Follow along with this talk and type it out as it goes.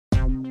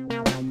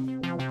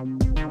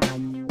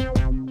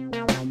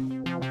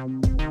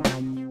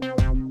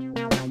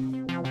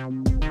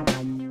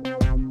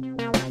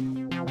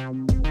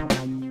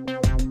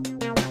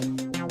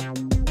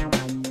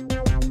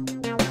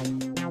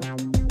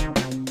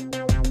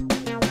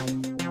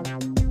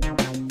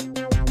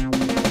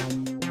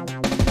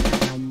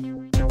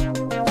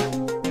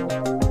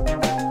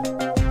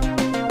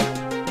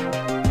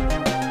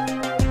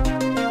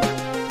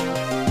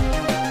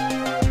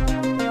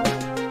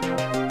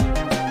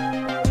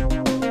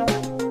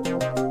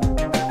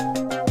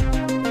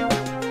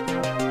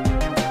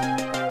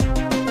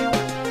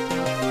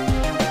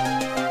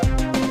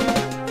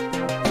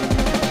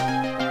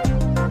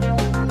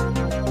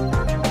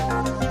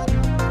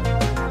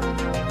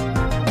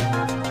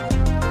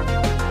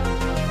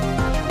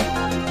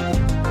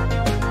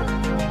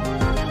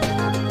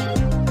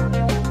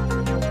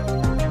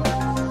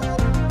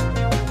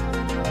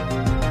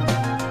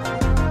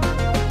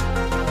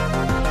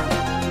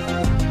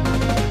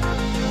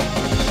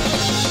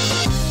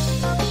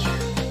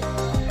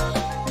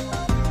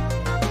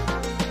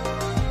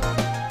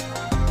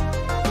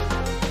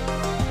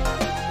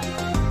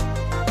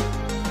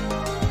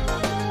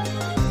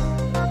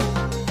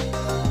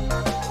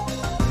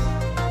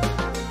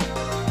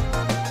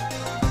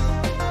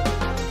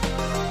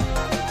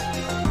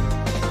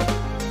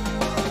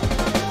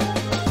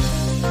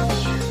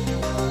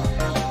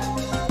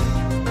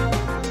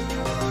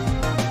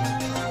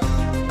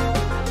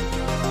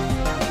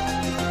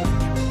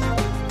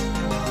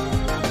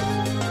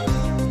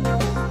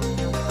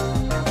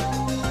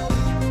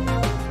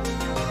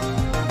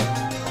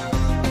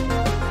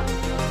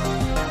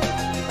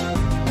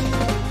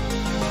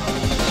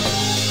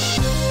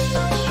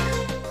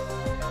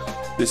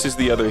This is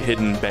the other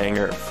hidden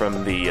banger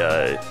from the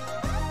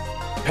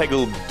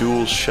Peggle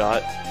Dual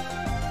Shot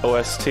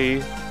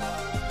OST.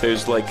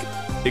 There's like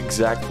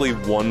exactly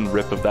one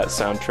rip of that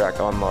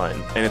soundtrack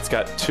online, and it's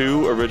got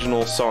 2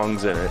 original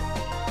songs in it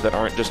that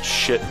aren't just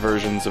shit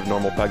versions of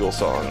normal Peggle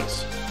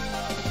songs.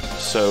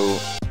 So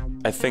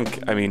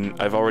I mean,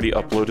 I've already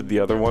uploaded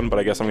the other one, but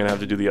I guess I'm gonna have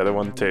to do the other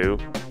one too,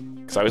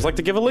 because I always like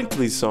to give a link to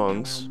these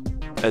songs,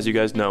 as you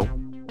guys know.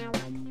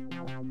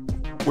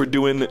 We're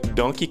doing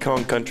Donkey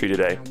Kong Country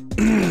today.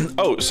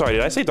 Oh, sorry,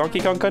 did I say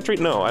Donkey Kong Country?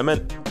 No, I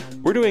meant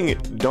we're doing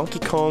Donkey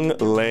Kong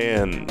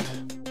Land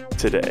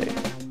today,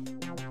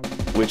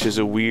 which is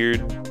a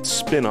weird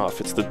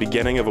spin-off. It's the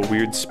beginning of a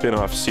weird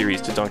spin-off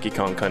series to Donkey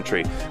Kong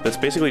Country that's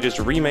basically just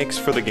remakes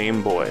for the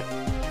Game Boy.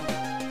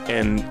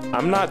 And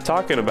I'm not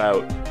talking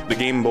about the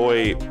Game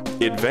Boy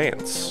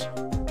Advance.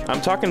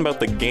 I'm talking about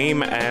the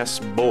Game-ass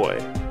Boy.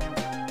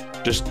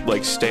 Just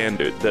like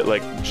standard, that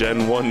like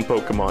Gen 1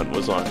 Pokemon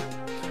was on.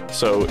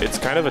 So it's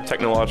kind of a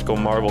technological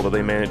marvel that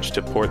they managed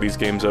to port these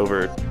games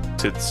over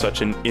to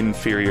such an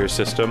inferior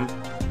system,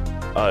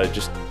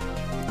 just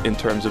in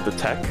terms of the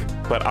tech.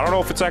 But I don't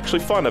know if it's actually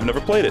fun. I've never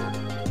played it.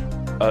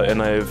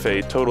 And I have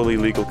a totally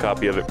legal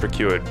copy of it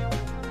procured.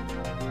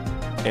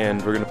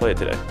 And we're gonna play it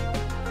today.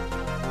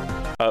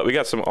 We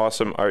got some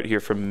awesome art here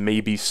from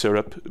Maybe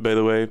Syrup, by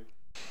the way.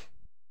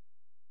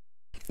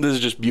 This is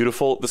just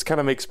beautiful. This kind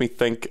of makes me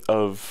think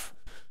of...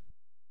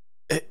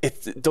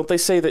 don't they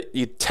say that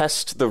you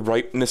test the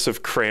ripeness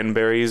of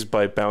cranberries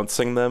by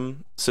bouncing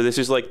them? So this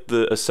is like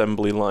the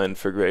assembly line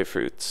for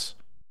grapefruits.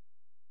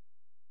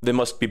 They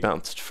must be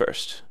bounced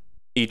first.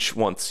 Each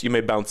once. You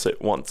may bounce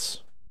it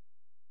once.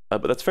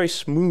 But that's very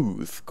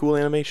smooth. Cool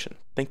animation.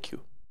 Thank you.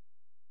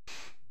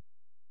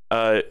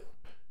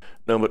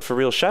 No, but for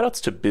real,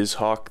 shoutouts to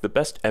BizHawk, the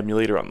best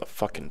emulator on the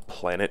fucking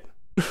planet.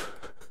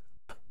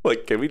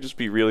 Like, can we just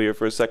be real here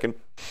for a second?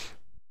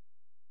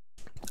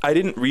 I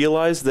didn't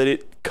realize that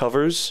it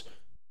covers,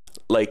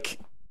 like,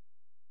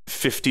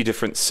 50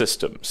 different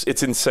systems.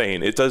 It's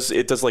insane. It does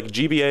like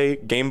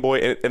GBA, Game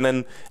Boy, and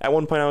then at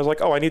one point I was like,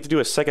 oh, I need to do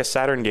a Sega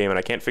Saturn game, and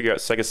I can't figure out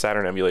Sega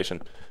Saturn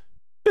emulation.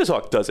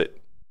 BizHawk does it.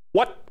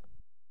 What?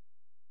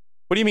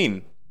 What do you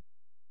mean?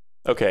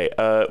 Okay,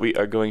 we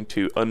are going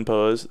to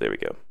unpause. There we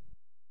go.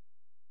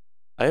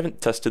 I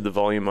haven't tested the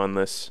volume on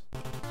this.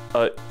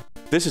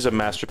 This is a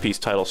masterpiece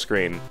title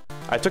screen.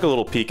 I took a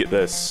little peek at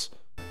this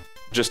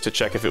just to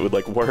check if it would,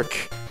 like,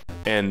 work.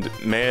 And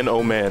man,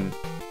 oh man.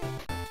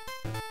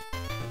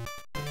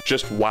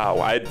 Just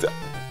wow.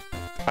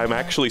 I'm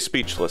actually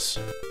speechless.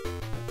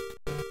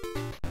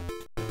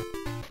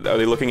 Are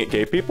they looking at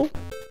gay people?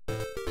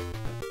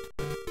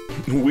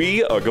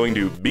 We are going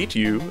to beat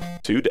you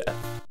to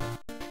death.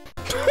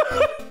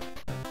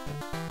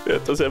 Yeah,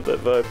 it does have that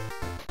vibe.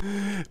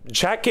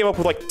 Chat came up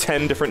with like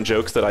 10 different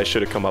jokes that I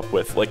should have come up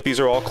with. Like, these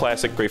are all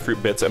classic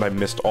Grapefruit bits and I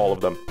missed all of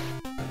them.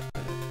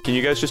 Can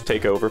you guys just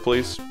take over,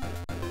 please?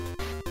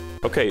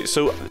 Okay,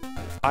 so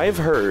I've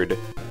heard,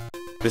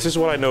 this is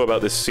what I know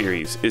about this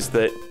series, is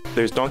that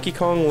there's Donkey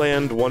Kong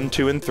Land 1,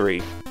 2, and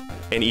 3,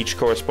 and each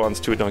corresponds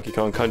to a Donkey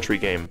Kong Country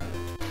game.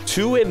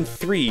 2 and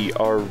 3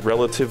 are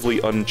relatively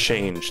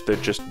unchanged. They're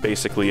just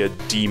basically a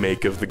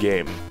demake of the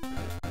game.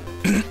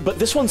 But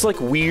this one's like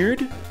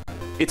weird.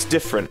 It's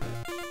different.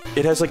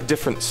 It has like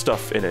different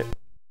stuff in it.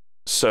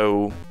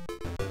 So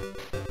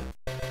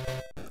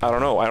I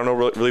don't know. I don't know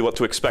really what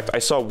to expect. I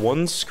saw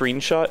one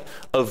screenshot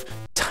of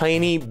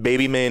tiny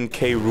baby man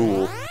K.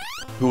 Rool,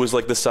 who was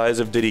like the size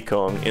of Diddy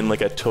Kong in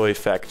like a toy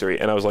factory,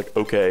 and I was like,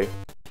 okay,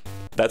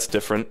 that's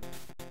different.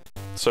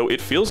 So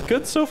it feels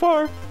good so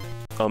far.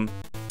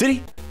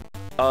 Diddy?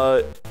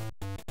 Where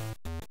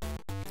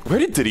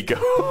did Diddy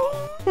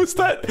go? Was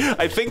that?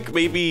 I think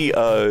maybe,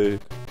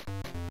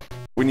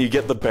 when you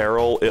get the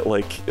barrel, it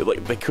like,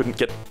 they couldn't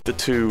get the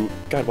two.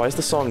 God, why is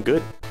the song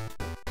good?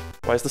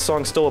 Why is the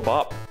song still a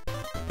bop?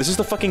 This is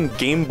the fucking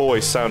Game Boy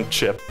sound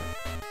chip.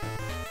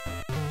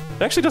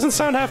 It actually doesn't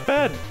sound half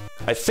bad.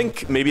 I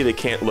think maybe they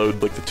can't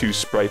load like the two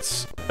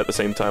sprites at the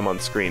same time on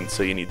screen,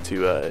 so you need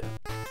to,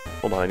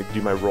 hold on, I need to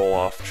do my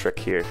roll-off trick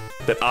here.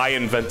 That I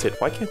invented.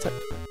 Why can't I?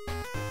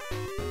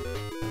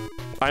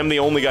 I'm the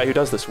only guy who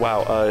does this.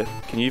 Wow,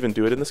 can you even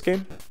do it in this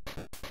game?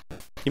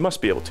 You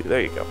must be able to.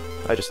 There you go.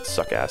 I just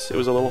suck ass. It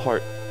was a little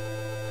heart.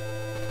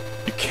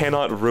 You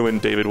cannot ruin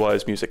David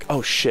Wise music.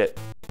 Oh, shit.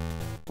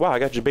 Wow, I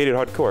got debated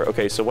hardcore.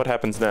 Okay, so what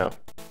happens now?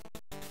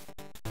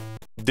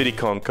 Diddy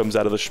Kong comes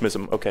out of the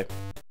schmism. Okay.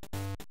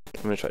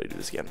 I'm gonna try to do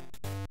this again.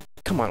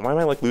 Come on, why am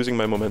I, like, losing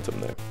my momentum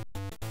there?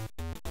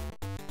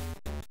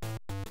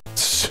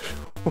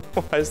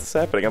 Why is this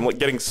happening? I'm, like,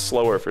 getting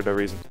slower for no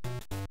reason.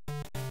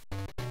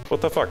 What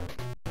the fuck?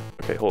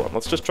 Okay, hold on.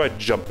 Let's just try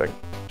jumping.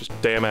 Just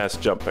damn-ass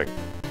jumping.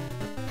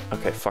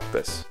 Okay, fuck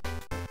this.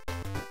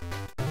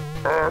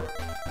 Then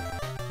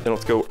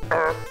let's go.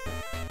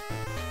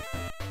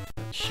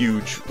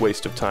 Huge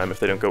waste of time if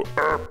they don't go.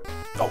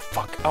 Oh,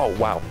 fuck. Oh,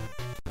 wow.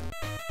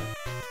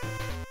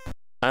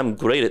 I'm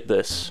great at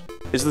this.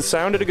 Is the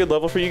sound at a good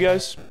level for you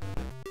guys?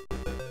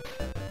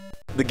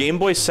 The Game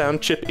Boy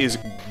sound chip is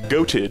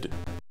goated.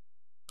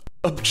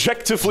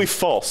 objectively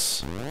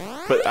false.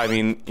 But, I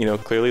mean, you know,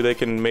 clearly they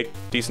can make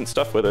decent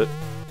stuff with it.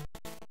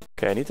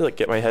 Okay, I need to, like,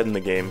 get my head in the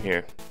game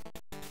here.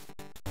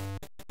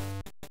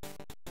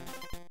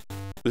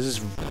 This is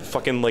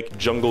fucking, like,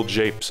 jungle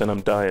japes, and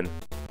I'm dying.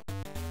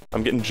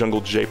 I'm getting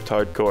jungle japed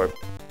hardcore.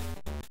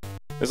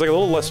 There's, like, a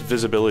little less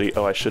visibility.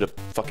 Oh, I should have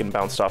fucking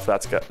bounced off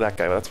that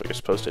guy. That's what you're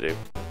supposed to do.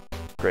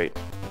 Great.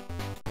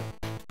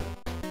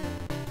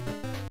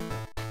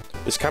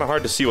 It's kind of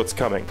hard to see what's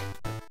coming.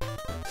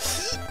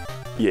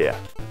 Yeah.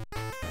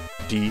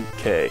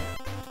 DK.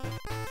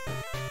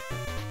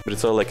 But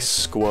it's all, like,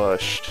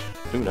 squashed.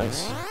 Ooh,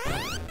 nice.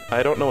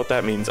 I don't know what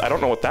that means. I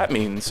don't know what that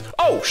means.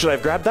 Oh, should I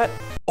have grabbed that?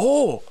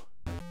 Oh!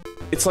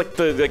 It's like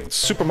the like,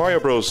 Super Mario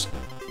Bros.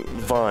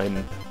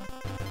 Vine.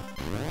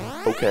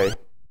 Okay.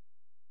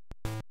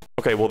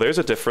 Okay, well, there's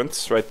a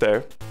difference right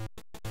there.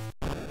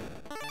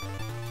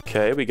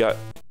 Okay, we got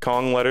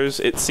Kong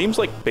letters. It seems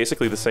like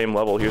basically the same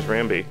level. Here's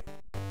Rambi.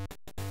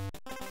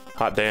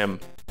 Hot damn.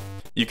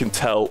 You can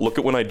tell. Look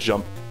at when I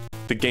jump.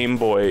 The Game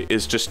Boy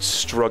is just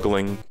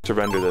struggling to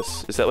render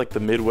this. Is that like the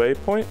midway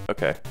point?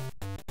 Okay.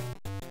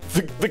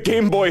 The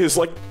Game Boy is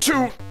like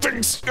two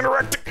things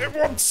interacting at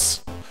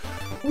once.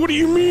 What do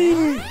you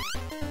mean?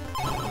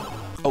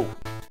 Oh.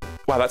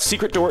 Wow, that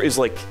secret door is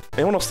like...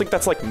 Anyone else think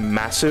that's like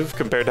massive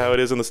compared to how it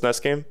is in the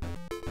SNES game?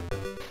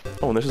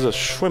 Oh, and this is a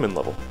Schwimmen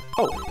level.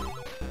 Oh.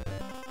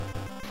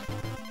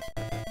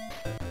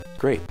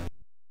 Great.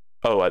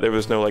 Oh, there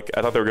was no like...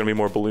 I thought there were gonna be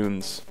more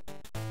balloons.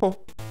 Oh.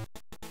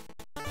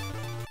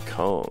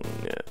 Kong,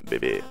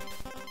 baby.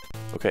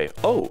 Okay.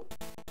 Oh.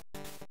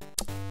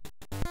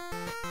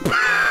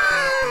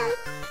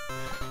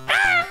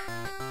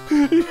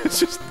 It's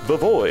just the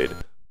void.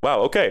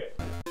 Wow, okay.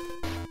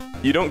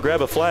 You don't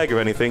grab a flag or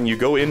anything, you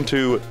go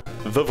into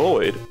the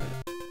void.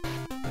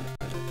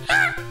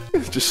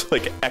 Just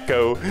like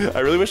echo. I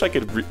really wish I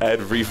could add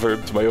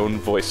reverb to my own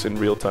voice in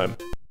real time.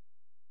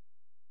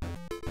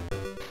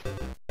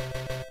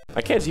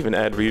 I can't even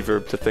add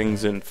reverb to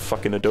things in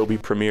fucking Adobe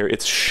Premiere.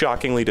 It's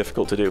shockingly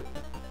difficult to do.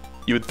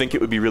 You would think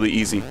it would be really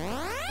easy.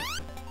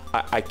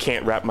 I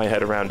can't wrap my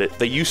head around it.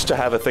 They used to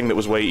have a thing that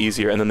was way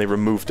easier, and then they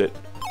removed it.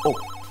 Oh.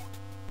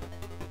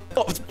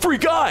 Oh, it's a free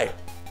guy!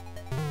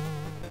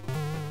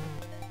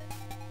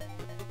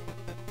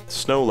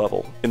 Snow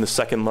level, in the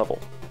second level.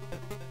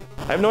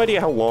 I have no idea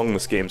how long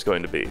this game's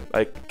going to be.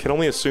 I can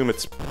only assume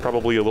it's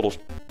probably a little...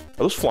 Are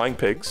those flying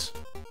pigs?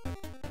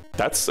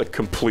 That's a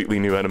completely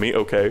new enemy,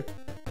 okay.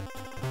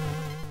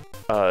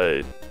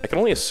 I can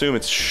only assume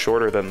it's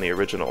shorter than the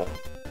original.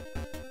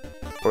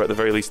 Or at the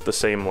very least, the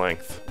same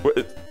length.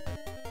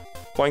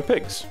 Flying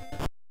pigs.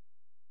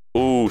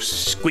 Ooh,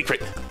 squeak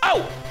right.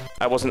 Ow!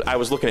 I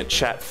was looking at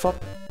chat. Fuck.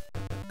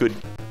 Good.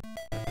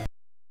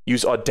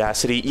 Use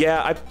Audacity.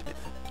 Yeah,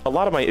 a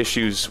lot of my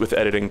issues with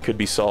editing could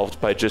be solved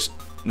by just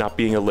not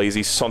being a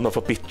lazy son of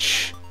a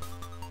bitch.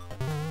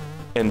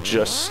 And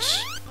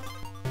just...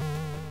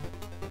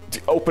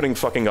 opening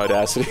fucking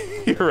Audacity.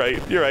 You're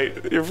right,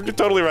 you're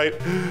totally right.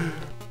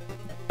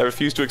 I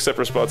refuse to accept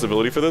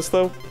responsibility for this,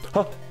 though.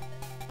 Huh.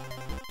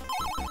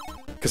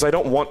 Because I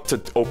don't want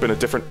to open a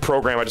different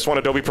program, I just want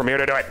Adobe Premiere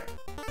to do it!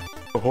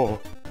 Oh.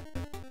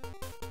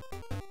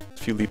 A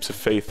few leaps of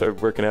faith are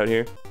working out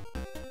here.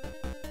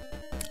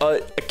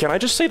 Can I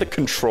just say the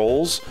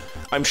controls?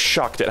 I'm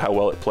shocked at how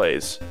well it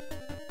plays.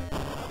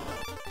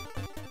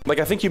 Like,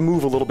 I think you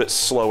move a little bit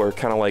slower,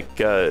 kind of like,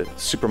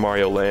 Super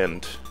Mario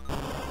Land.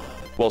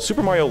 Well,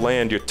 Super Mario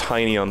Land, you're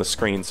tiny on the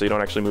screen, so you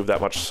don't actually move that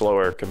much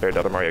slower compared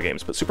to other Mario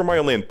games. But Super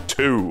Mario Land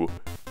 2,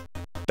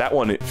 that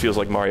one, it feels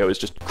like Mario is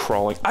just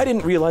crawling. I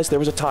didn't realize there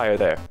was a tire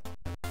there.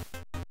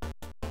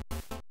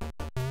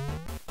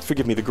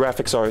 Forgive me, the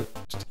graphics are,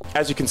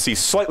 as you can see,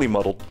 slightly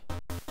muddled.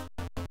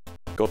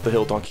 Go up the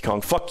hill, Donkey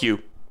Kong. Fuck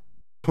you.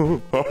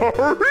 Okay,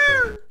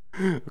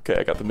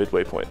 I got the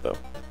midway point, though.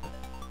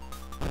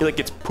 He, like,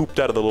 gets pooped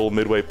out of the little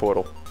midway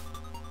portal.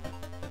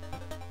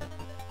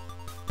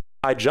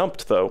 I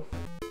jumped, though.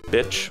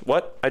 Bitch.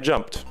 What? I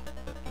jumped.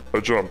 I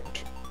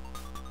jumped.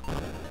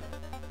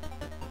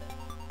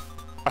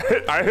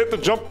 I hit the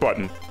jump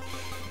button.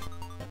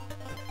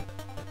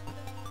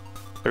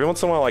 Every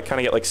once in a while, I kind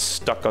of get, like,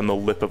 stuck on the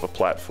lip of a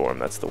platform.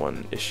 That's the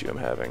one issue I'm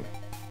having.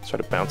 Let's try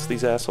to bounce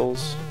these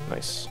assholes.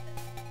 Nice.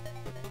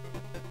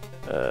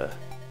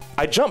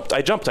 I jumped. A.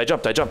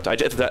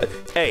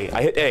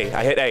 I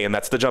hit A, and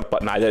that's the jump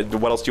button.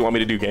 What else do you want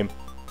me to do, game?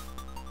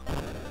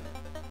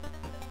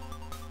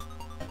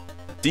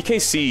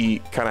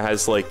 DKC kind of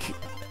has, like,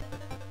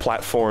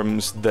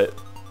 platforms that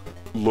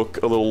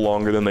look a little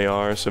longer than they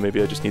are, so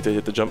maybe I just need to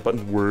hit the jump button.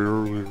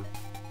 I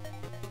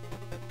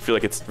feel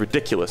like it's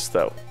ridiculous,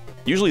 though.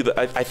 Usually,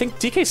 I think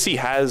DKC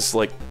has,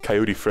 like,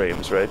 coyote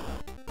frames, right?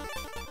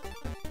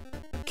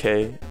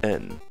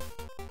 KN.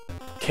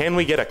 Can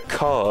we get a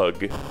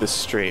cog this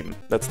stream?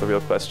 That's the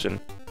real question.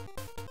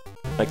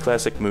 My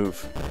classic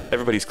move.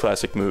 Everybody's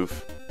classic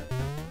move.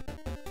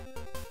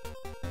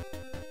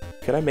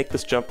 Can I make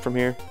this jump from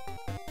here?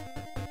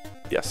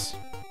 Yes.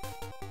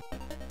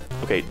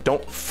 Okay,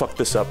 don't fuck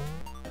this up.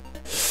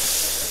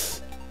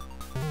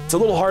 It's a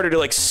little harder to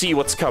like see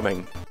what's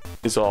coming,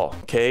 is all.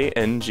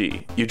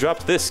 KNG. You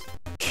dropped this,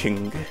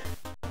 King.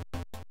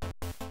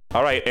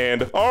 All right,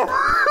 and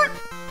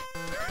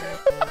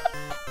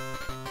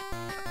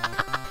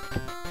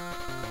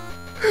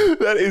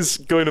that is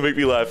going to make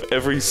me laugh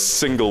every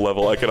single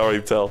level, I can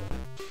already tell.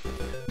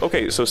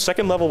 Okay, so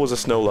second level was a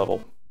snow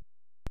level.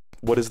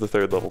 What is the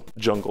third level?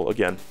 Jungle,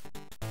 again.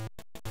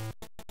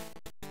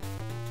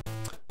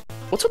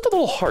 What's with the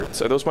little hearts?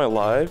 Are those my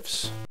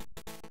lives?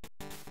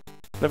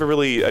 Never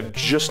really... I've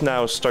just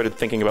now started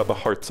thinking about the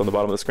hearts on the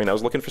bottom of the screen. I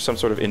was looking for some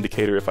sort of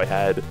indicator if I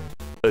had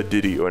a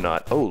Diddy or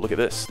not. Oh, look at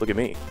this. Look at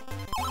me.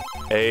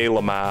 Hey,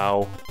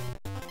 Lamau.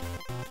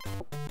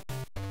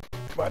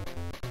 Come on.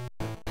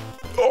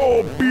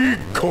 Oh,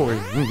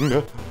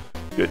 Bitcoin!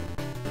 Good.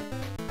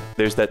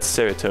 There's that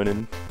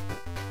serotonin.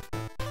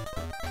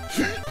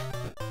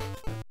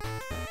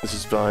 This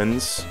is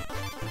Vines.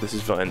 This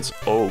is Vines.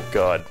 Oh,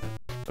 God.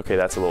 Okay,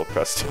 that's a little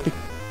crusty.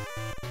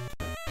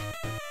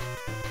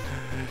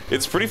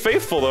 It's pretty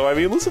faithful, though. I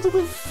mean, listen to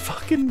the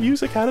fucking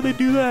music. How do they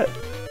do that?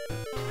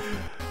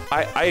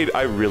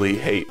 I really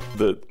hate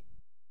the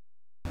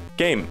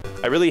game.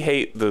 I really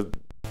hate the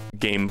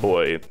Game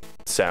Boy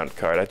sound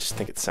card. I just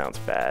think it sounds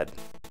bad.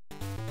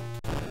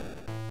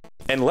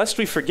 And lest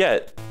we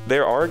forget,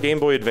 there are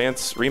Game Boy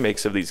Advance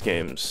remakes of these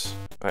games.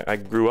 I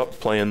grew up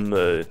playing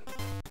the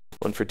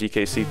one for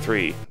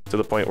DKC3 to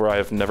the point where I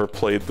have never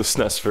played the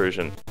SNES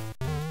version.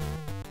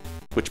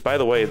 Which, by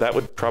the way, that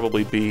would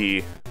probably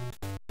be...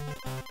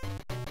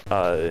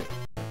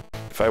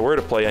 if I were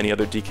to play any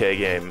other DK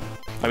game,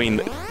 I mean,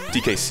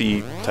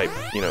 DKC type,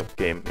 you know,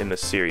 game in this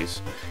series,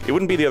 it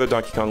wouldn't be the other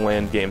Donkey Kong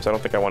Land games. I don't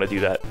think I want to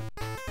do that.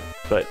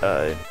 But,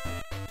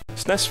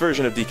 SNES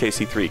version of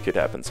DKC3 could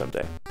happen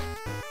someday.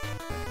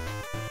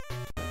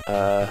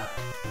 Alright,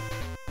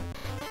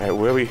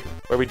 where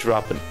are we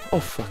dropping? Oh,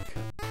 fuck.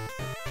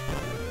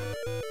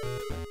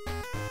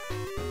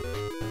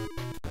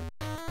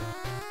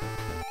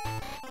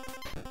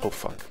 Oh,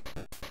 fuck.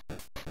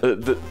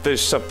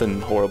 There's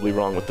something horribly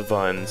wrong with the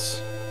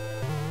vines.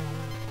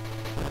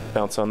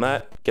 Bounce on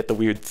that, get the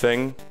weird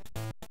thing.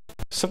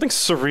 Something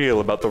surreal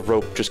about the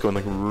rope just going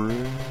like...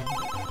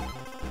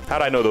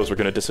 How'd I know those were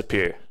gonna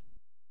disappear?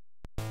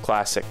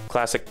 Classic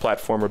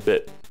platformer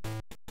bit.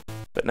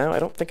 But now I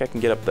don't think I can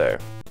get up there.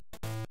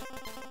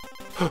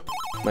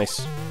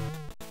 Nice.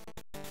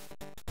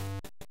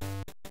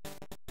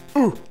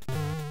 Ooh!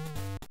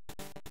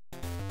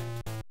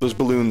 Those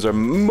balloons are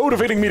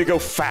motivating me to go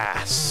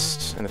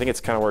fast! And I think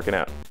it's kind of working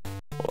out.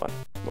 Hold on.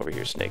 I'm over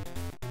here, Snake.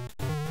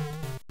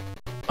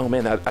 Oh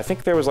man, I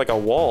think there was like a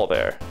wall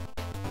there.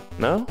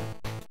 No?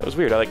 That was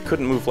weird. I like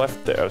couldn't move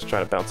left there. I was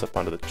trying to bounce up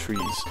onto the trees.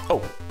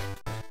 Oh!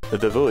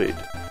 The void.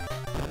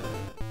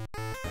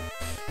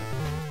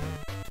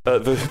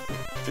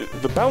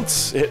 The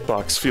bounce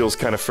hitbox feels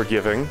kind of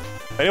forgiving.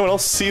 Anyone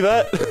else see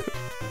that?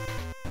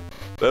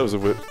 That was a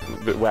bit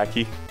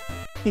wacky.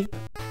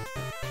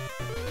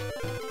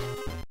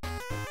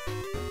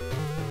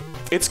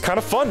 It's kind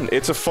of fun.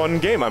 It's a fun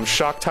game. I'm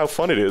shocked how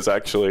fun it is,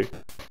 actually.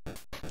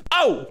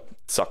 Oh! It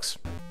sucks.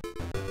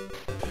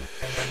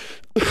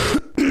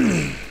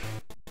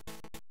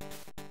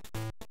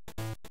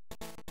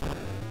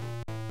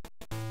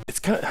 It's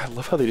kind of... I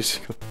love how they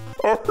just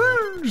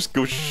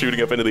go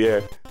shooting up into the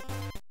air.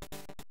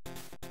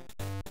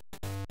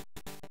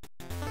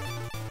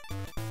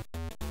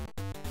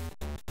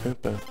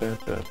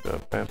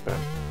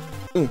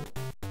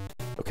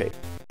 Okay.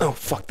 Oh,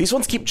 fuck. These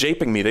ones keep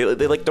japing me. They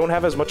like, don't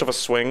have as much of a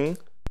swing.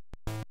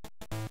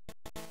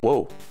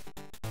 Whoa.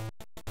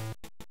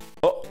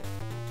 Oh.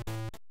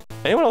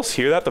 Anyone else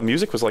hear that? The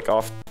music was, like,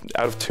 out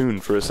of tune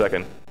for a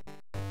second.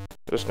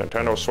 This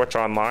Nintendo Switch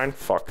Online?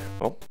 Fuck.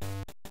 Oh.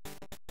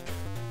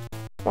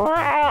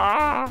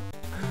 I'm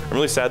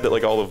really sad that,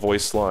 like, all the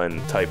voice line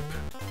type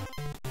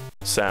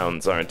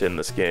sounds aren't in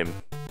this game.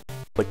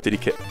 Like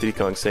Diddy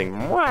Kong saying,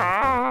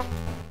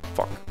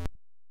 fuck.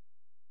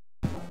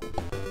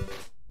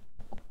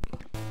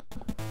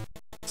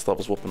 This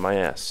level's whooping my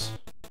ass.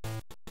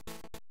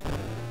 I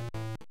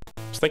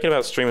was thinking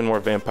about streaming more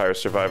Vampire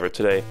Survivor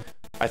today.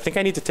 I think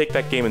I need to take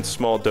that game in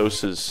small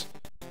doses.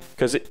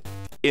 Because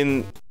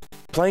in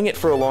playing it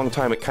for a long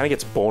time, it kind of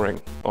gets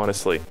boring,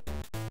 honestly.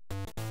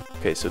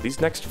 Okay, so these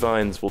next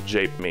vines will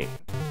jape me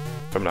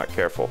if I'm not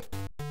careful.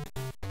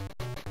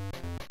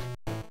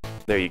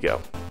 There you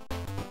go.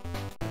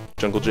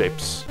 Jungle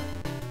japes.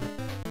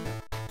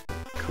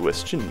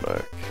 Question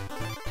mark.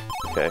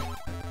 Okay.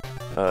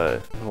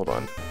 Hold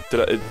on.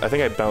 I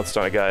think I bounced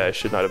on a guy I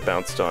should not have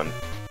bounced on.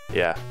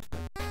 Yeah.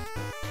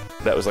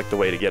 That was like the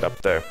way to get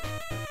up there.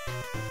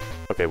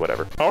 Okay,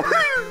 whatever. Oh.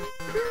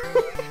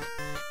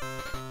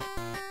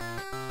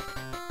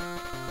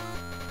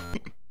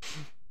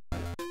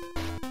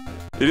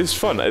 It is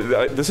fun.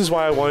 This is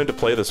why I wanted to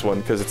play this one,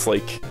 because it's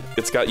like,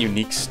 it's got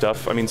unique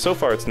stuff. I mean, so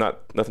far it's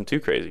nothing too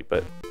crazy,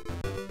 but...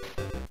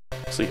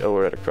 Actually, oh,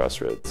 we're at a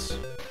crossroads.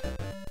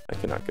 I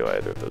cannot go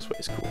either of those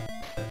ways. Cool.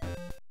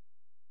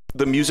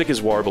 The music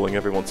is warbling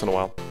every once in a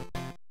while.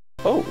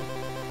 Oh!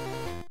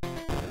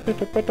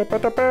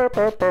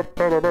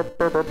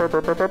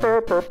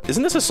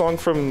 Isn't this a song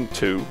from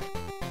 2?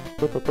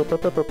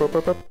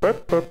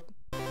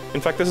 In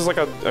fact, this is like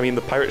I mean,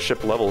 the pirate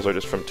ship levels are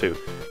just from 2.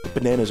 The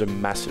bananas are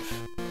massive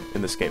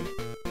in this game.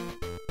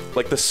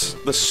 Like, the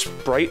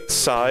sprite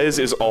size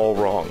is all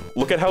wrong.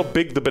 Look at how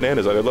big the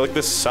bananas are. They're like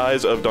the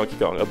size of Donkey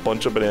Kong. A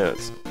bunch of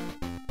bananas.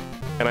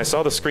 And I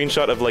saw the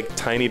screenshot of, like,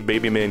 tiny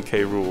baby man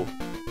K. Rool.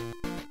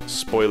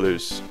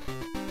 Spoilers.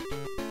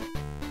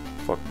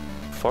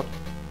 Fuck.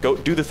 Go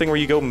do the thing where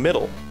you go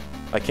middle.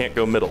 I can't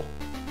go middle.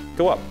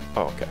 Go up.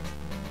 Oh, okay.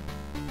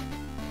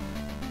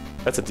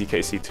 That's a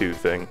DKC2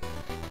 thing.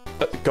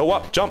 Go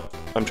up, jump.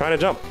 I'm trying to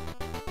jump.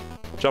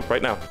 Jump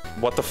right now.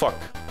 What the fuck?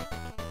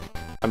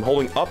 I'm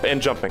holding up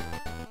and jumping.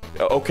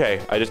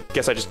 Okay, I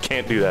guess I just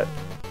can't do that.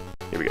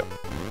 Here we go.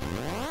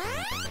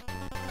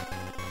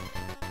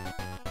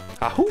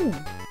 Ahoo!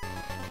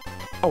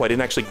 Oh, I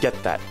didn't actually get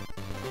that.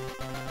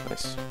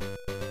 Nice.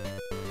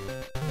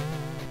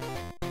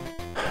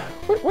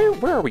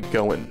 Where are we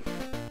going?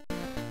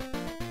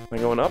 Am I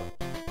going up?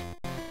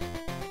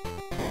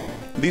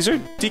 These are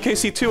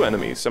DKC2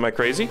 enemies. Am I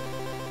crazy?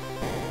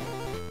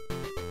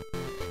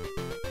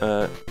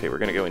 Okay, we're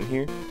gonna go in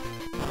here.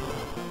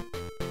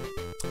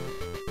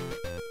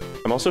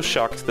 I'm also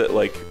shocked that,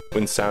 like,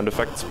 when sound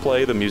effects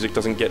play, the music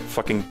doesn't get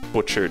fucking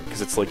butchered,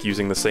 because it's, like,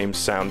 using the same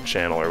sound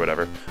channel or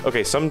whatever.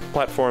 Okay, some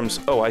platforms...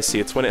 Oh, I see.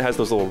 It's when it has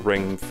those little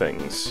ring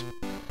things.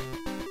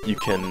 You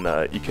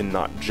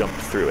cannot jump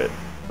through it.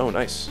 Oh,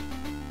 nice.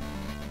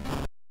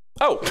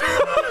 Oh!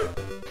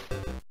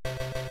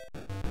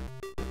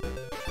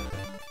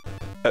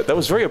 That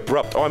was very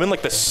abrupt. Oh, I'm in,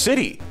 like, the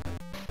city!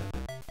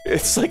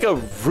 It's like a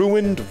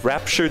ruined,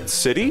 raptured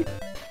city?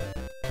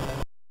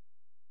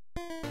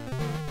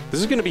 This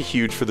is gonna be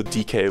huge for the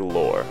DK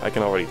lore, I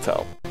can already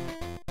tell.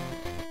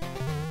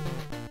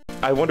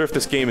 I wonder if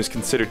this game is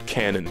considered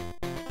canon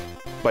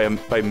by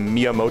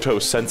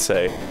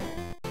Miyamoto-sensei.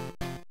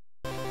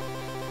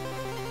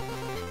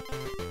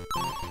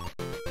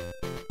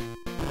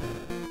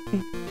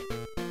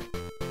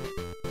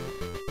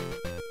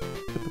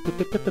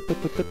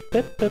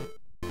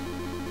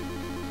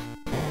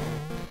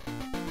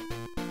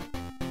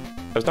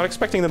 I was not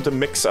expecting them to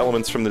mix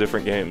elements from the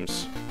different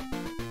games.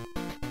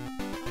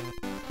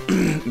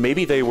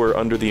 Maybe they were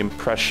under the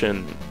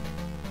impression...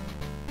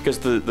 Because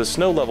the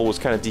snow level was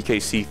kind of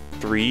DKC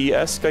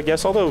 3-esque, I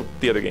guess, although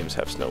the other games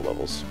have snow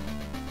levels.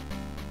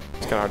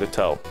 It's kind of hard to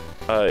tell.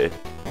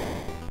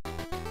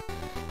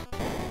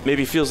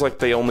 Maybe feels like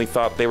they only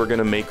thought they were going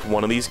to make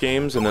one of these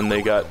games, and then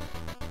they got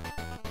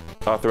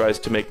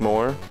authorized to make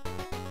more.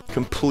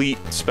 Complete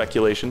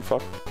speculation,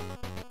 fuck.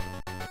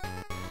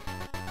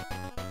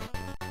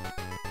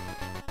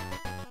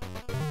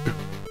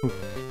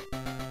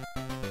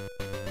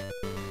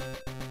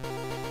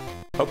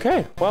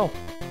 Okay, well.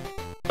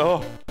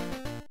 Oh.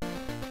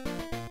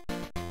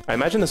 I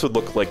imagine this would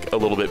look like a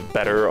little bit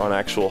better on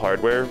actual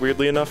hardware,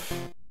 weirdly enough.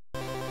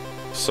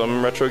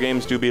 Some retro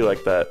games do be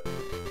like that.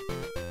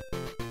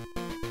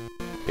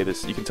 Okay,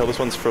 you can tell this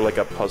one's for like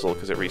a puzzle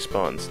because it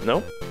respawns.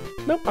 No?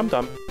 Nope, I'm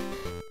dumb.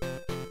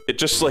 It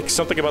just, like,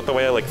 something about the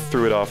way I, like,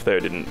 threw it off there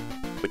didn't,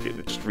 like,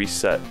 it just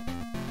reset.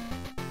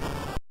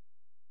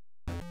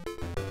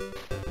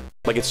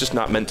 Like, it's just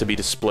not meant to be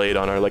displayed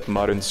on our, like,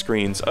 modern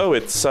screens. Oh,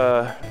 it's,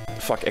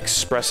 fuck,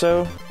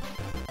 Espresso?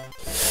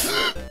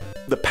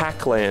 The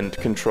Pac-Land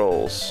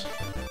controls.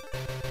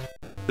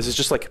 This is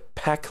just, like,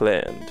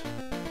 Pac-Land.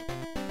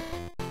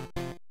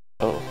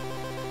 Oh.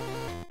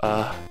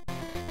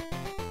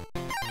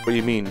 What do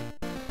you mean?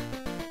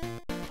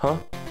 Huh?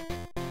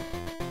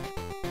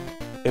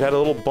 It had a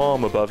little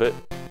bomb above it.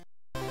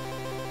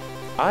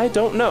 I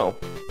don't know.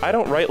 I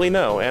don't rightly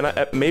know, and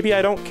maybe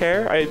I don't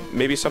care.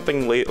 Maybe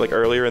something late, like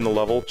earlier in the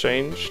level,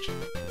 changed.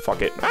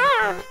 Fuck it.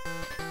 Ah!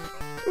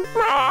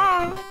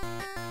 Ah!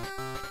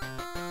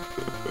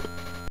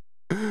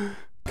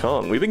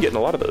 Kong. We've been getting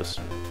a lot of those.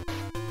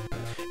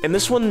 And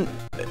this one,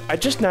 I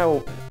just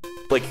now,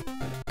 like,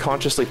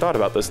 consciously thought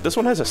about this. This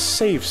one has a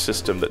save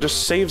system that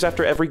just saves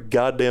after every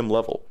goddamn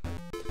level.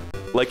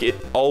 Like it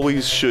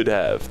always should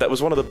have. That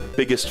was one of the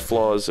biggest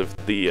flaws of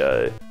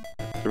the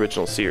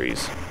original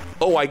series.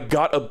 Oh, I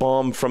got a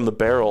bomb from the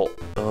barrel.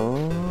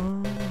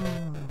 Oh.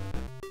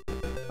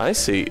 I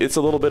see. It's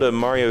a little bit of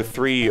Mario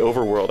 3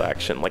 overworld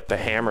action, like the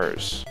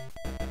hammers.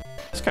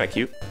 It's kind of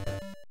cute.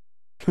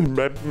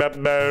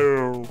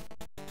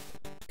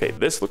 Okay,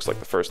 this looks like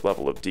the first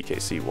level of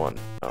DKC 1.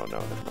 Oh no,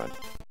 never mind.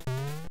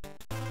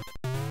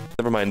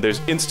 Never mind, there's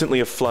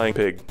instantly a flying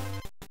pig.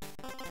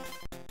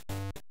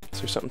 Is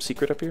there something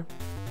secret up here?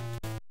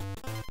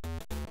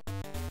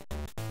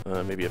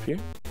 Maybe up here?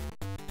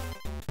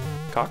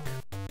 Cock?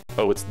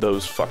 Oh, it's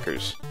those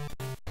fuckers.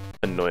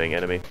 Annoying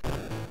enemy.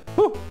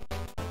 Whew!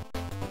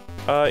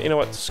 You know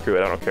what? Screw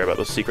it, I don't care about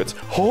those secrets.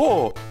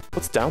 Oh!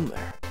 What's down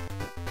there?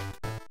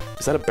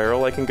 Is that a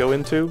barrel I can go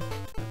into?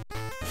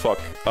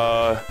 Fuck.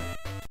 I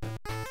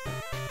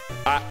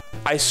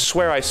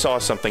swear I saw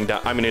something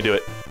down. I'm gonna do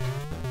it.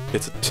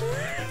 It's a...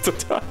 it's a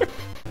tire.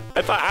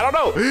 I don't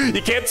know!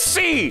 You can't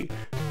see!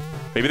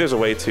 Maybe there's a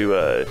way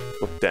to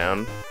look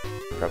down.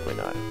 Probably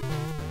not.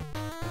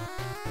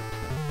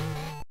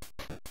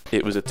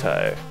 It was a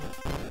tie.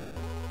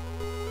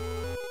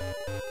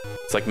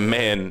 It's like,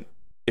 man,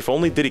 if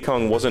only Diddy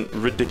Kong wasn't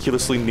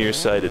ridiculously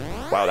nearsighted.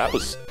 Wow, that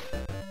was...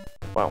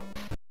 Wow.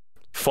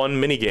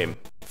 Fun minigame.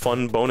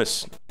 Fun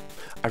bonus.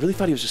 I really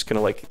thought he was just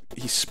gonna, like...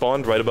 He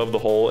spawned right above the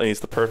hole, and he's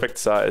the perfect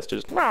size to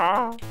just...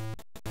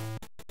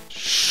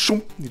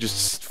 Shoom! He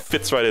just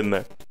fits right in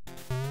there.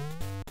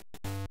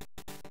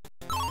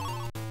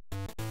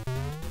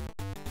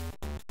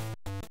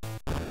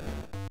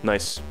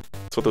 Nice.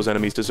 That's what those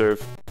enemies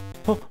deserve.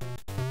 Oh.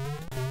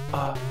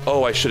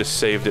 Oh, I should have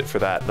saved it for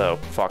that, though.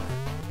 Fuck.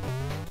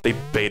 They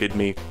baited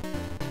me.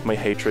 My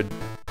hatred.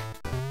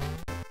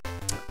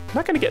 I'm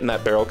not gonna get in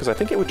that barrel, because I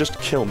think it would just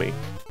kill me.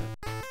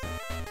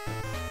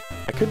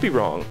 I could be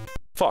wrong.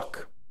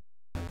 Fuck.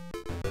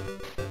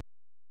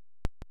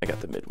 I got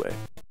the midway.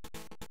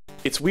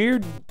 It's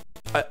weird.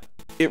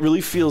 It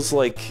really feels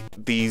like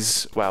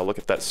these... Wow, look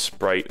at that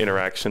sprite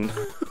interaction.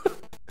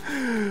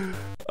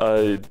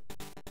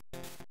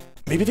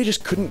 Maybe they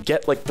just couldn't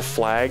get, like, the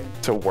flag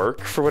to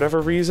work for whatever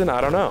reason. I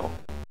don't know.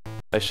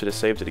 I should have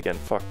saved it again.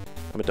 Fuck.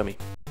 I'm a dummy.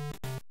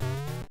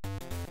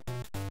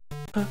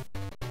 Huh.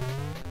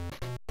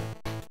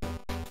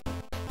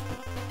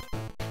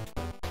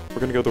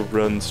 We're gonna go the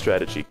run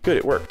strategy. Good,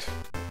 it worked.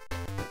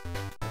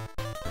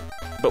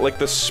 But, like,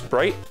 the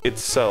sprite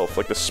itself,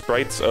 like, the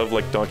sprites of,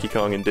 like, Donkey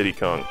Kong and Diddy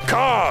Kong.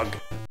 Cog!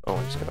 Oh,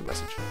 I just got a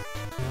message.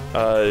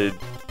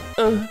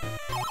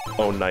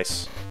 Oh,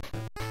 nice.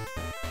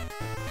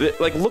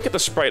 Like, look at the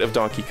sprite of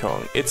Donkey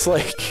Kong. It's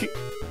like...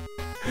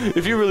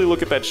 if you really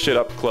look at that shit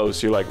up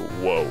close, you're like,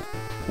 whoa.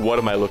 What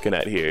am I looking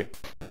at here?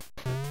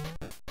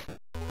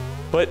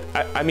 But,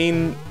 I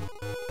mean,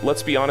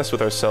 let's be honest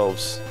with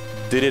ourselves.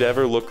 Did it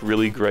ever look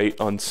really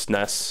great on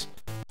SNES?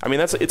 I mean,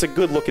 it's a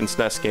good-looking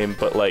SNES game,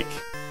 but, like...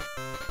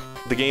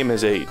 The game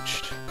has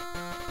aged.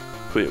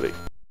 Clearly.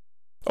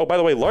 Oh, by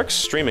the way, Lark's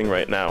streaming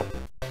right now.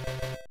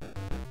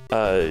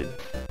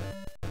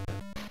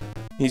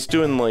 He's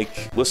doing,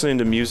 like, listening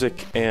to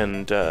music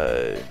and,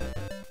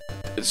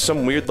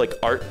 some weird, like,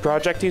 art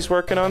project he's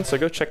working on, so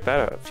go check that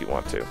out if you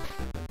want to.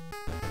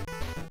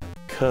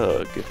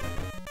 Cug.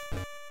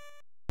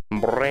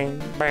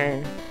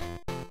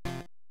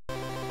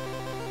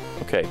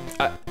 Okay,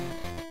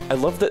 I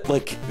love that,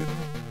 like,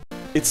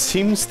 it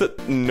seems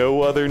that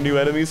no other new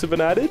enemies have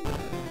been added.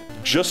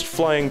 Just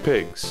flying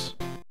pigs.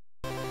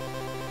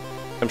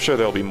 I'm sure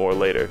there'll be more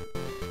later.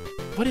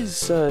 What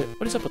is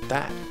up with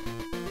that?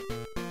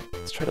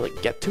 Let's try to,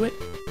 like, get to it?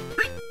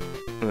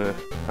 I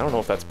don't know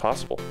if that's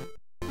possible.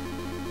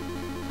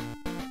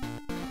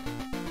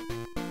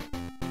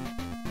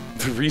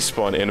 The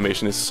respawn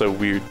animation is so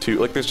weird, too.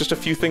 Like, there's just a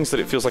few things that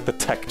it feels like the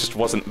tech just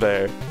wasn't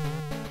there.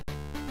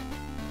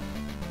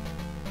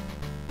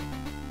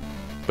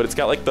 But it's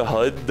got, like, the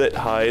HUD that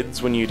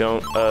hides when you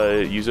don't,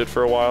 use it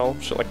for a while.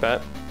 Shit like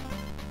that.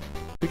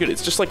 Pretty good.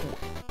 It's just, like...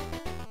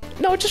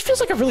 No, it just feels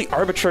like a really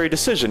arbitrary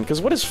decision,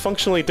 because what is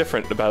functionally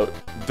different about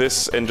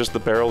this and just the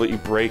barrel that you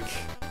break?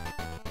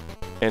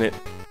 And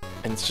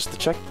it's just the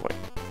checkpoint.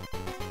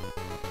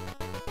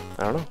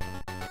 I don't know.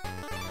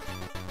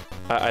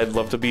 I'd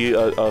love to be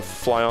a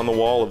fly on the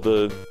wall of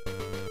the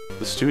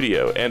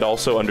studio, and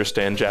also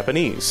understand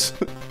Japanese.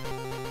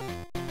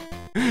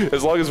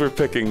 As long as we're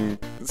picking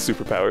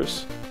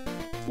superpowers.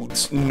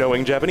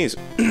 Knowing Japanese.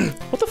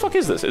 What the fuck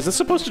is this? Is this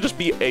supposed to just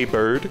be a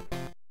bird?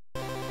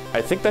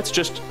 I think that's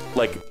just,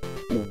 like,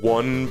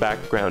 one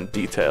background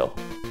detail.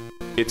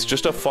 It's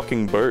just a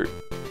fucking bird.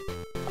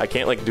 I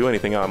can't, like, do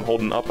anything. I'm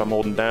holding up, I'm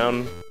holding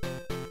down.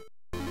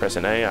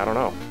 Pressing A, I don't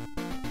know.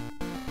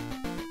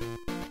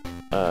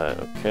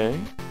 Okay.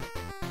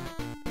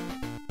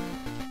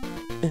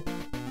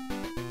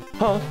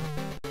 Huh?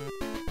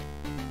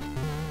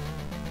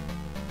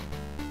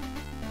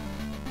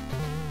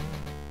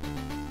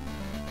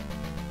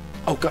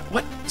 Oh god,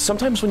 what?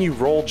 Sometimes when you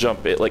roll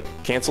jump, it, like,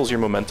 cancels your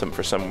momentum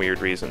for some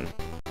weird reason.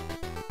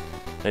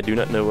 I do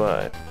not know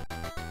why.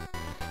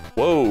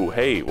 Whoa,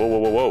 hey, whoa, whoa,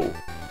 whoa, whoa.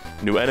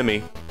 New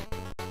enemy.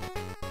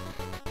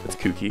 That's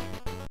kooky.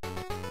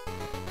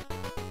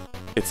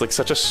 It's, like,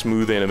 such a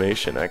smooth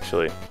animation,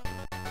 actually.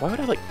 Why would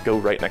I, like, go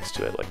right next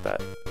to it like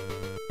that?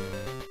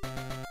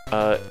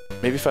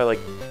 Maybe if I, like...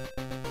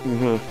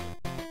 I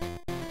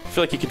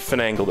feel like you could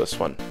finagle this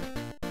one.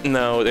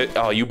 No,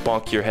 oh, you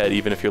bonk your head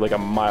even if you're, like, a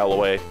mile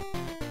away.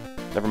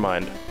 Never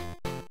mind.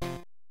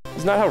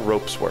 It's not how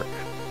ropes work.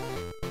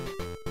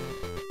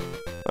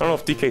 I don't know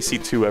if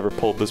DKC2 ever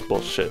pulled this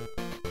bullshit.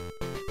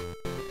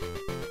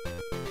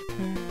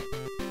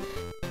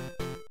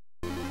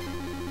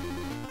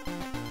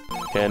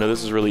 Okay, I know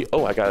this is really...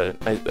 Oh, I got it.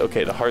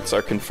 Okay, the hearts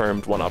are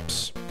confirmed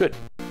one-ups. Good.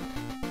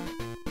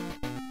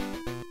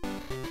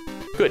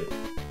 Good.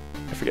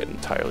 I forget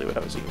entirely what I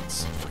was even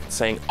fucking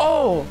saying.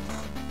 Oh!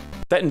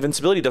 That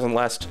invincibility doesn't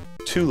last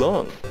too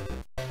long.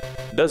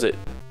 Does it?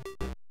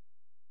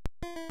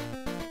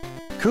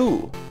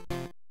 Cool.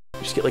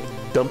 You just get, like,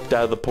 dumped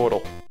out of the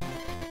portal.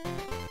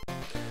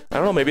 I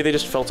don't know, maybe they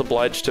just felt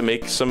obliged to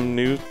make some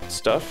new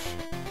stuff?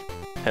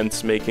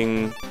 hence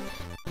making,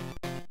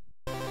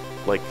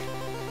 like,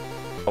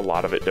 a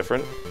lot of it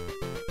different.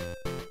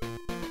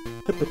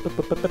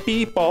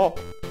 Beep-ball.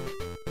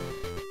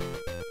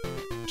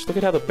 Just look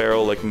at how the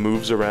barrel, like,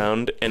 moves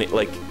around, and it,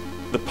 like,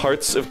 the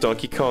parts of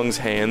Donkey Kong's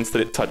hands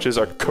that it touches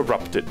are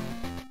corrupted.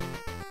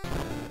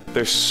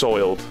 They're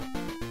soiled.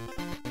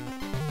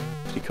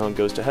 Donkey Kong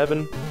goes to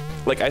heaven.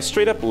 Like, I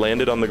straight up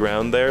landed on the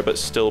ground there, but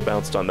still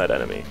bounced on that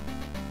enemy.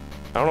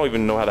 I don't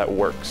even know how that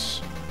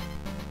works.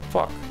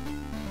 Fuck.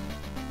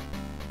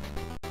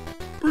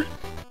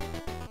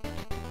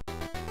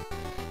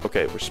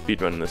 Okay, we're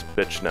speedrunning this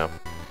bitch now.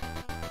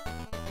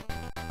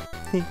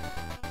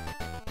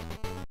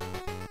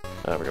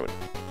 We're going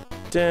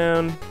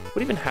down.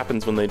 What even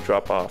happens when they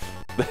drop off?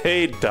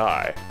 They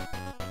die.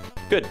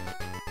 Good.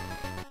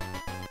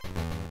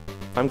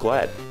 I'm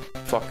glad.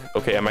 Fuck.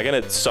 Okay, am I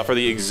gonna suffer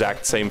the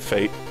exact same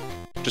fate?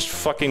 Just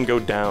fucking go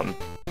down.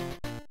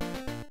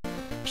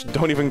 Just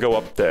don't even go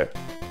up there.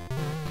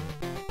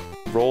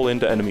 Roll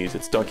into enemies.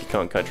 It's Donkey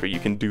Kong Country. You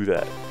can do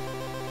that.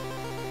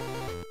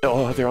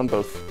 Oh, they're on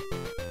both.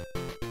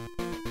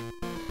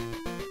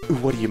 Ooh,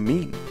 what do you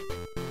mean?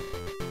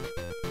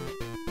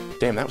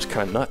 Damn, that was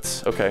kind of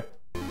nuts. Okay.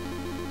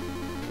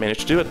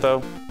 Managed to do it,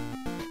 though.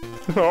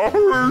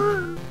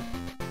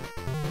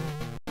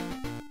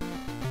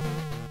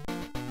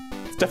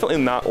 It's definitely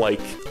not, like,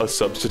 a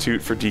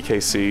substitute for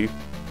DKC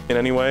in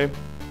any way.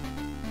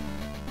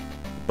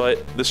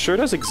 But this sure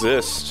does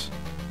exist.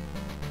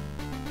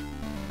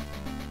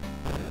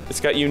 It's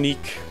got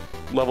unique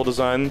level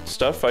design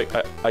stuff,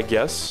 I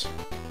guess.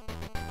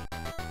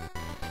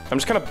 I'm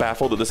just kind of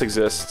baffled that this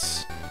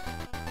exists.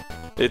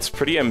 It's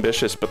pretty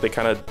ambitious, but they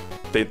kind of...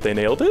 They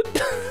nailed it?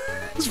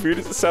 As weird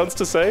as it sounds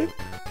to say.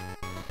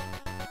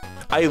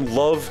 I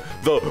love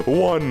the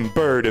one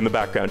bird in the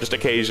background, just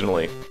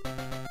occasionally.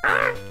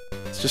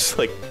 It's just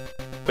like,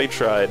 they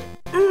tried.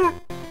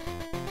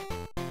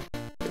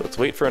 Let's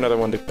wait for another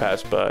one to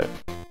pass by.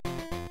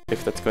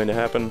 If that's going to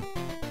happen.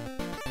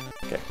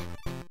 Okay.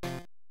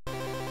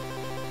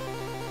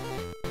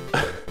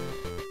 I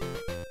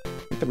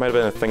think there might have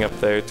been a thing up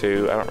there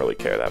too. I don't really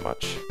care that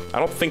much. I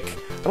don't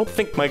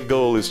think my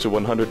goal is to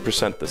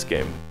 100% this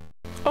game.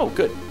 Oh,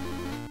 good.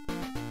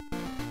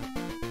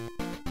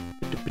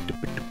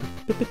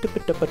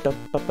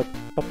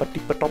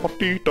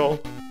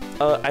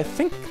 I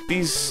think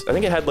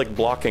it had like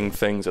blocking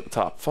things at the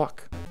top.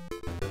 Fuck.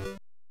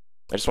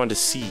 I just wanted to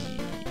see.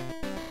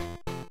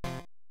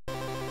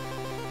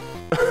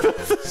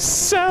 The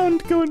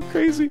sound going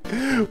crazy.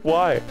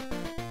 Why?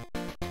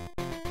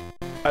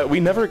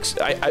 We never.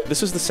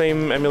 This is the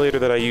same emulator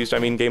that I used. I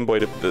mean, Game Boy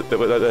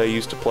that I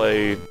used to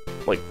play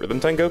like Rhythm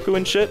Tengoku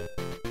and shit.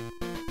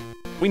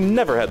 We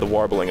never had the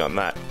warbling on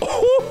that.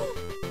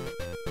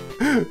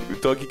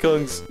 Donkey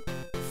Kong's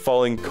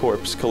falling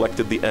corpse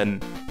collected the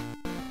N.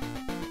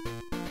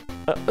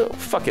 Oh,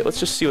 fuck it. Let's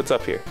just see what's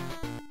up here.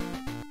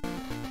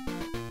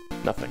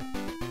 Nothing.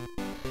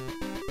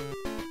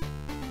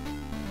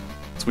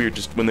 It's weird,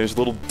 just when there's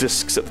little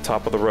discs at the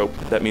top of the rope,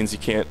 that means you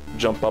can't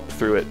jump up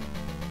through it.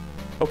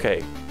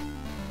 Okay.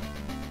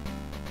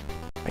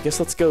 I guess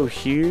let's go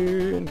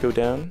here and go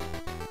down.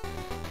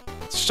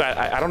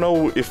 I don't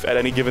know if at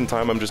any given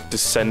time I'm just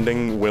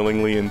descending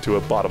willingly into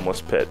a bottomless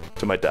pit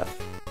to my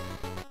death.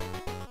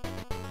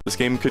 This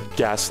game could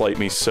gaslight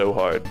me so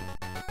hard.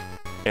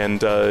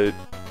 And,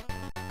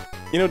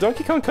 you know,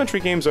 Donkey Kong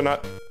Country games are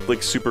not,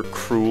 like, super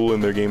cruel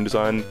in their game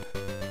design,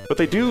 but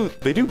they do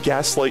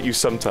gaslight you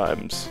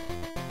sometimes.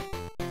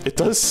 It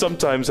does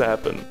sometimes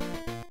happen.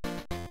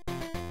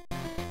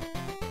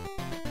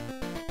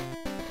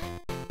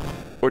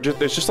 Or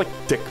there's just, like,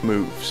 dick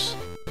moves.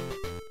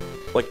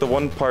 Like, the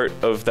one part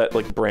of that,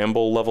 like,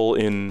 bramble level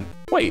in...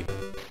 Wait!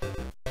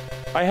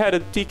 I had a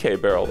DK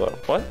barrel, though.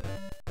 What?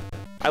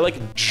 I,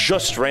 like,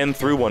 just ran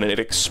through one and it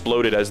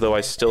exploded as though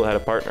I still had a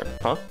partner.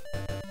 Huh?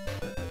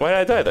 Why did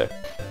I die there?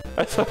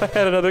 I thought I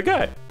had another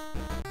guy.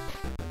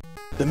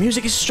 The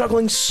music is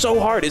struggling so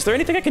hard. Is there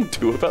anything I can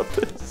do about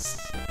this?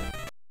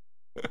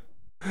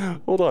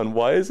 Hold on,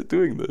 why is it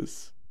doing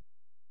this?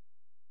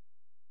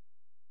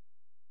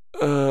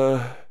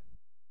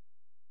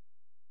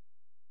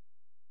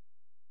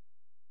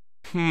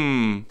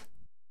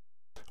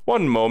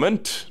 One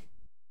moment.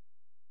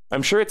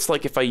 I'm sure it's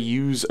like if I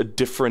use a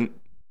different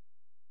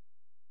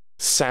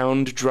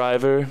sound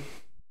driver.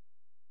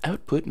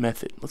 Output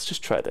method. Let's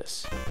just try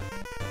this.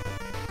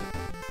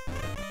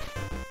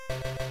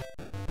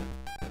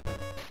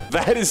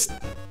 That is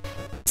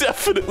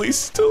definitely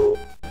still...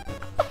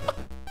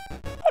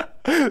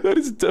 That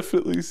is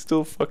definitely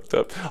still fucked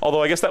up.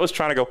 Although I guess that was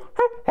trying to go...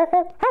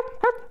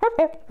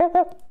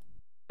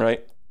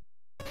 Right?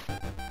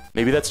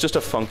 Maybe that's just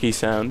a funky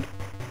sound.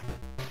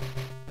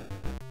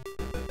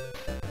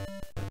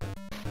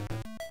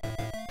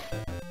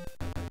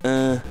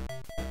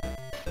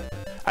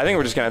 I think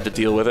we're just gonna have to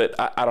deal with it.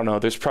 I don't know,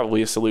 there's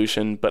probably a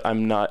solution, but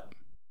I'm not...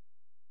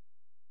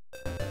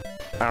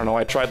 I don't know,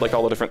 I tried like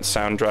all the different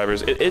sound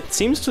drivers. It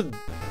seems to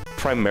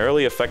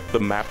primarily affect the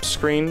map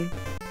screen.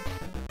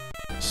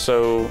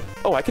 So...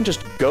 Oh, I can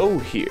just go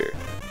here.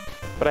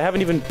 But I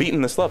haven't even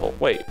beaten this level.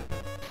 Wait.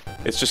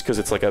 It's just because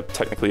it's like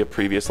technically a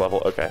previous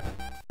level. Okay.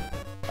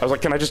 I was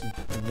like, can I just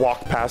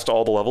walk past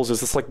all the levels?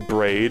 Is this like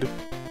Braid?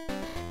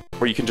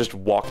 Where you can just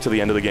walk to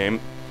the end of the game?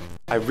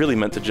 I really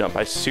meant to jump.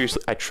 I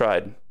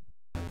tried.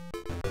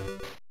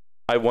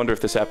 I wonder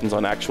if this happens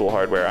on actual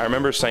hardware. I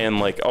remember saying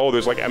like, oh,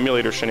 there's like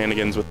emulator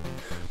shenanigans with...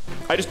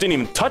 I just didn't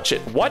even touch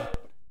it. What?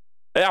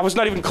 I was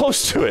not even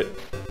close to it.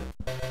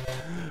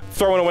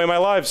 Throwing away my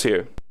lives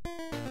here.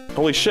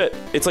 Holy shit.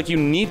 It's like you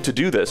need to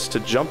do this to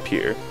jump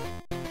here.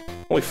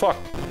 Holy fuck.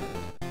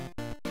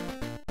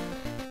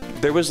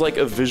 There was like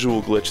a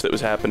visual glitch that was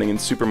happening in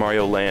Super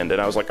Mario Land,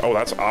 and I was like, oh,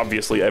 that's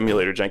obviously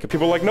emulator jank. And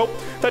people were like, nope,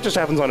 that just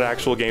happens on an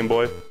actual Game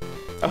Boy.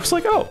 I was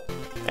like, oh.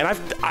 And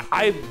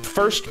I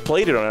first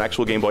played it on an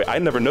actual Game Boy. I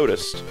never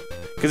noticed.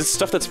 Because it's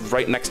stuff that's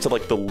right next to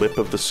like the lip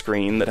of the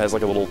screen that has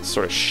like a little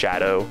sort of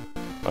shadow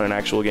on an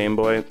actual Game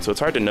Boy. So it's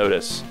hard to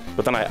notice.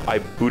 But then I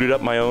booted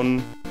up my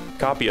own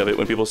copy of it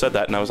when people said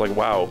that, and I was like,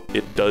 wow,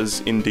 it does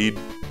indeed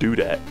do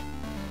that.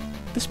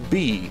 This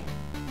bee.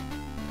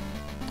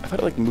 I thought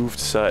it like moved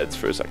sides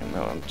for a second.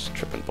 No, I'm just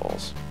tripping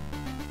balls.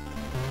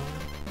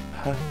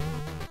 Huh.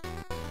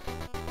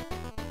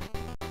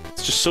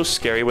 It's just so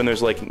scary when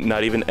there's like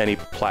not even any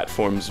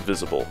platforms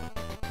visible.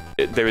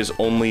 There is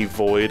only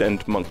void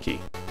and monkey.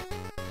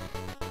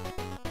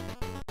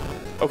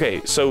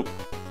 Okay, so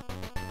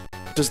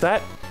does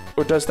that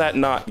or does that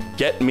not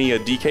get me a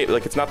DK?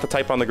 Like it's not the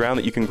type on the ground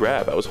that you can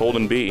grab. I was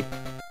holding B.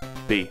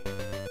 B.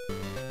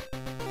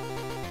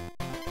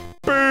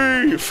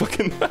 B!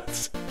 Fucking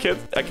nuts.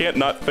 I can't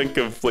not think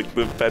of like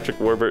the Patrick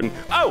Warburton.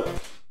 Oh!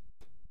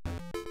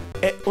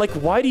 Like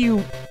why do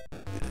you...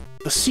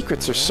 The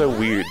secrets are so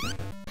weird.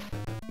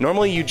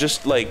 Normally you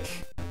just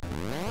like...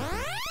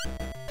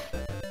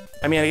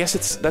 I mean, I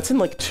guess that's in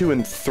like 2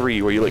 and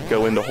 3 where you like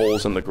go into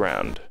holes in the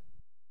ground.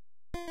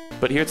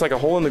 But here it's like a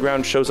hole in the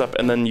ground shows up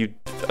and then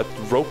a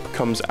rope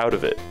comes out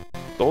of it.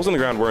 The holes in the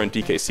ground were in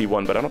DKC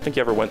 1, but I don't think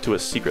you ever went to a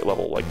secret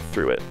level like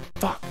through it.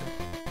 Fuck.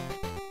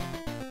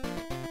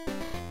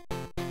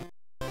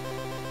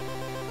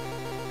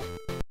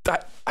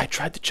 I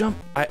tried to jump.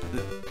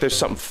 There's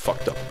something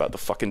fucked up about the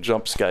fucking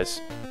jumps, guys.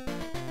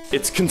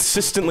 It's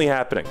consistently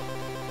happening.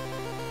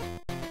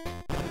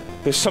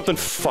 There's something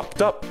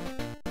fucked up.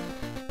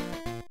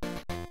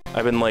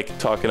 I've been like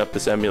talking up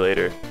this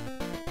emulator.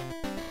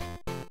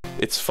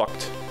 It's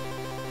fucked.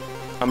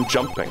 I'm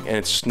jumping and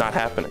it's just not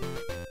happening.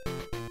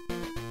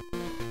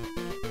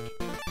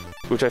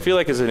 Which I feel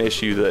like is an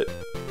issue that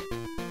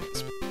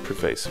is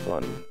pervasive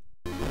on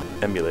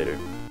emulator.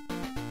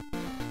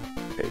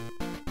 Okay,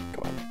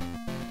 come on.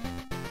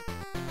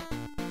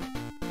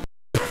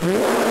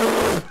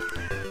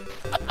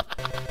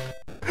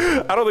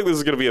 I don't think this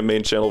is gonna be a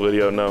main channel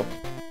video, no.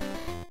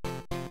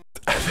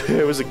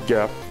 There was a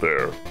gap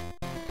there.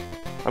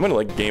 I'm gonna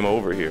like game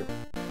over here.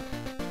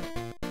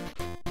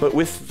 But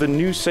with the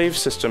new save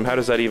system, how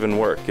does that even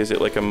work? Is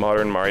it like a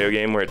modern Mario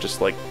game where it just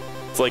like,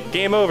 it's like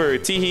game over,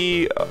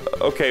 teehee.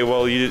 Okay,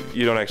 well you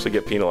don't actually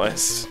get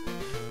penalized.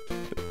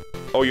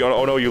 Oh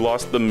no, you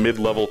lost the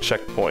mid-level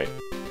checkpoint.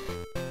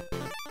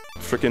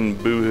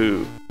 Frickin'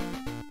 boo-hoo.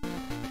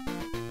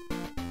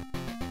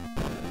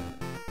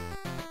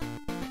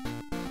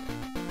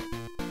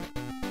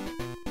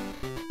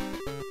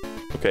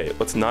 Okay,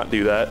 let's not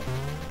do that.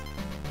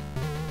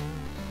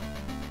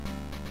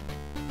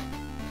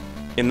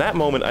 In that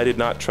moment, I did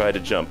not try to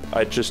jump.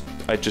 I just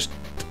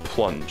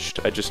plunged.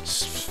 I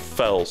just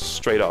fell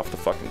straight off the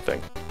fucking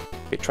thing.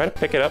 Okay, try to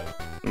pick it up.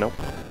 Nope.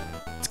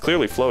 It's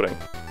clearly floating.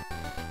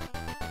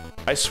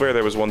 I swear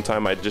there was one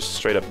time I just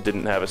straight up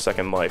didn't have a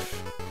second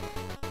life.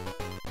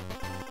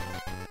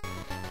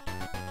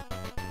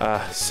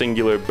 Ah,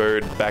 singular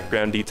bird,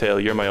 background detail,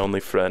 you're my only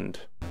friend.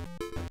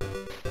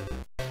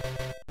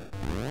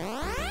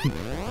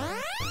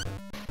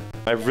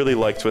 I really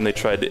liked when they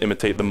tried to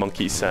imitate the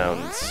monkey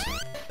sounds.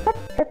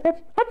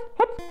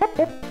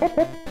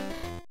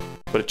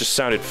 But it just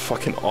sounded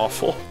fucking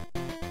awful.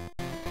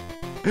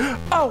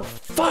 Oh,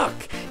 fuck!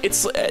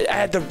 I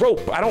had the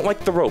rope. I don't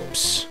like the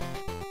ropes.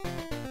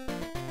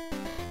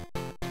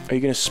 Are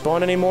you gonna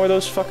spawn any more of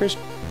those fuckers?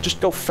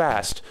 Just go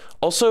fast.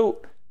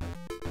 Also,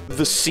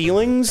 the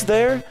ceilings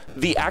there,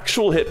 the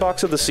actual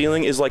hitbox of the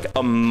ceiling is like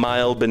a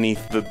mile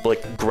beneath the,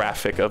 like,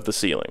 graphic of the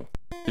ceiling.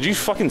 Did you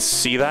fucking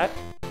see that?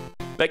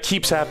 That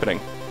keeps happening.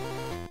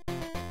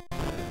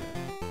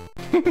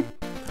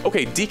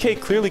 Okay, DK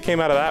clearly came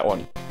out of that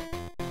one.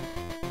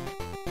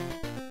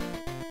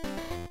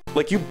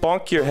 Like, you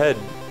bonk your head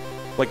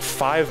like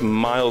 5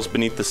 miles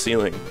beneath the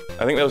ceiling.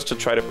 I think that was to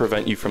try to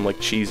prevent you from, like,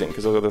 cheesing,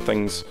 because those are the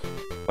things,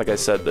 like I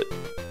said, that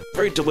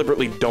very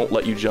deliberately don't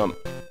let you jump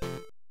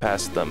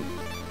past them.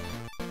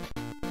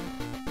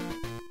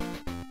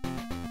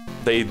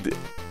 They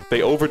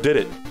overdid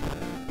it.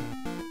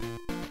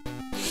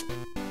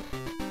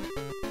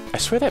 I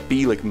swear that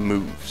bee, like,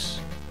 moves.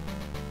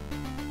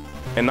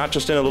 And not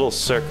just in a little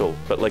circle,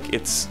 but, like,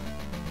 it's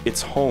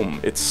home.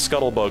 Its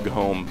Scuttlebug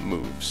home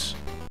moves.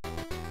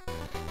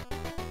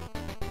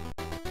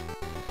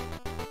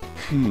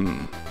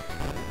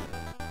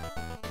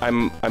 I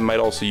might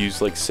also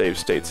use like save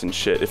states and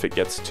shit if it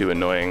gets too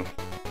annoying.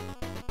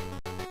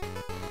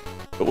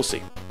 But we'll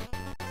see.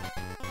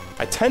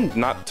 I tend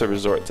not to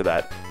resort to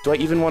that. Do I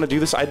even want to do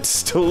this? I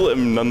still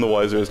am none the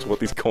wiser as to what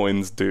these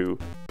coins do.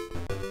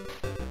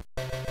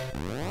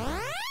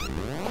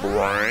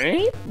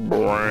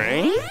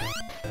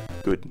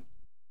 Good.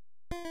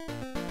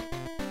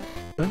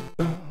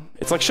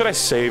 It's like, should I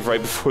save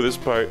right before this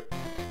part?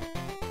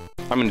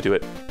 I'm gonna do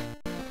it.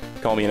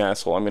 Call me an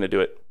asshole, I'm gonna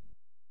do it.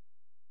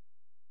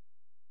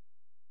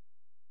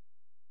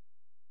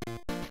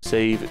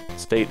 Save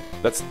state.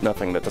 That's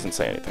nothing, that doesn't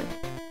say anything.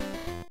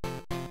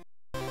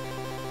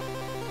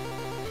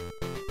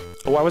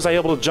 Why was I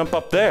able to jump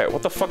up there?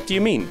 What the fuck do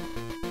you mean?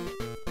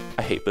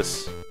 I hate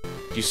this.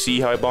 Do you see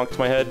how I bonked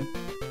my head?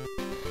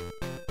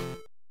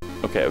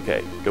 Okay,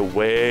 okay. Go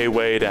way,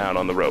 way down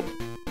on the rope.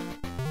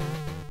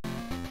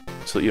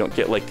 So that you don't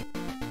get, like,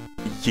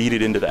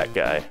 yeeted into that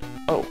guy.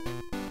 Oh.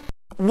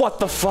 What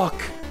the fuck?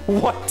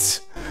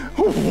 What?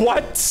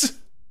 What?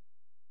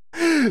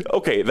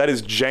 Okay, that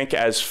is jank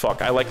as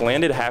fuck. I, like,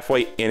 landed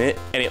halfway in it,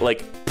 and it,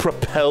 like,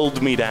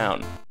 propelled me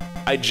down.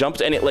 I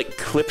jumped, and it, like,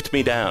 clipped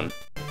me down.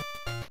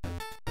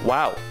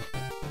 Wow.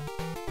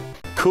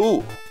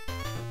 Cool.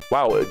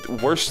 Wow,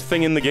 worst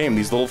thing in the game.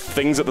 These little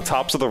things at the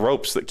tops of the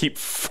ropes that keep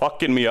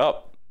fucking me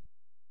up.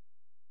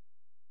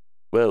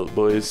 Well,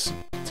 boys,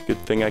 it's a good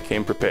thing I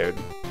came prepared.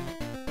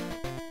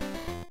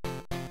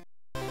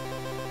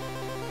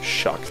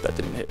 Shocked that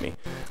didn't hit me.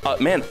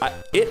 Man,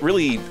 it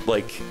really,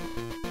 like...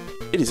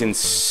 It is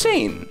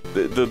insane,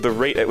 the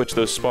rate at which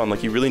those spawn.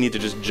 Like, you really need to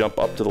just jump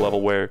up to the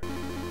level where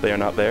they are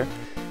not there.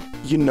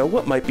 You know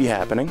what might be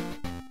happening?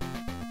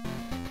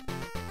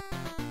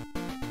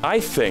 I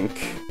think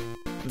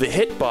the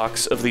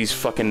hitbox of these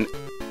fucking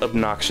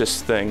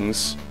obnoxious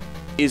things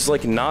is,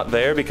 like, not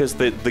there because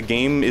the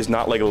game is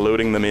not, like,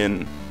 loading them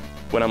in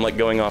when I'm, like,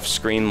 going off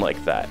screen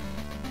like that.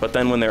 But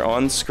then when they're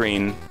on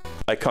screen,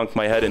 I conk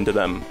my head into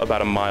them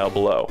about a mile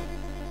below.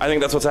 I think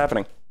that's what's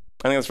happening.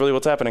 I think that's really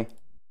what's happening.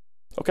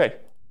 Okay.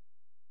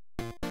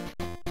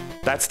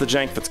 That's the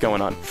jank that's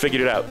going on.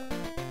 Figured it out.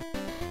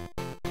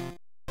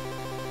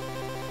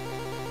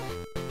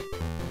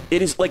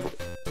 It is, like...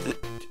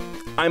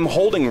 I'm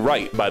holding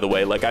right, by the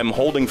way. Like, I'm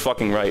holding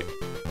fucking right.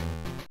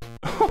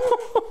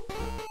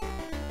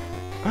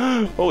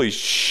 Holy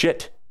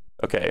shit.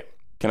 Okay.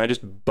 Can I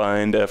just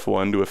bind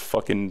F1 to a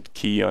fucking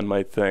key on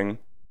my thing?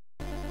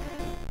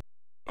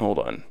 Hold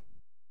on.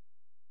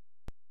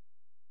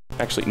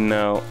 Actually,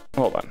 no.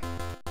 Hold on.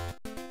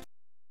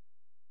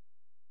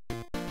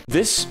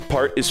 This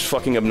part is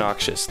fucking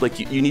obnoxious. Like,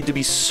 you need to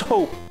be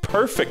so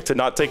perfect to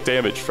not take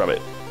damage from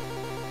it.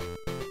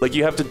 Like,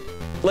 you have to...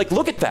 Like,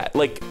 look at that.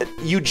 Like,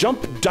 you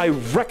jump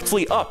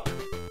directly up.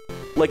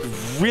 Like,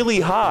 really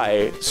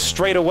high,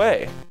 straight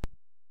away.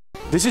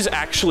 This is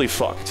actually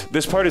fucked.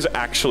 This part is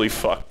actually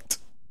fucked.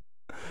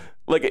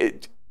 Like,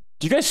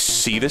 do you guys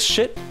see this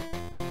shit?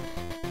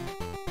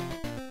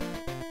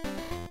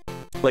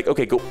 Like,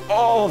 okay, go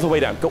all the way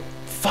down. Go,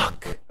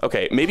 fuck.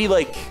 Okay, maybe,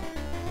 like...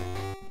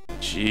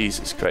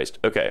 Jesus Christ.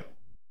 Okay.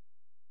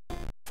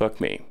 Fuck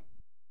me.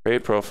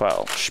 Create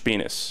profile.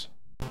 Spinus.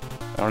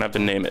 I don't have to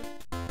name it.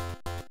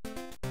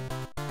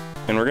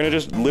 And we're gonna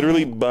just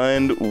literally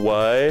bind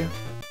Y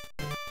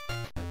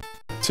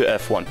to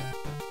F1.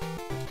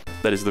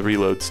 That is the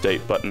reload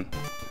state button.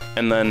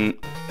 And then...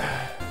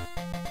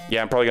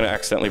 Yeah, I'm probably gonna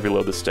accidentally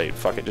reload the state.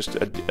 Fuck it, just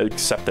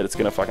accept that it's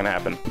gonna fucking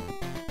happen.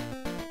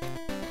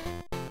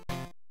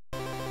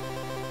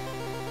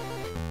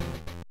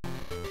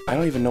 I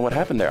don't even know what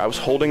happened there. I was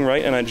holding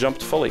right and I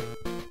jumped fully.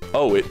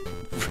 Oh, it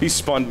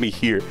respawned me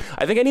here.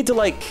 I think I need to,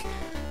 like,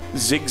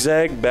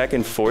 zigzag back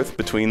and forth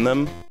between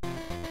them.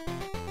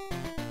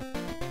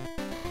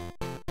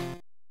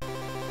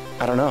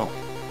 I don't know.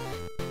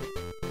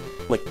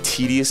 Like,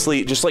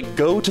 tediously, just, like,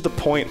 go to the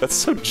point. That's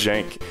so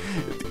jank.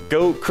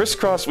 Go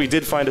crisscross. We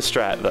did find a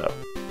strat, though.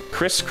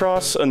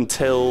 Crisscross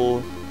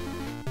until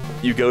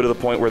you go to the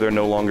point where they're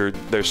no longer,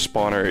 their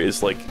spawner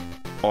is, like,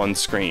 on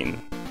screen,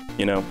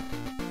 you know?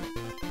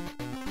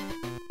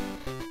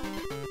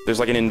 There's,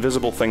 like, an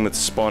invisible thing that's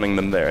spawning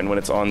them there, and when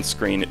it's on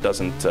screen, it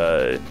doesn't,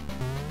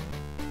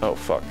 Oh,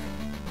 fuck.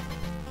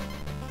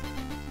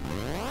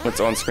 When it's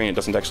on screen, it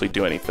doesn't actually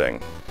do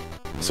anything.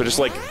 So just,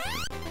 like,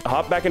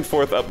 hop back and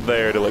forth up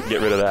there to, like,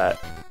 get rid of that.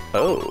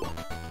 Oh.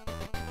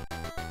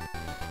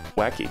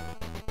 Wacky.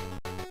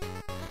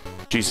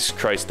 Jesus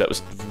Christ, that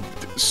was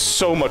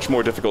so much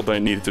more difficult than it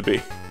needed to be.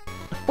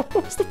 What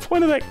was the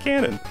point of that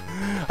cannon?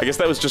 I guess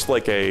that was just,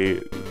 like, a...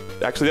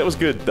 Actually, that was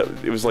good.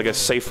 It was, like, a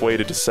safe way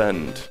to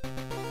descend.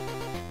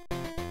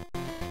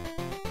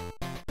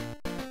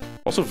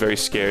 Also very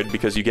scared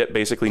because you get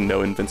basically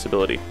no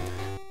invincibility.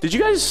 Did you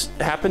guys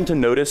happen to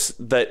notice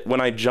that when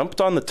I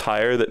jumped on the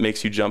tire that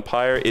makes you jump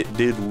higher, it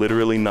did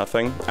literally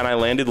nothing? And I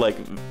landed, like,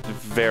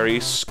 very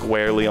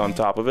squarely on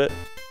top of it?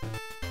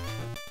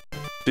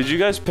 Did you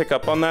guys pick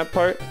up on that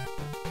part?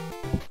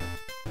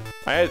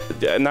 Now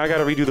I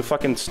gotta redo the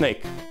fucking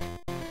snake.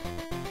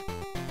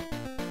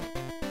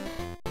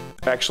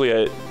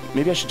 Actually,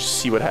 maybe I should just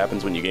see what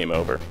happens when you game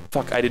over.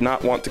 Fuck, I did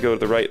not want to go to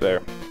the right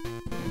there.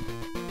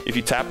 If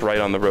you tap right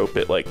on the rope,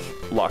 it, like,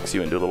 locks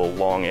you into a little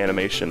long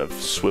animation of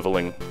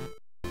swiveling.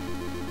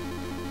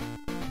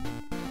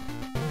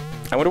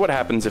 I wonder what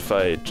happens if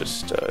I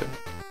just,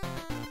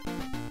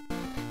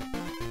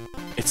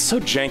 It's so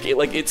janky,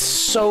 like, it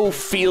so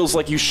feels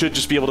like you should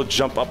just be able to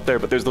jump up there,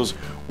 but there's those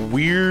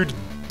weird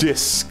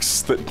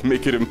discs that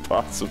make it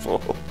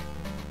impossible.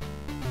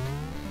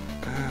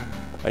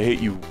 I hate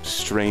you,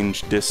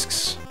 strange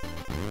discs.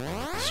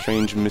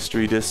 Strange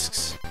mystery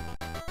discs.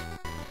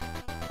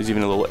 There's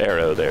even a little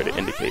arrow there to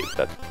indicate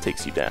that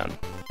takes you down.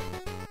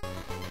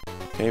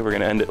 Okay, we're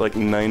gonna end at like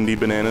 90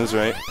 bananas,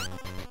 right?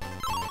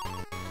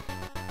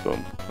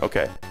 Boom.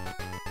 Okay.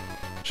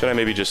 Should I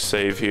maybe just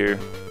save here?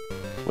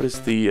 What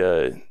is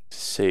the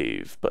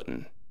save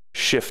button?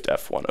 Shift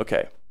F1.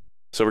 Okay.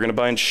 So we're gonna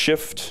bind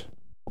Shift.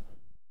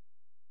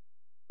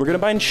 We're gonna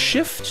bind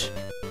Shift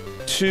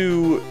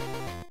to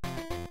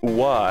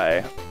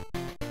Y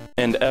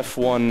and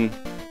F1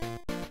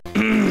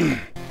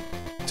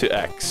 to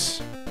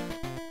X.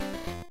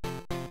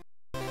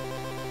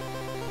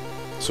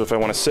 So if I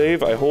want to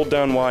save, I hold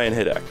down Y and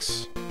hit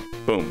X.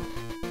 Boom.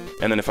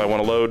 And then if I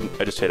want to load,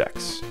 I just hit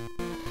X.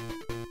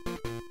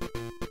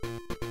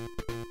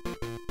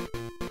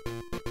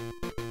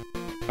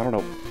 I don't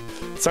know.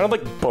 It sounded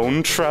like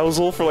Bone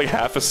Trousel for like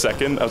half a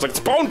second. I was like, it's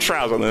Bone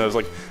Trousel! And then I was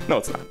like, no,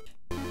 it's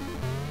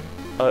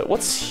not.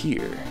 What's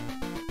here?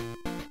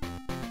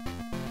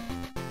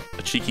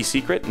 A cheeky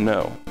secret?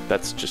 No,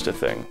 that's just a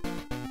thing.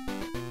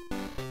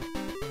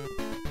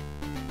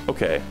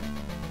 Okay.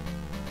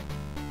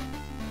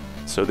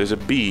 So there's a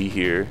bee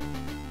here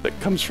that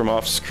comes from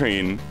off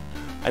screen.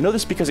 I know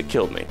this because it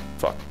killed me.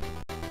 Fuck.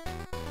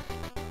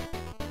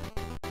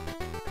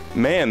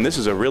 Man, this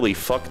is a really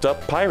fucked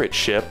up pirate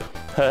ship.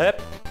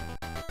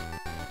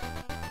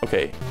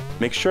 Okay,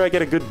 make sure I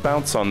get a good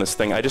bounce on this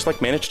thing. I just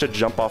like managed to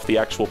jump off the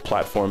actual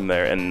platform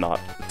there and not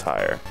the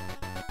tire.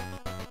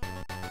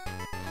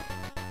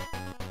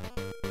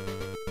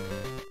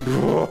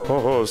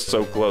 Oh,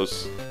 so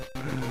close.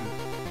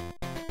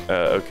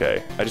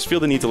 Okay. I just feel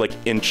the need to like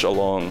inch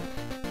along.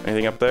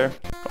 Anything up there?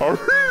 Oh.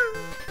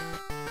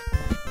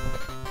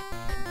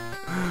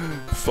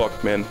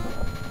 Fuck, man.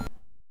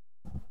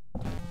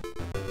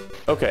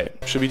 Okay,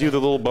 should we do the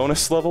little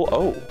bonus level?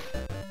 Oh.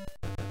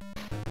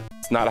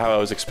 It's not how I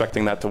was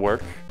expecting that to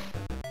work.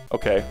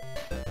 Okay.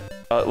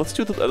 Let's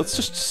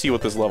just see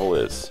what this level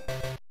is.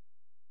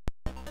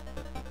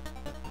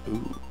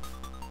 Ooh.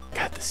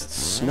 God, this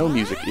snow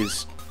music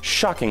is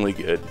shockingly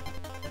good.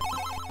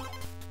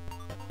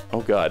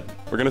 Oh god.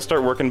 We're gonna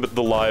start working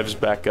the lives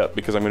back up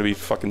because I'm gonna be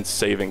fucking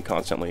saving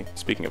constantly.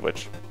 Speaking of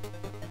which.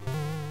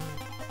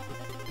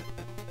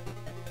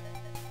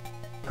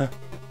 Huh.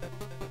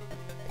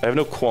 I have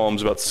no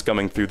qualms about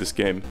scumming through this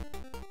game.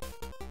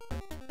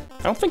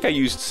 I don't think I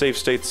used save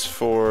states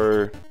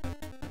for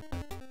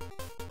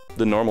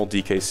the normal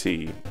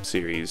DKC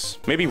series.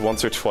 Maybe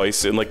once or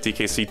twice in like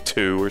DKC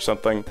 2 or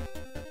something.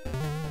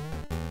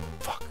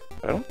 Fuck.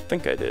 I don't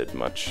think I did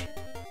much.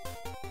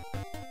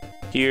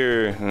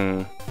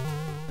 Here,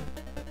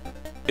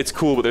 it's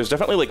cool, but there's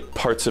definitely like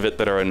parts of it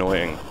that are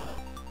annoying.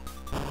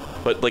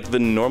 But like the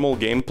normal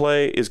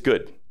gameplay is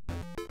good.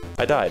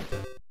 I died.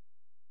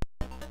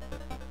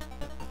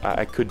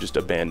 I could just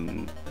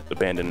abandon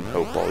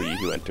hope, all ye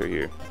who enter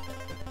here.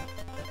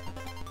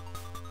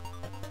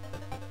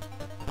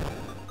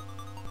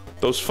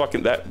 Those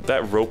fucking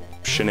that rope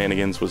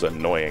shenanigans was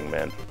annoying,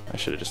 man. I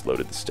should have just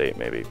loaded the state,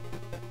 maybe.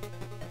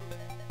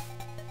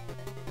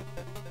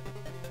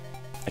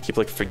 I keep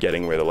like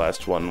forgetting where the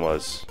last one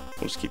was.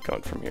 I'll just keep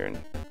going from here, and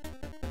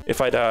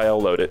if I die,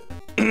 I'll load it.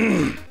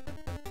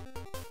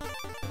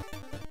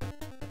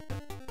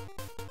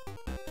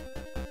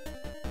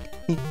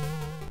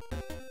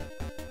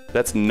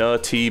 That's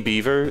Nutty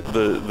Beaver,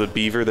 the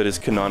beaver that is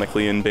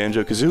canonically in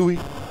Banjo-Kazooie.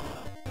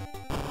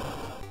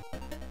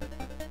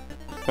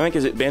 I think,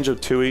 is it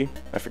Banjo-Tooie?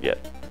 I forget.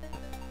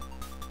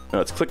 No,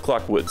 it's Click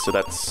Clock Wood, so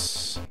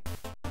that's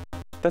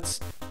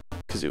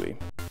Kazooie.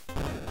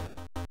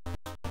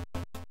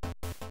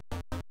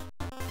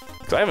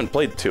 Because I haven't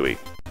played Tooie,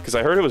 because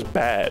I heard it was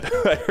bad.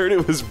 I heard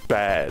it was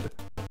bad.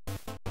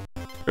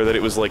 Or that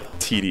it was, like,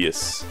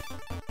 tedious.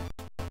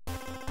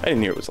 I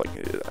didn't hear it was, like,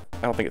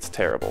 I don't think it's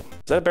terrible.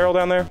 Is that a barrel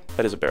down there?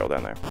 That is a barrel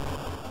down there.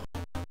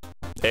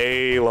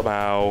 Hey,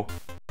 Lamau.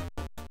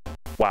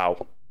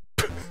 Wow.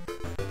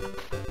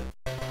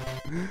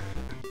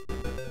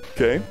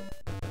 Okay.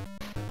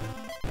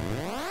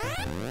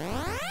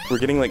 We're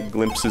getting, like,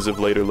 glimpses of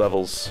later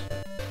levels.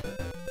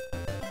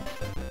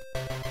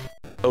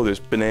 Oh, there's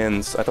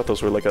bananas. I thought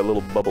those were like a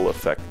little bubble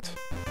effect.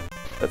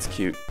 That's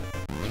cute.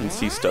 You can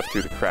see stuff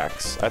through the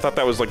cracks. I thought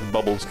that was like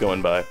bubbles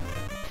going by.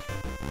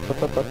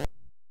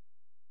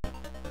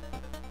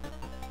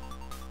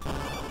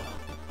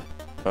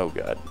 Oh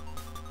god.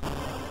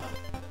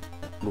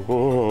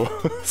 Whoa.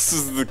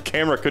 The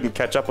camera couldn't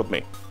catch up with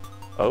me.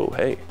 Oh,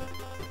 hey.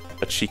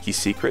 A cheeky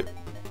secret.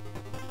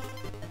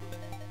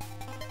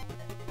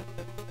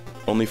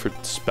 Only for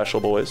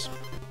special boys.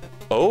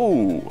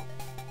 Oh!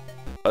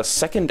 A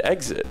second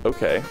exit.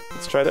 Okay,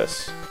 let's try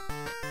this.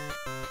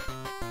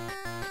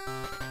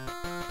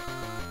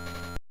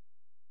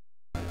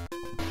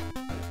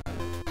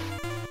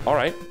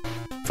 Alright,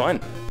 fine.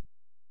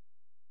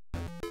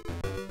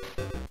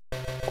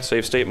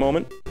 Save state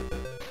moment.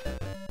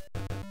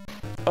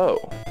 Oh,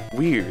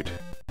 weird.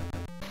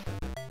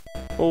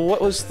 Well,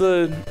 what was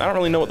the... I don't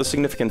really know what the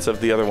significance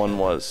of the other one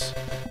was.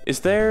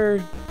 Is there...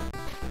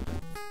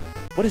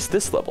 What is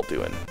this level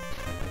doing?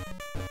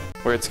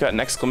 Where it's got an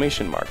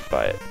exclamation mark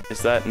by it.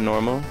 Is that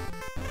normal?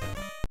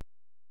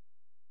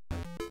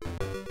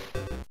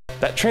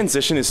 That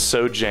transition is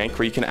so jank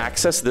where you can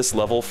access this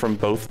level from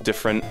both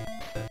different...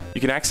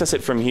 You can access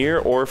it from here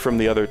or from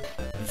the other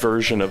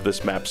version of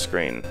this map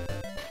screen.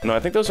 No, I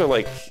think those are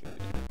like...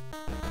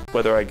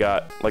 Whether I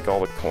got like all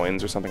the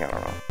coins or something, I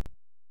don't know.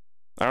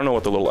 I don't know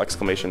what the little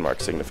exclamation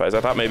mark signifies.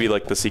 I thought maybe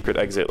like the secret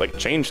exit like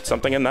changed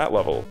something in that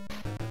level.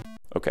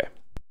 Okay.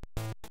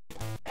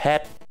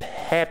 I'm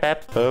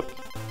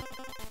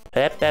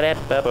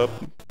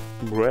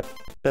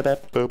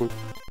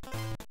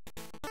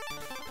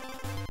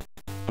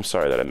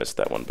sorry that I missed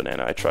that one,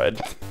 Banana. I tried.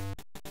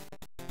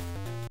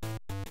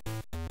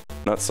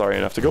 Not sorry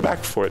enough to go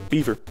back for it.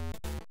 Beaver.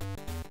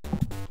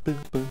 Boom,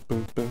 boom,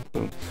 boom, boom,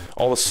 boom.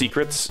 All the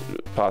secrets?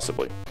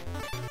 Possibly.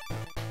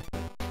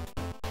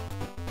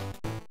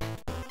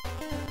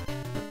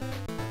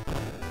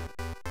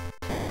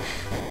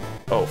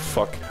 Oh,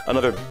 fuck.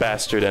 Another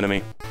bastard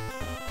enemy.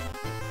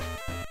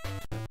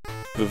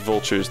 The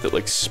vultures that,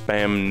 like,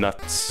 spam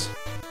nuts.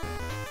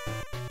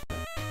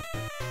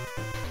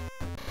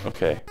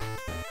 Okay.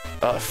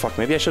 Fuck.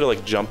 Maybe I should have,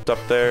 like, jumped up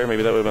there.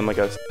 Maybe that would have been, like,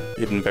 a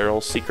hidden barrel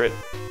secret.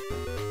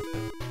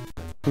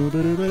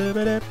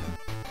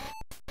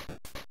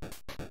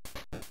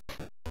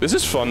 This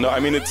is fun, though. I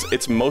mean,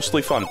 it's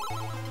mostly fun.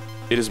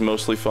 It is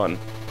mostly fun.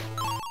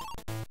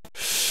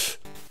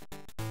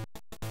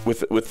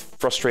 With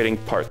frustrating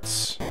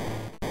parts.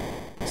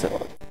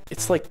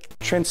 It's like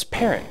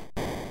transparent.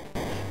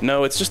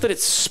 No, it's just that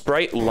its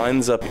sprite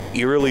lines up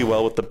eerily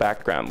well with the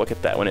background. Look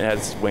at that, when it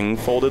has wing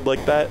folded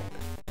like that.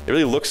 It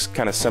really looks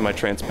kind of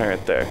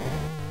semi-transparent there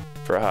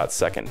for a hot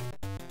second.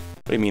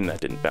 What do you mean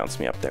that didn't bounce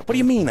me up there? What do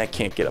you mean I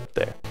can't get up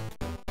there?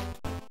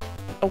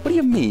 Oh, what do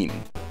you mean?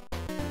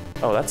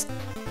 Oh, that's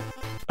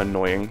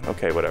annoying.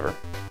 Okay, whatever.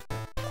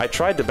 I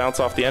tried to bounce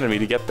off the enemy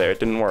to get there. It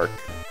didn't work.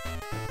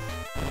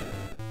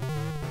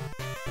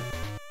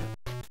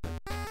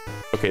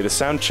 Okay, the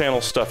sound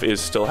channel stuff is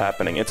still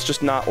happening. It's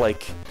just not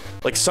like...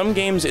 Like, some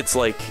games, it's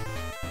like...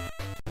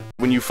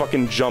 When you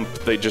fucking jump,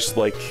 they just,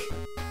 like...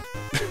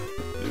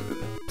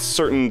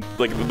 certain...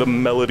 Like, the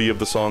melody of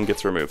the song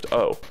gets removed.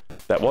 Oh,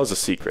 that was a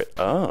secret.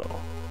 Oh.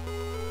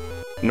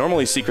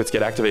 Normally, secrets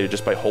get activated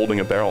just by holding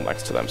a barrel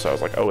next to them, so I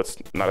was like, oh, it's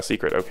not a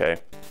secret, okay.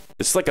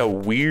 This is like a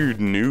weird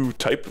new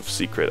type of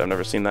secret. I've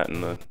never seen that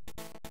in the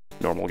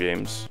normal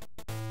games.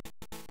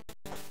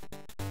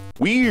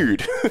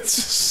 Weird! It's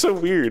just so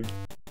weird.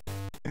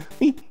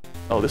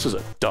 Oh, this was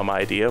a dumb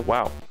idea.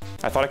 Wow.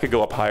 I thought I could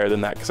go up higher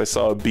than that because I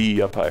saw a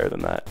bee up higher than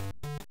that.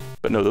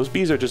 But no, those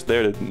bees are just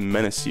there to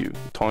menace you,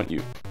 taunt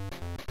you.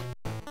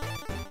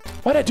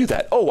 Why'd I do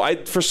that? Oh,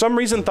 I for some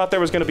reason thought there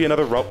was going to be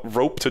another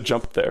rope to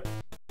jump there.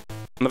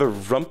 Another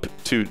rump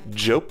to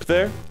jope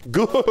there?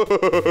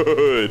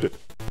 Good!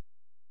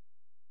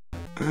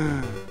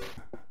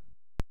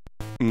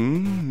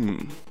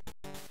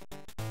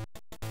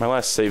 My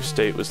last save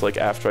state was like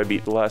after I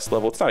beat the last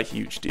level. It's not a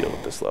huge deal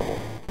at this level.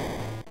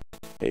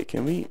 Hey,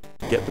 can we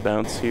get the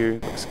bounce here?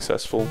 Look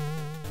successful.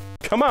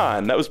 Come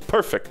on! That was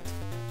perfect!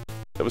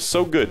 That was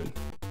so good.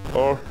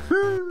 Oh.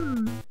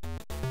 Okay,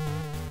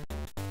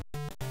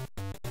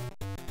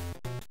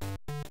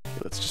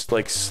 let's just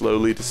like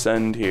slowly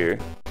descend here.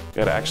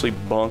 Gotta actually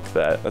bonk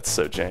that. That's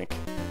so jank.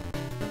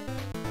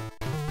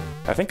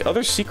 I think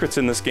other secrets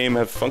in this game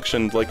have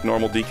functioned like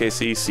normal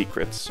DKC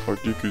secrets. Or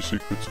DK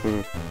secrets.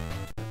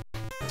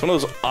 It's one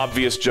of those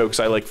obvious jokes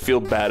I like feel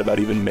bad about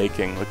even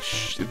making. Like,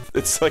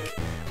 it's like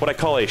what I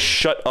call a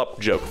shut up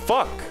joke.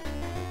 Fuck!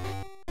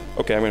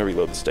 Okay, I'm gonna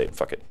reload the state.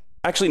 Fuck it.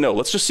 Actually, no,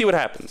 let's just see what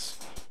happens.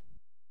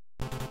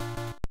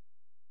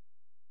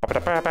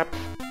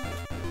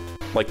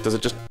 Like, does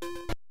it just...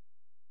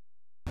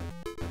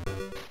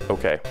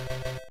 Okay.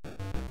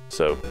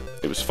 So,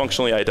 it was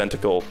functionally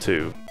identical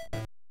to...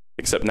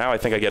 Except now I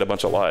think I get a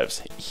bunch of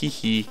lives. Hee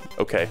hee.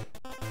 Okay.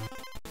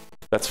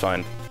 That's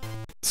fine.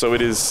 So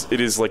it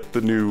is like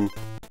the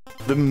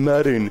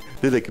modern,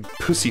 the like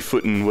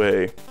pussyfootin'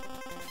 way.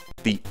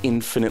 The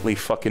infinitely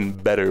fucking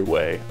better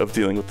way of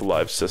dealing with the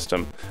live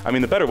system. I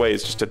mean, the better way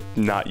is just to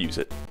not use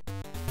it.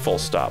 Full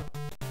stop.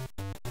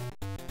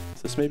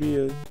 Is this maybe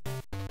a...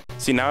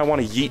 See, now I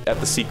want to yeet at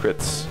the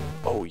secrets.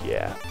 Oh,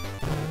 yeah.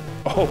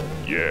 Oh,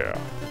 yeah.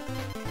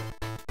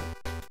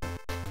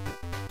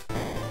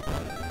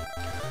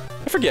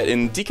 I forget,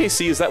 in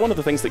DKC, is that one of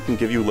the things that can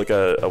give you, like,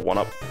 a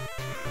one-up?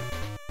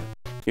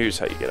 Here's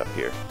how you get up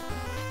here.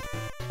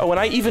 Oh, and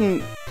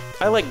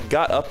I, like,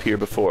 got up here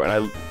before,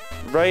 and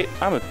right?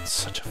 I'm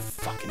such a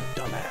fucking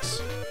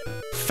dumbass.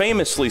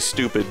 famously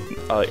stupid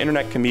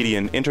internet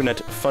comedian, internet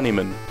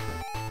funnyman,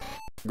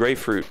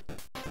 Grapefruit,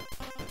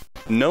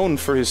 known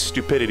for his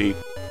stupidity.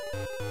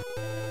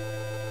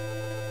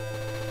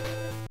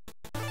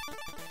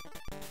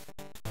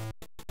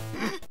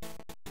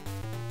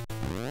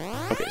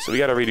 Okay, so we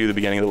gotta redo the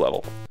beginning of the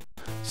level.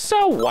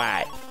 So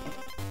what?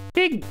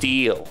 Big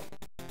deal.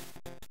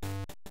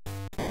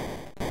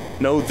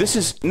 No, this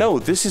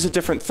is a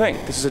different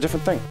thing. This is a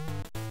different thing.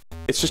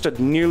 It's just a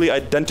nearly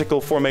identical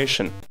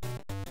formation.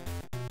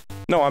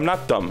 No, I'm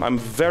not dumb. I'm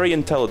very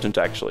intelligent,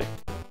 actually.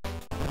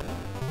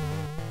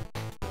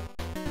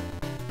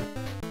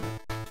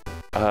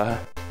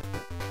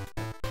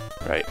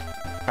 Right.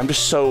 I'm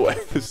just so...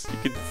 you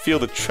can feel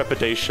the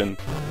trepidation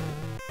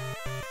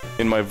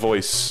in my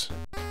voice,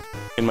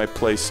 in my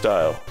play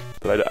style.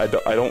 That I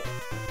don't...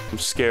 I'm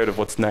scared of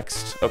what's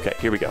next. Okay,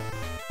 here we go.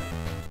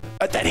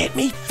 That hit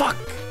me! Fuck!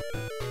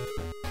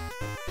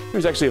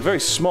 There's actually a very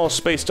small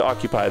space to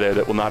occupy there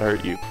that will not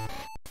hurt you.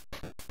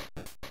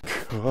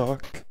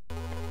 Cock.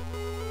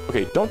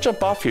 Okay, don't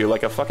jump off here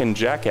like a fucking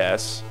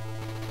jackass.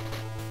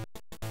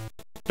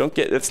 Don't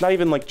get... It's not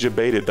even like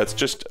debated. That's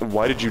just...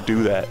 Why did you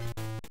do that?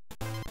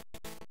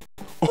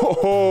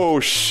 Oh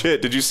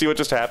shit, did you see what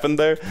just happened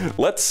there?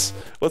 Let's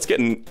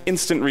get an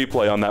instant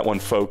replay on that one,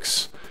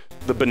 folks.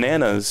 The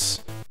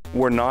bananas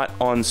were not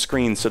on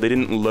screen, so they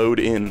didn't load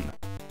in.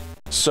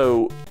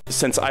 So,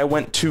 since I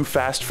went too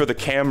fast for the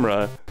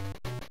camera,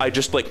 I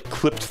just, like,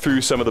 clipped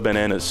through some of the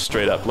bananas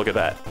straight up. Look at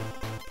that.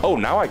 Oh,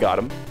 now I got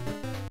him.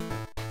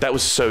 That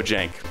was so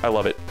jank. I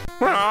love it.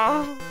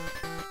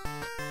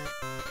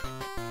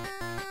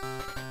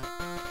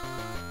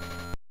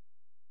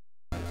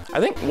 I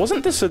think,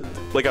 wasn't this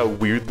like a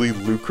weirdly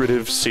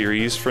lucrative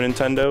series for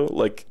Nintendo?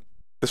 Like,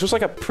 this was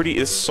like a pretty,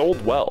 it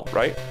sold well,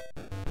 right?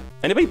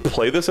 Anybody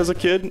play this as a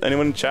kid?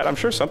 Anyone in chat? I'm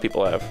sure some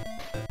people have.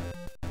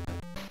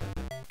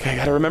 Okay, I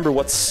gotta remember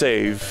what's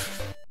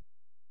save.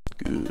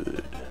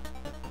 Good.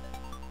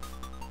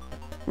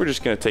 We're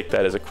just gonna take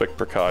that as a quick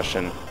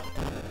precaution.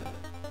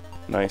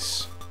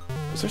 Nice.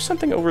 Is there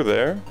something over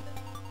there?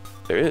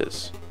 There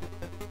is.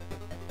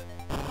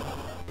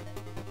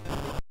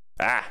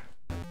 Ah!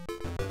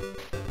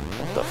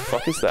 What the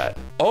fuck is that?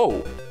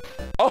 Oh!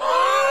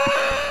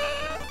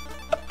 Oh!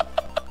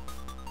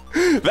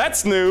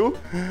 That's new!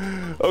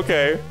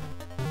 Okay.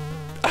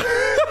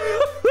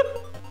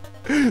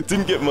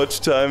 Didn't get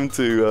much time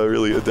to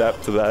really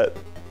adapt to that.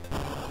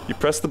 You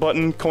press the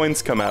button,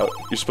 coins come out.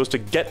 You're supposed to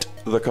get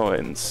the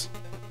coins.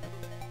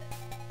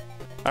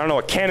 I don't know,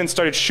 a cannon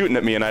started shooting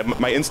at me and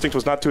my instinct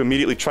was not to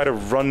immediately try to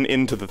run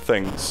into the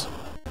things.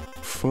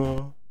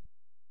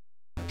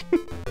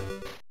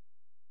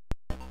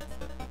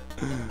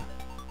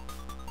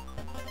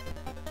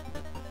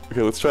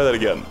 Okay, let's try that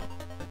again.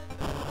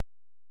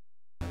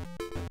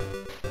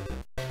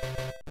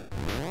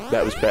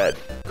 That was bad.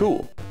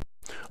 Cool.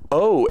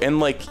 Oh, and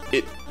like,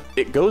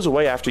 it goes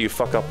away after you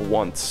fuck up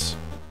once.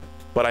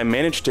 But I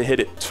managed to hit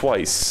it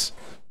twice.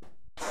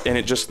 And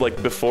it just,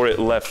 like, before it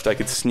left, I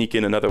could sneak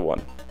in another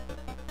one.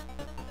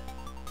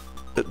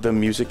 The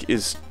music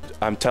is...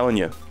 I'm telling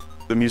you,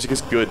 the music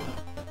is good.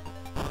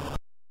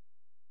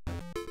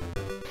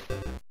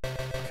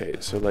 Okay,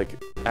 so,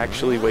 like,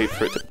 actually wait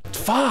for it to...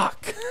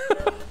 Fuck!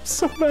 I'm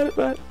so mad at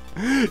that.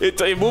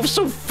 It moves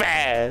so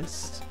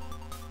fast!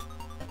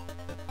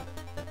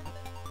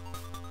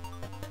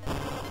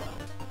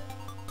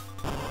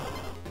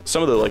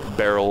 Some of the, like,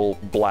 barrel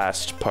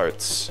blast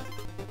parts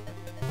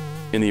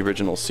in the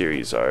original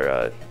series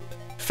are,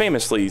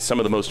 famously some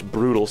of the most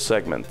brutal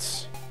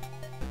segments.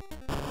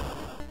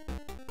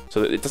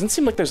 So it doesn't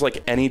seem like there's,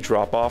 like, any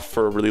drop-off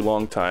for a really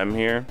long time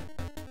here.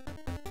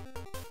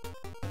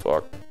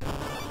 Fuck.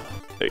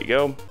 There you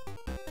go.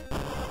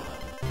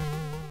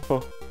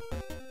 Oh.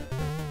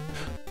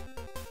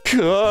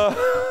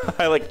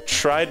 I, like,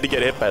 tried to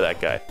get hit by that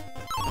guy.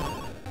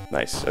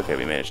 Nice. Okay,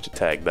 we managed to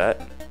tag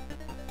that.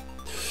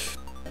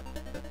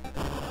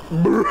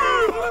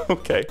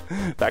 Okay,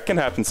 that can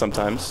happen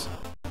sometimes.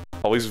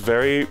 Always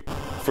very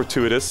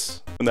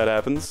fortuitous when that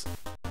happens.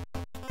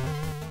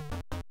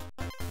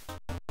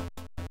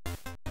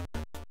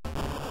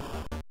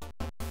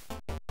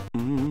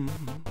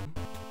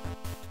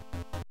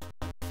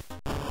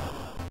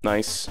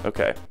 Nice,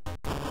 okay.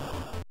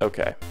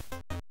 Okay.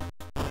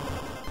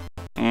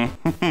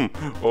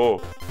 Oh.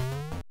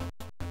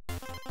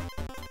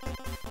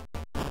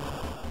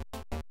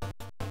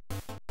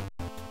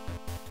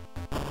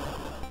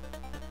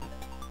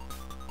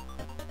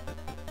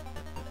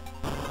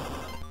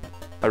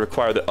 I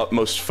require the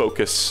utmost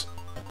focus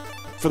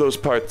for those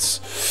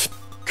parts.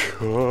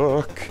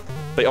 Cook.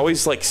 They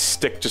always, like,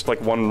 stick just,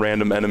 like, one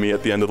random enemy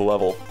at the end of the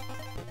level.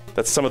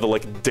 That's some of the,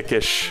 like,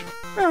 dickish...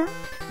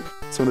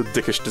 Some of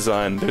the dickish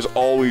design. There's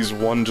always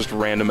one just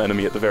random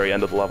enemy at the very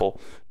end of the level.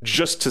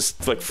 Just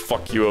to, like,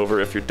 fuck you over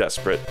if you're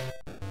desperate.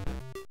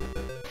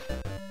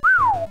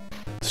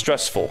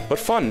 Stressful, but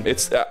fun.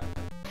 It's...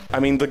 I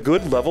mean, the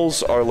good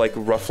levels are, like,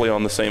 roughly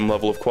on the same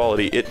level of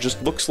quality. It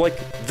just looks like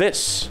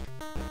this.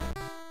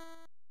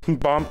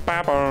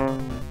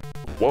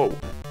 Whoa.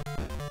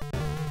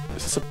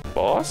 Is this a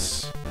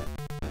boss?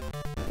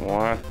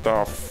 What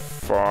the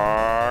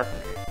fuck?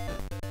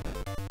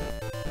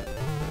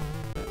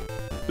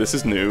 This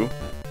is new.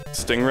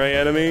 Stingray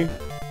enemy?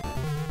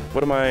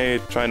 What am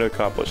I trying to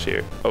accomplish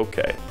here?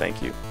 Okay,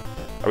 thank you.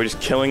 Are we just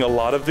killing a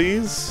lot of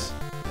these?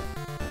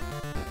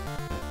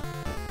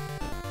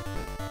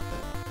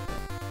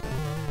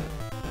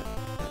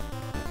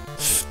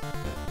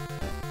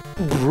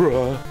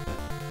 Bruh.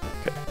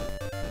 Okay.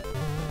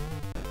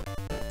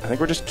 I think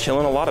we're just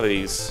killing a lot of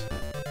these.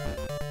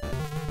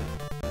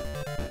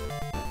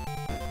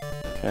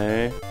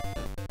 Okay.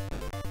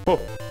 Whoa.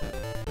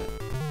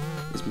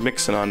 He's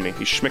mixing on me.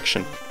 He's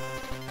schmixing.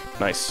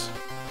 Nice.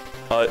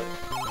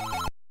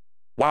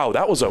 Wow,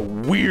 that was a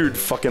weird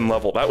fucking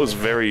level. That was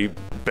very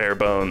bare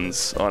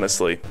bones,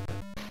 honestly.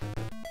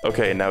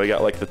 Okay, now we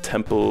got like the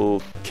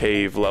temple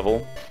cave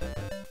level.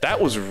 That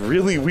was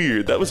really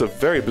weird. That was a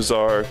very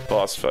bizarre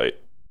boss fight.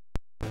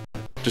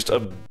 Just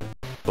a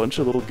bunch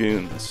of little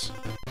goons.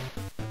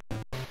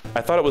 I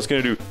thought it was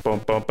gonna do bum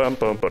bum bum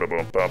bum bum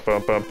bum bum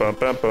bum bum bum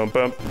bum bum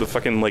bum, the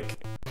fucking like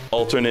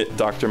alternate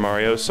Dr.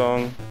 Mario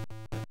song.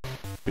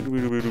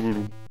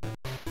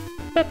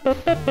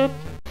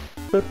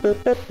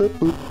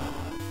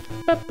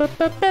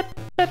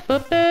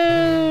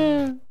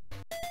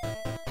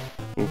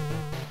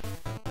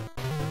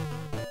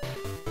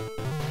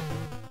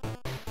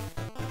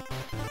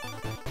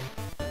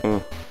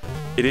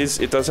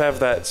 It does have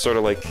that sort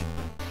of like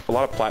a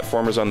lot of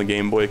platformers on the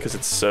Game Boy because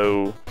it's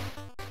so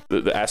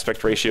the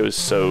aspect ratio is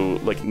so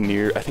like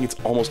near. I think it's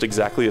almost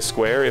exactly a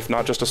square, if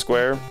not just a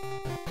square.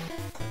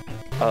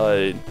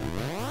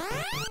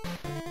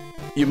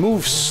 You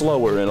move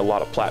slower in a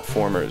lot of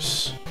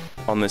platformers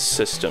on this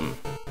system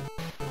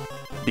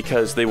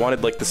because they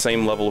wanted like the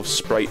same level of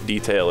sprite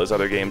detail as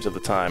other games of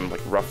the time,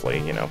 like roughly,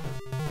 you know.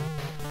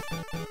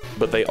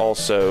 But they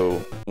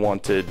also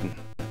wanted,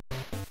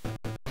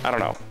 I don't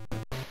know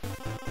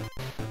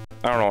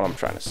what I'm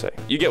trying to say.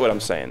 You get what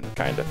I'm saying,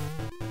 kinda.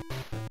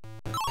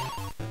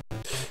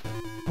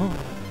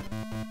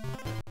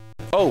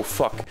 Oh,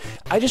 fuck.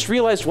 I just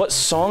realized what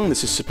song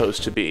this is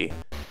supposed to be.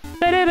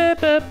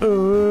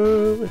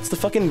 It's the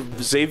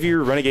fucking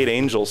Xavier Renegade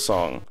Angel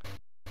song.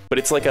 But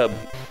it's like a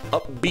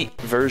upbeat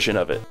version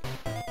of it.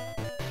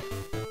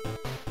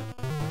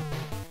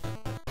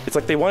 It's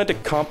like they wanted to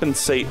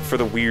compensate for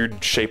the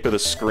weird shape of the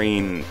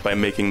screen by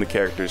making the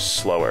characters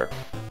slower.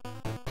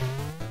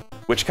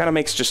 Which kind of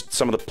makes just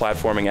some of the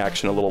platforming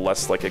action a little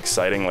less, like,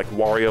 exciting, like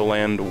Wario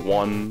Land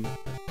 1,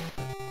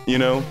 you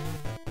know?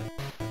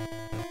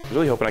 I was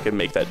really hoping I could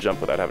make that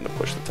jump without having to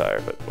push the tire,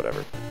 but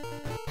whatever.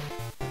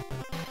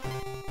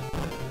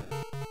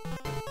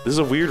 This is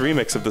a weird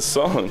remix of this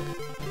song.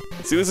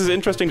 See, this is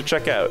interesting to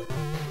check out.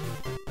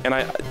 And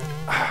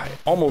I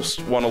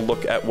almost want to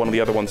look at one of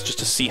the other ones just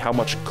to see how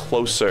much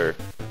closer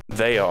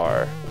they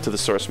are to the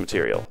source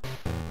material.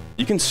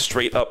 You can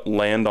straight up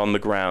land on the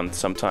ground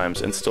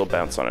sometimes and still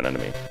bounce on an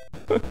enemy.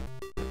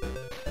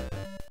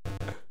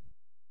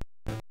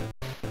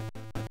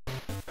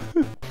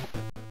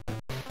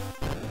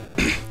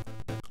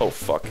 Oh,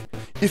 fuck.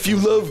 If you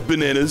love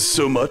bananas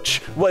so much,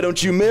 why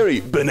don't you marry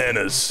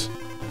bananas?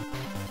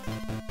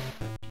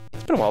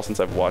 It's been a while since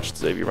I've watched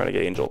Xavier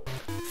Renegade Angel.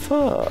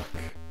 Fuck.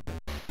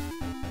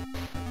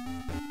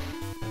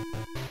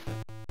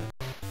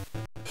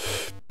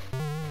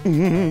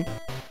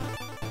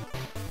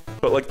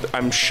 But, like,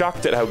 I'm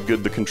shocked at how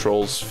good the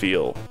controls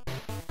feel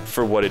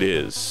for what it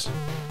is.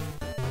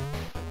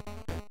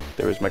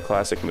 There was my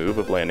classic move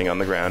of landing on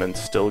the ground and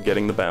still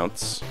getting the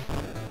bounce.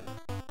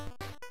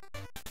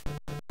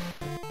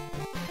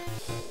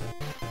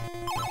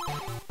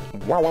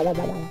 Wow, wow, wow,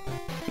 wow, wow.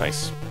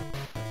 Nice.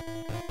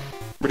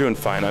 We're doing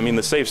fine. I mean,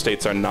 the save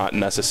states are not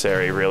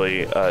necessary,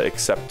 really,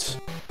 except...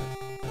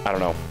 I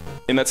don't know.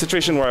 In that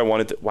situation where I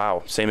wanted to...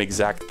 Wow, same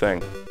exact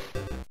thing.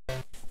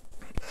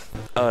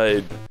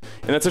 In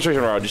that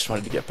situation where I just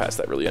wanted to get past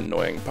that really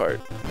annoying part.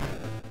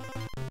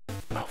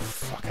 Oh,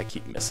 fuck, I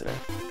keep missing it.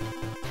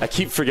 I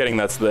keep forgetting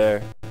that's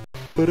there.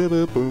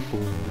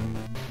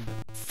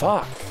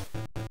 Fuck.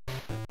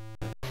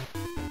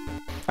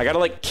 I gotta,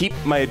 like, keep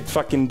my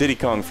fucking Diddy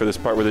Kong for this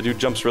part where the dude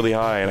jumps really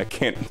high and I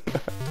can't...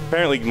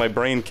 Apparently, my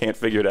brain can't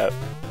figure it out.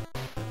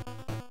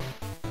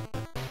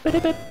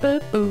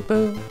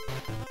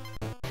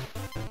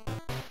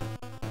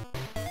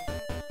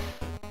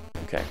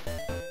 Okay.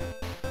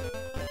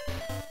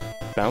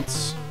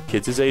 Bounce.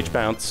 Kids his age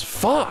bounce.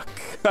 Fuck!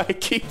 I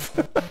keep...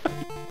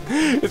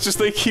 It's just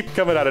they keep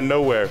coming out of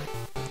nowhere.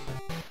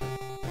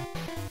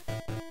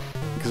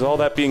 Because all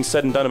that being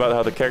said and done about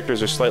how the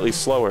characters are slightly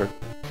slower,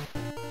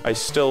 I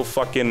still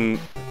fucking...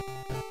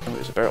 Oh,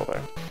 there's a barrel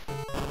there.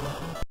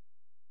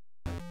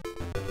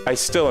 I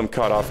still am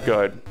caught off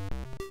guard.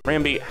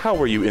 Rambi, how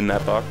were you in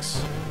that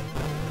box?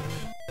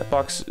 That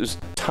box is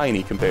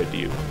tiny compared to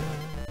you.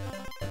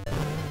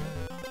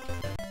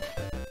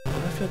 I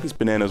feel like these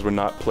bananas were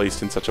not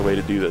placed in such a way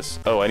to do this.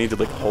 Oh, I need to,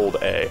 like, hold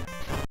A.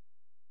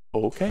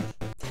 Okay.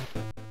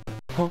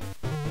 Huh.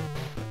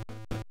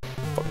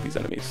 Fuck these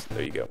enemies.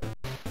 There you go.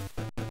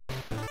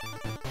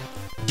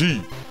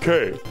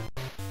 DK.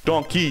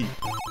 Donkey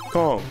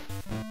Kong.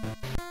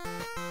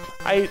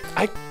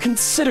 I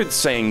considered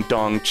saying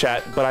dong,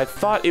 chat, but I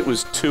thought it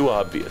was too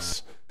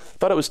obvious.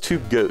 Thought it was too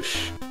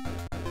gauche.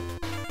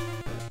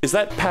 Is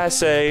that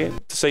passe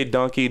to say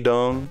donkey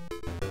dong?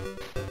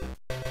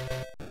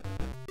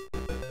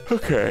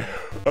 Okay.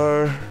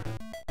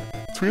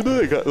 It's weird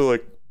that I got the,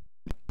 like,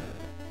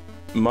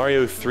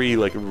 Mario 3,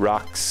 like,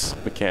 rocks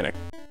mechanic.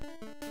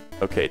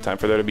 Okay, time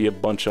for there to be a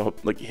bunch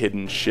of, like,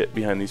 hidden shit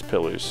behind these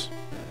pillars.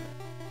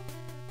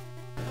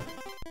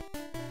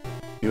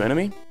 New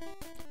enemy?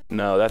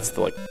 No, that's the,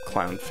 like,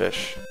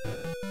 clownfish.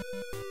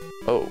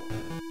 Oh.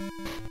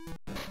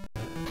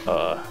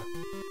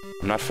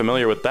 I'm not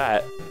familiar with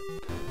that.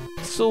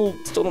 Still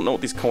don't know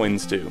what these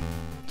coins do.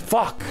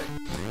 Fuck!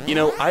 You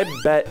know, I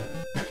bet...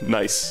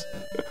 Nice.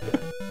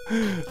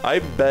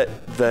 I bet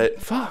that...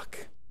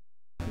 Fuck.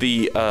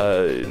 The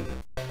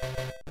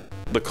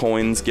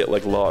coins get,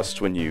 like,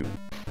 lost when you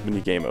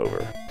game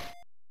over.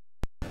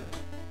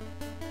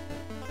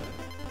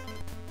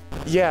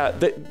 Yeah,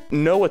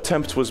 no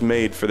attempt was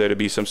made for there to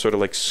be some sort of,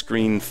 like,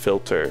 screen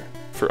filter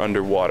for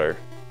underwater.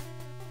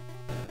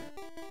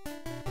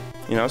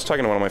 You know, I was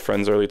talking to one of my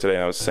friends earlier today,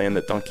 and I was saying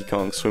that Donkey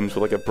Kong swims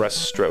with, like, a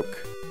breaststroke.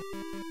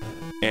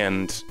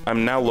 And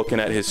I'm now looking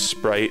at his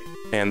sprite,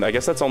 and I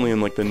guess that's only in,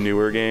 like, the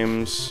newer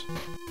games.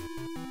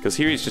 Because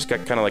here he's just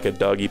got kind of like a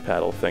doggy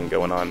paddle thing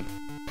going on.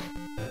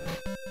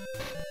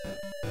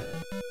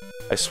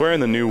 I swear in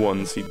the new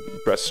ones he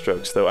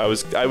breaststrokes, though. I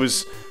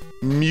was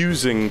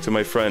musing to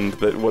my friend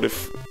that what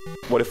if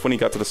when he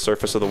got to the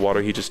surface of the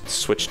water he just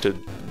switched to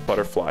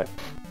butterfly?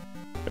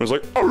 It was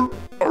like, arr,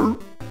 arr.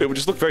 It would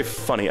just look very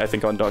funny, I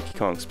think, on Donkey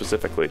Kong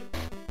specifically.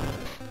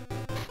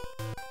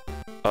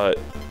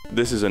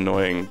 This is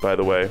annoying, by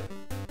the way.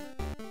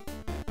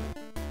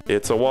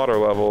 It's a water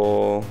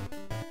level.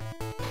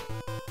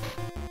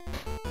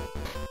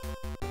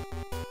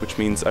 Which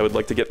means I would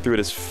like to get through it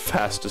as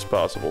fast as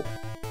possible.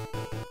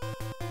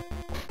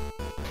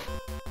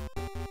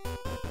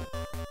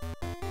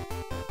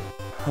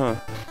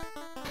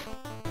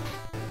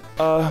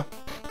 Huh.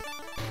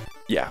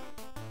 Yeah.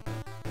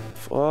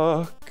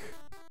 Fuck.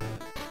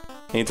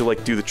 I need to,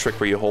 like, do the trick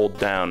where you hold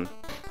down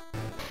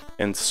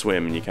and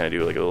swim, and you kind of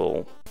do, like, a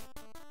little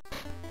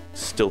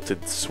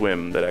stilted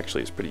swim that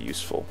actually is pretty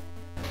useful.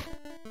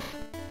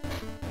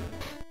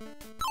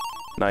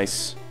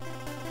 Nice.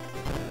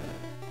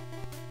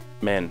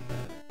 Man,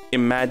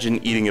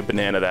 imagine eating a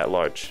banana that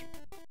large.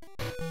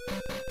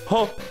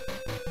 Huh.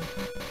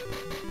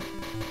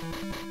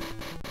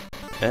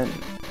 And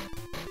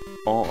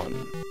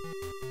on.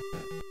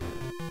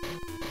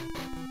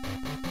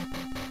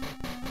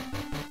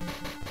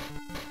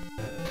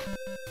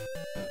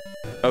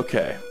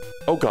 Okay.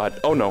 Oh god.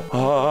 Oh no.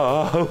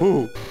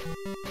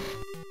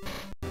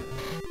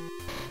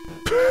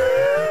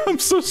 I'm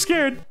so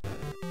scared.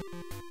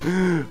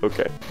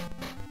 Okay.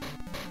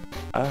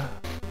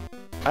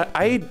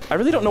 I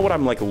really don't know what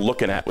I'm, like,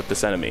 looking at with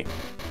this enemy.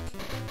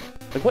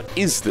 Like, what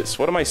is this?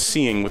 What am I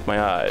seeing with my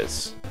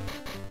eyes?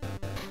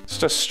 It's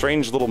just a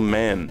strange little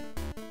man.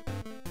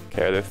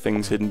 Okay, are there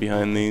things hidden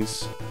behind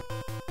these?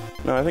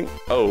 No, I think...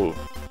 Oh,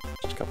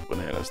 just a couple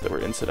bananas that were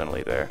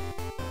incidentally there.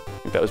 I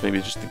think that was maybe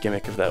just the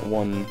gimmick of that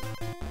one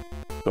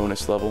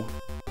bonus level.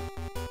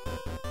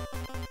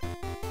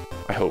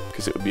 I hope,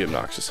 because it would be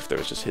obnoxious if there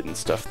was just hidden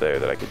stuff there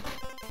that I could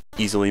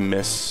easily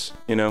miss,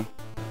 you know?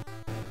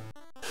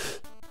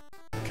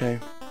 Okay.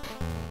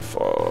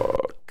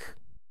 Fuck.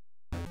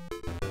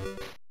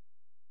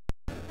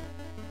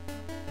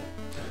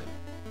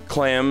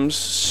 Clams,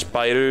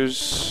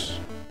 spiders,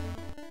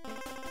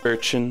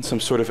 urchin, some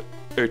sort of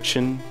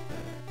urchin.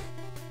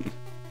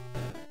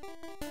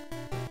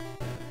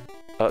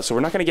 So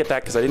we're not gonna get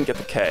that because I didn't get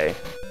the K.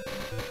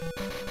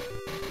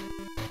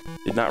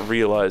 Did not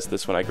realize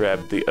this when I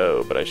grabbed the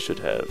O, but I should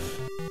have.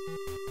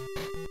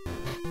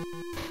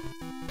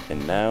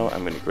 And now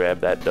I'm gonna grab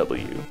that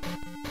W.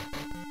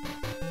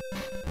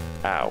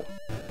 Ow.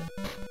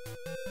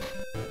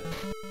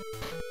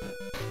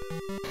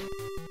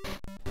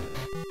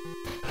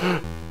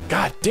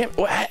 God damn,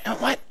 what?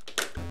 What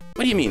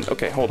do you mean?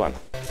 Okay, hold on.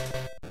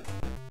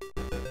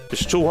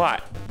 It's too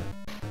hot.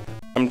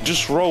 I'm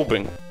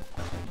disrobing.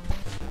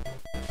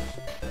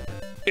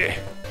 Eh.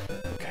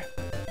 Okay.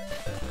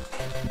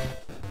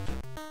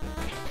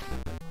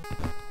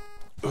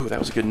 Ooh, that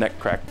was a good neck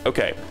crack.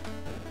 Okay.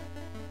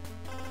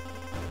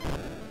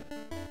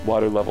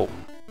 Water level.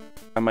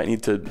 I might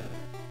need to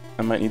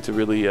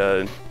really,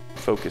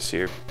 focus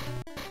here.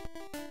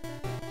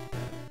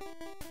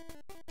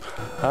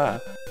 Ha.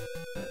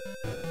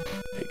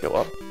 Okay, go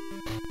up.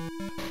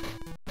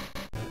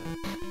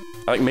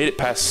 I, like, made it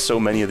past so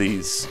many of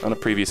these on a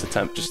previous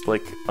attempt, just,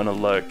 like, on a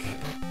lark.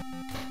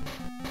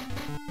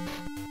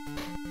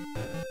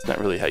 It's not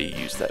really how you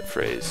use that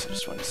phrase. I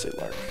just wanted to say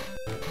lark.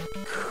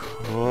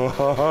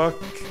 Fuck.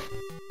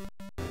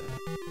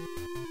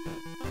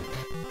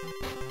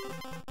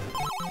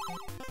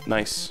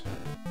 Nice.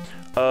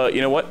 You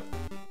know what?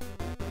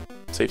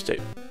 Save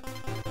state.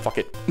 Fuck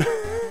it.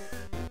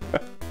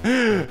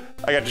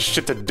 I got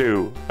shit to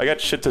do. I got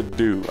shit to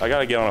do. I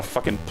gotta get on a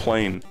fucking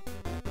plane.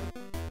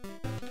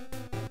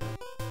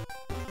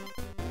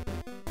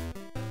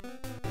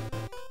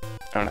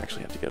 I don't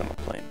actually have to get on a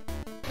plane.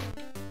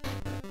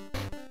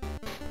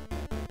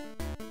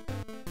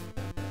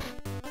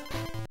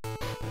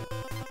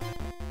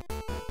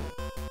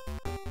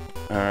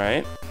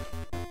 Alright.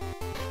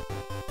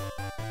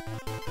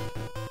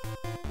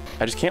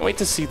 I just can't wait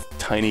to see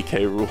Tiny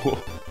K. Rool.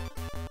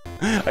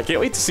 I can't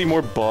wait to see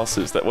more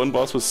bosses. That one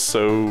boss was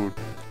so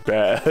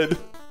bad.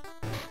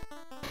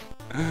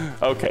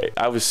 Okay,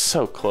 I was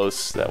so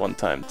close that one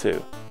time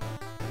too.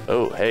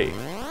 Oh, hey.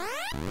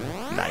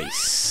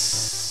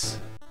 Nice.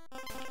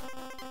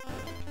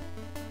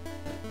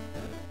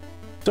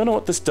 Don't know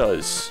what this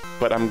does,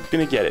 but I'm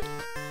gonna get it.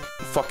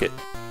 Fuck it.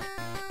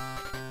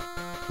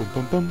 Boom,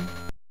 boom, boom.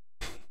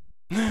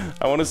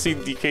 I want to see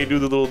DK do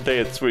the little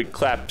dance where he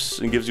claps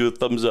and gives you a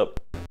thumbs up.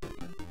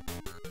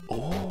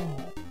 Oh.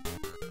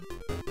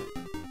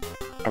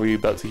 Are we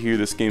about to hear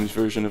this game's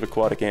version of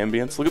aquatic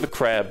ambience? Look at the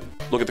crab.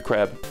 Look at the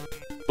crab.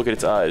 Look at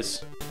its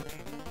eyes.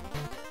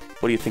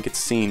 What do you think it's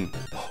seen?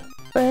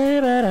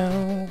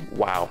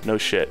 Wow, no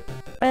shit.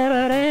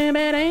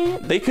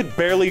 They could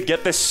barely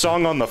get this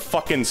song on the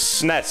fucking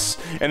SNES,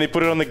 and they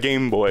put it on the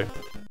Game Boy.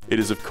 It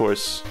is, of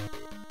course,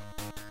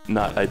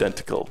 not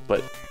identical,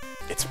 but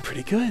it's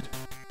pretty good.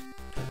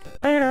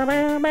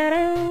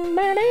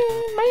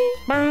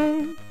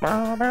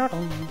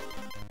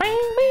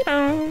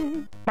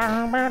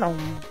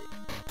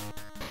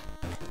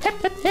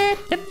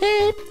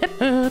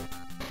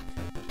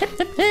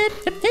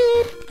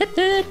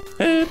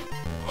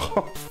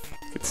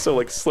 It's so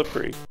like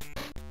slippery.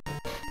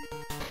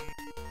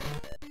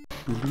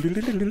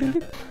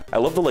 I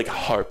love the like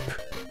harp.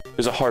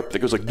 There's a harp that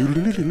goes like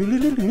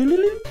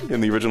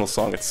in the original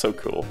song. It's so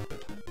cool.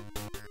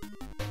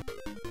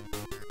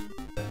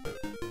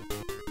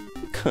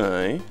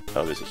 Okay.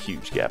 Oh, there's a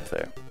huge gap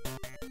there.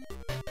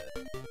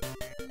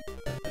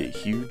 A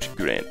huge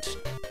grant.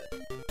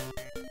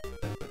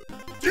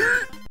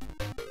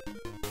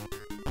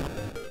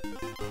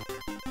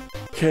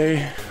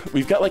 Okay,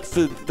 we've got like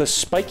the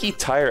spiky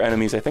tire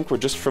enemies. I think were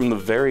just from the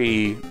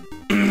very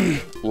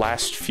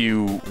last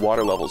few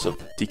water levels of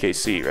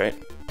DKC, right?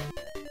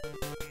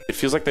 It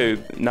feels like they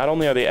not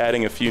only are they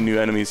adding a few new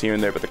enemies here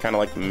and there, but they're kind of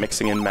like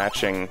mixing and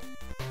matching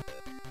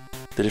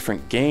the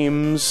different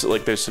games.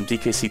 Like there's some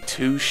DKC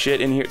 2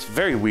 shit in here. It's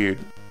very weird.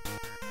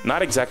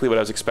 Not exactly what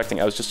I was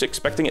expecting. I was just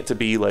expecting it to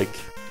be like,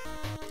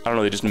 I don't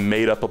know, they just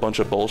made up a bunch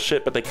of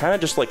bullshit, but they kind of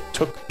just like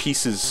took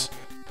pieces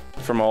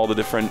from all the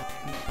different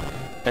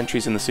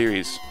entries in the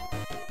series.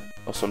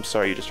 Also, I'm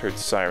sorry you just heard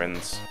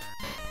sirens.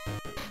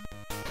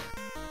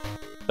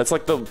 That's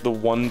like the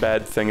one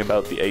bad thing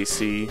about the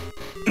AC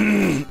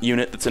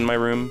unit that's in my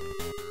room,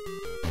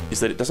 is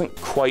that it doesn't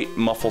quite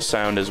muffle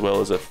sound as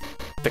well as a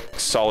thick,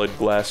 solid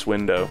glass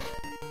window.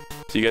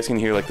 So you guys can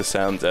hear like the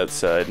sounds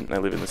outside. I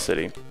live in the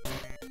city.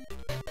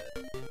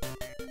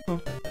 Huh.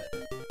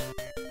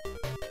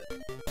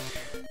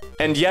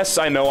 And yes,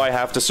 I know I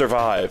have to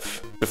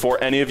survive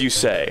before any of you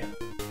say.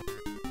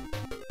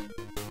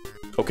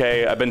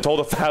 Okay, I've been told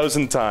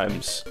 1,000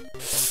 times.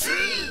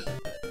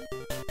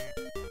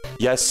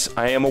 Yes,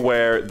 I am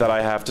aware that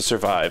I have to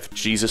survive.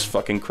 Jesus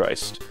fucking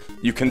Christ.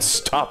 You can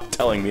stop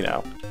telling me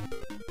now.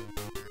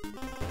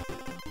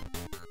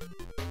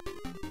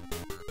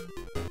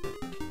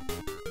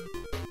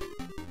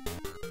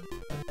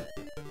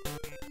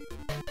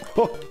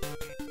 Oh.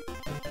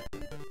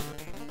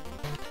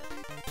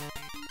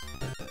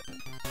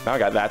 Now I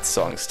got that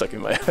song stuck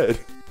in my head.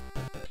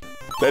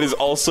 That is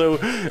also,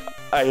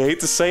 I hate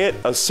to say it,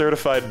 a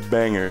certified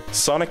banger.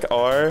 Sonic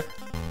R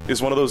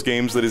is one of those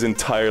games that is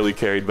entirely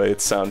carried by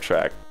its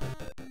soundtrack.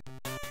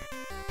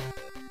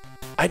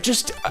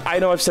 I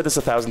know I've said this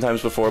 1,000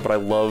 times before, but I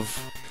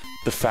love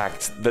the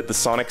fact that the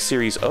Sonic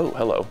series, oh,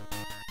 hello,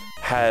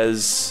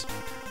 has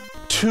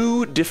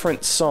 2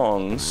 different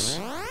songs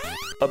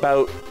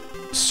about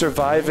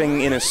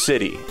surviving in a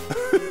city,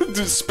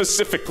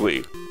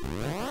 specifically.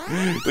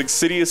 Like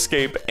City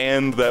Escape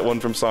and that one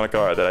from Sonic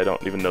R that I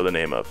don't even know the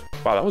name of.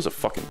 Wow, that was a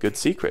fucking good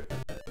secret.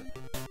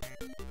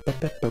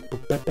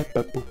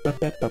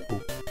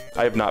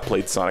 I have not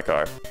played Sonic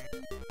R.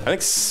 I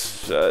think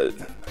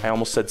I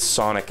almost said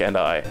Sonic and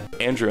I.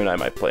 Andrew and I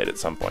might play it at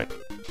some point.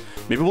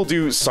 Maybe we'll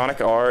do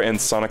Sonic R and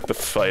Sonic the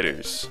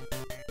Fighters.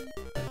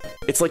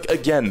 It's like,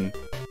 again,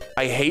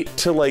 I hate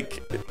to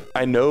like,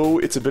 I know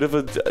it's a bit of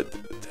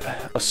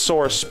a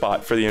sore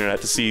spot for the internet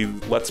to see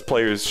Let's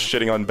Players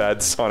shitting on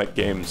bad Sonic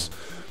games,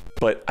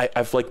 but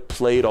I've like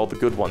played all the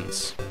good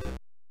ones.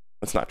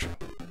 That's not true.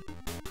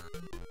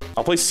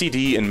 I'll play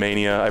CD in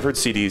Mania. I've heard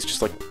CD is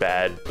just like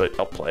bad, but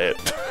I'll play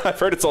it. I've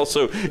heard it's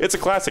a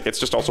classic, it's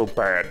just also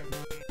bad.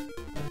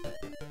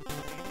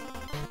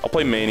 I'll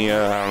play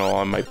Mania, I don't know,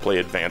 I might play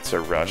Advance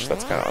or Rush,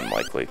 that's kind of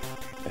unlikely,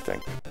 I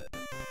think.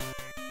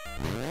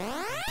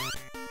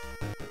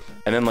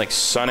 And then like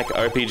Sonic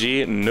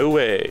RPG, no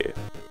way.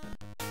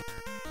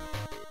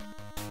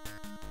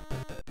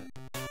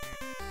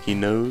 He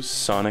knows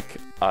Sonic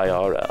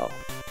IRL.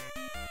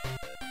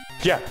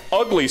 Yeah,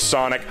 ugly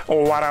Sonic.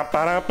 No.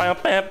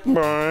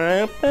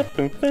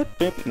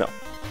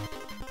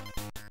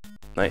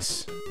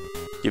 Nice.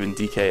 Giving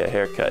DK a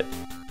haircut.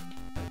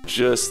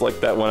 Just like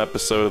that one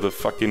episode of the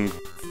fucking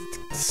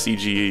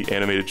CG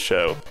animated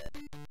show.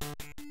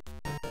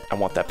 I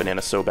want that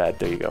banana so bad.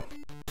 There you go.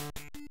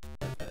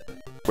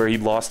 Where he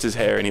lost his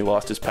hair and he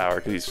lost his power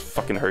because he's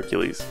fucking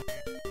Hercules.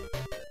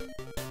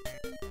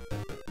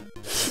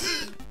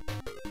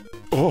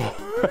 Oh,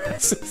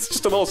 it's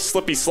just a little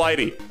slippy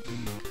slidey.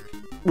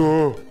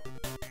 Oh.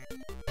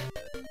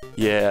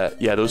 Yeah,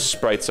 those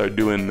sprites are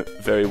doing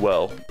very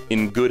well.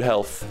 In good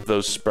health,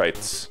 those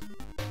sprites.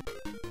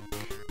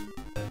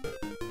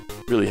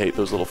 Really hate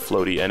those little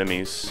floaty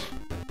enemies.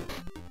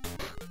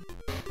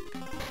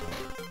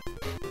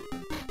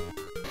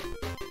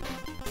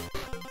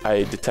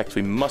 I detect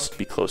we must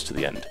be close to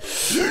the end.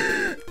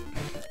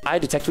 I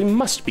detect we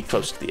must be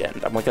close to the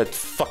end. I'm like a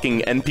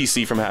fucking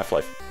NPC from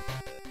Half-Life.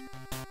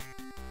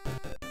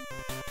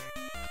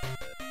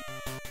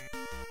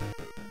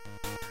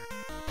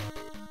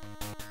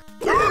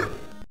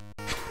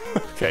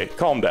 Okay,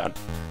 calm down.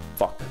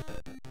 Fuck.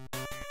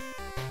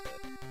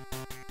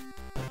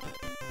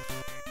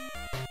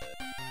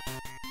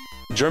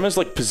 Germa's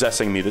like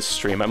possessing me this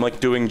stream. I'm like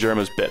doing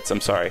Germa's bits.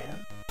 I'm sorry.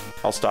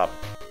 I'll stop.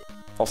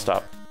 I'll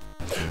stop.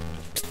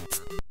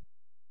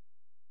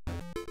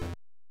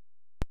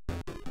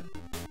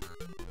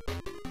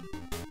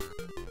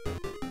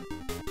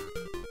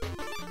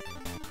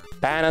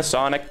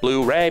 Panasonic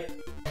Blu-ray.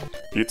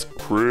 It's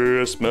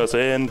Christmas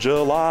in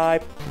July.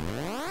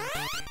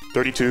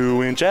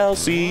 32-inch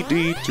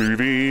LCD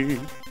TV.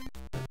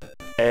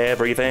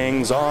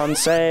 Everything's on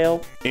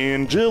sale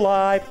in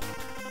July.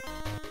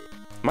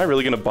 Am I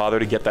really gonna bother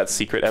to get that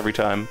secret every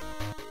time?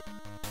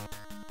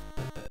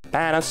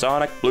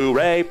 Panasonic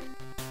Blu-ray.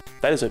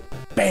 That is a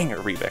banger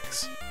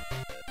remix.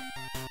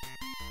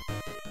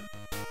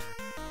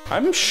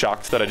 I'm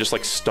shocked that I just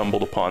like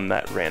stumbled upon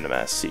that random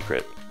ass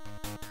secret.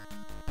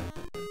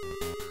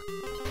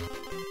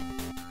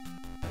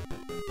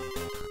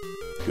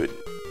 Good.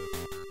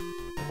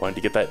 Wanted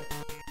to get that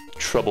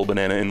trouble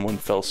banana in one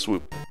fell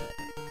swoop.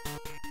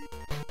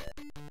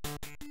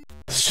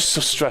 It's just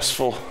so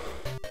stressful.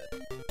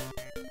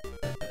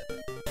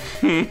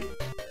 Okay.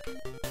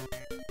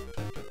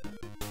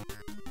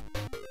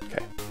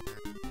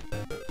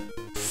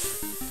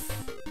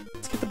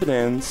 Let's get the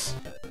bananas.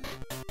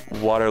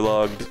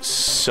 Waterlogged,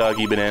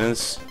 soggy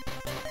bananas.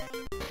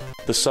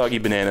 The soggy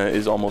banana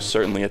is almost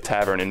certainly a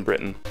tavern in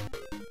Britain.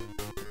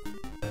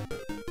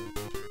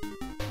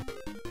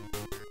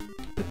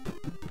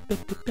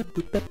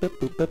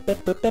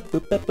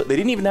 They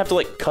didn't even have to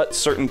like cut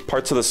certain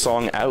parts of the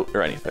song out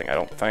or anything, I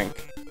don't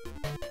think.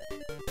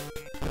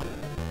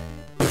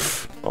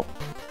 Oh.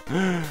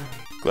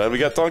 Glad we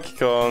got Donkey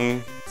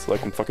Kong, so I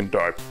can fucking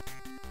die.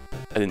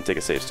 I didn't take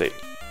a save state.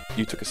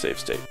 You took a save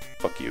state.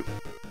 Fuck you.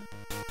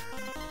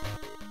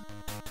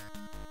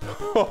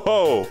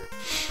 Ho-ho!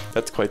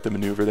 That's quite the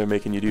maneuver they're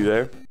making you do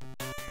there.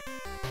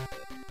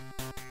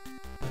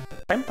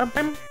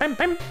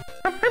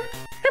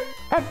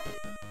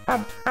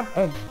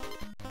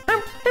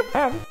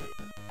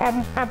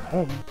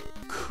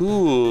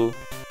 Cool.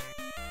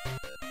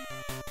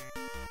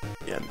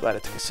 Yeah, I'm glad I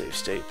took a save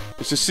state.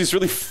 It's just these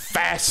really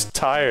fast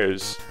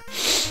tires.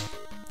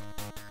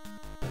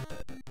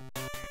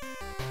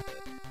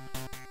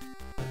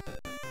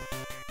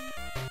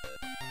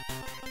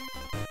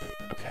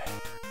 Okay.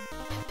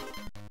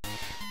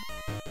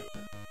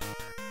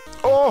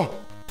 Oh!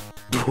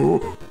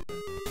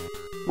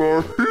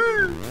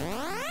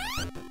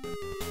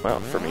 Wow,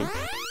 for me.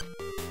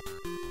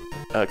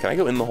 Can I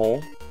go in the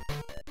hole?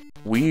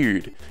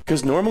 Weird.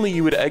 Because normally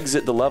you would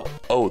exit the level.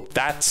 Oh,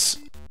 that's...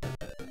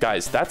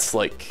 Guys, that's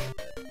like...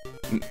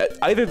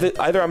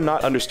 Either I'm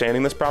not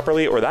understanding this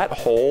properly, or that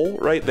hole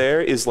right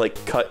there is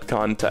like cut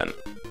content.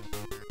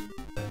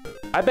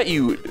 I bet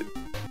you...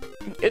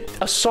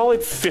 a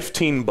solid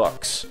 15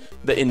 bucks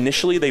that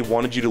initially they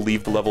wanted you to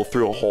leave the level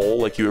through a hole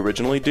like you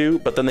originally do,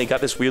 but then they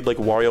got this weird like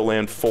Wario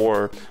Land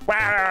 4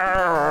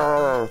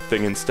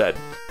 thing instead.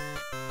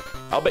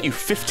 I'll bet you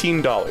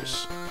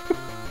 $15.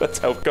 That's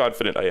how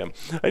confident I am.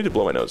 I need to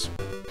blow my nose.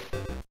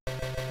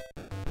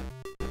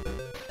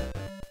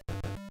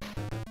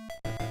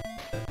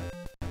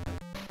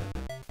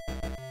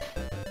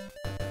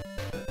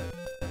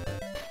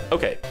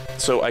 Okay,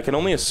 so I can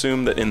only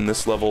assume that in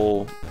this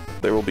level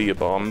there will be a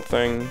bomb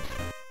thing.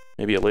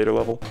 Maybe a later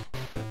level.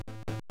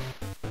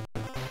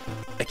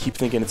 I keep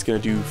thinking it's gonna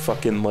do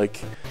fucking like...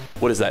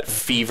 What is that,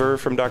 Fever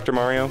from Dr.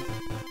 Mario?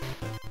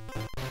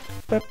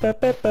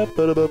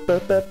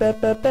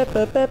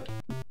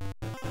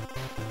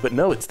 But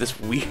no, it's this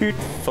weird,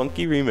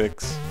 funky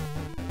remix.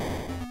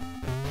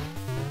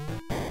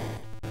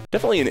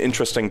 Definitely an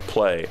interesting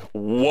play.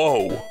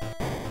 Whoa!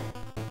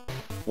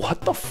 What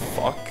the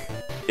fuck?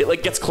 It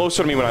like gets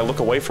closer to me when I look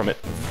away from it.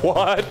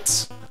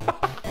 What?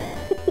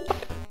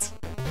 What?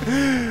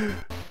 Do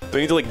I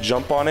need to like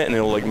jump on it and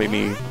it'll like make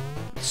me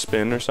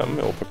spin or something?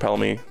 It'll propel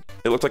me.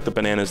 It looks like the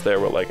bananas there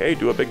were like, hey,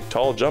 do a big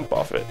tall jump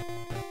off it.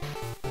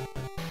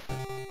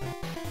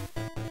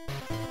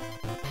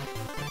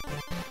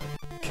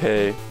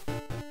 Okay.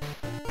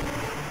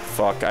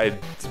 Fuck, I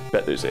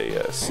bet there's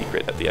a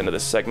secret at the end of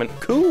this segment.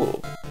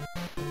 Cool.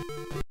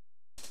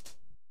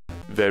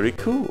 Very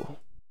cool.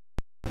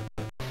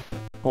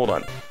 Hold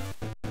on.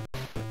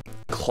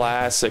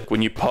 Classic.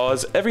 When you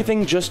pause,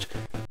 everything just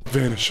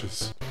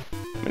vanishes.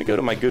 I'm gonna go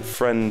to my good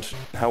friend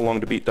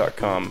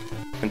howlongtobeat.com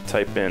and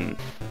type in.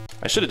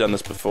 I should have done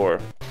this before.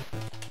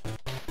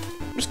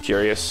 I'm just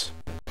curious.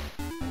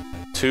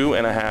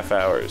 2.5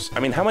 hours. I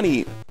mean, how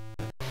many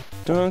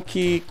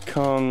Donkey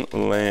Kong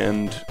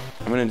Land?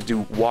 I'm gonna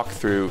do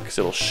walkthrough because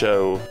it'll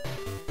show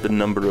the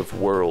number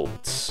of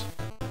worlds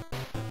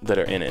that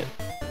are in it.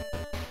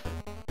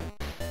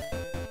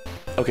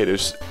 Okay,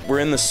 we're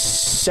in the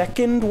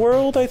second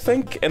world, I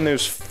think, and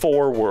there's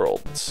 4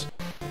 worlds.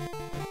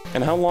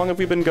 And how long have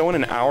we been going?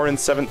 An hour and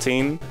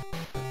 17?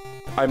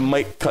 I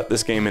might cut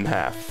this game in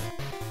half.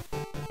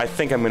 I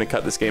think I'm gonna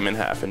cut this game in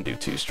half and do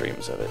 2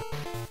 streams of it.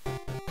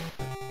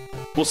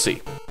 We'll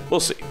see. We'll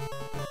see.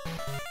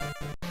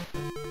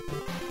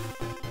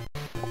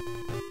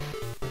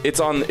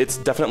 It's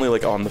definitely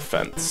like on the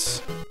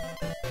fence.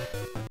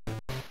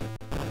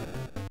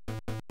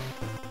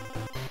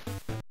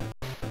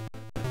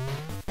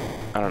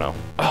 I don't know.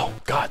 Oh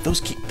god, those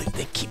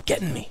they keep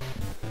getting me.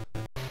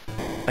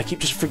 I keep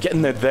just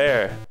forgetting they're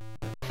there.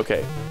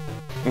 Okay.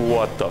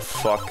 What the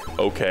fuck?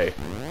 Okay.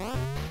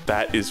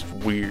 That is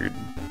weird.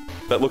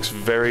 That looks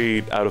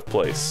very out of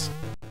place.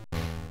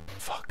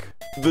 Fuck.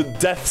 The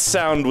death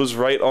sound was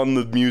right on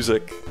the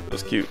music. That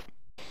was cute.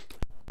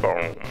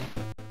 Boom.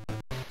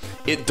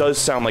 It does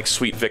sound like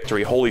Sweet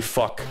Victory. Holy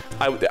fuck.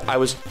 I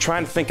was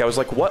trying to think. I was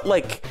like, what,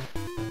 like,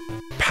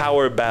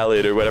 power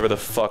ballad or whatever the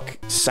fuck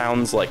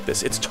sounds like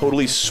this? It's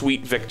totally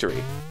Sweet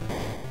Victory.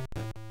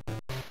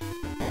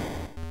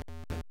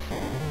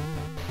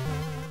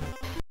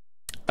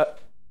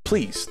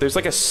 Please. There's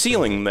like a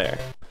ceiling there.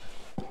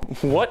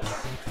 What?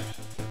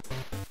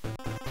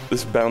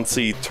 This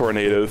bouncy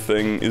tornado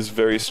thing is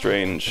very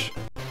strange.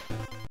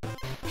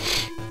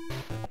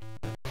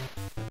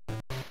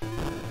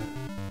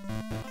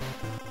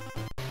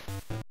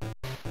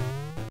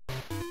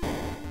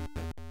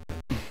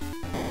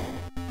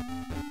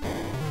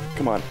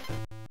 Come on.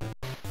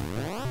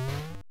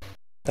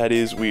 That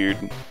is weird.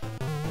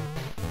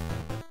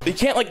 You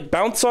can't, like,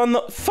 bounce on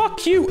the—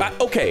 Fuck you!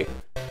 Okay.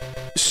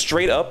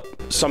 Straight up,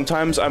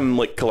 sometimes I'm,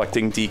 like,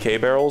 collecting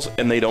DK barrels,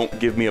 and they don't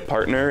give me a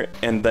partner,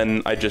 and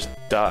then I just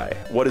die.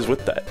 What is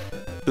with that?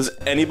 Does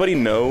anybody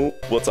know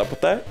what's up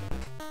with that?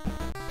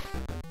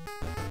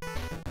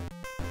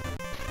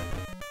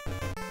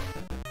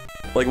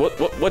 Like,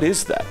 what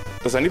is that?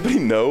 Does anybody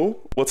know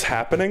what's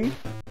happening?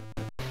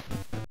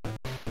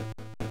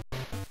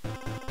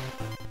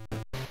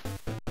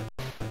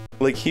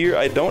 Like here,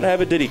 I don't have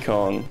a Diddy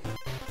Kong.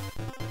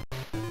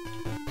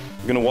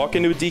 I'm gonna walk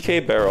into a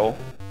DK barrel.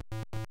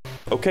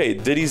 Okay,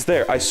 Diddy's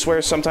there. I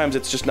swear sometimes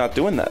it's just not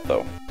doing that,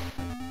 though.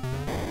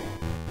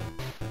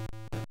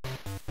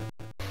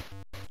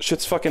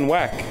 Shit's fucking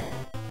whack.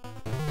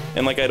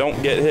 And like, I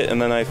don't get hit, and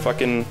then I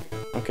fucking...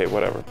 Okay,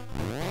 whatever.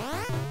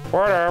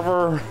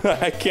 Whatever.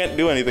 I can't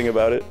do anything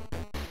about it.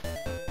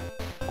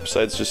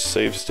 Besides just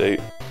save state.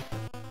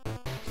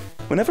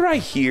 Whenever I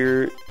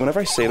say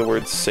the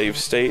word save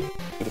state,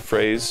 the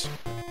phrase,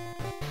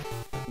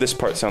 this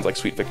part sounds like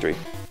Sweet Victory.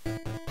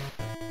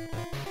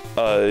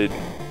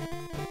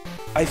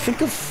 I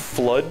think of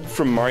Flood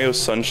from Mario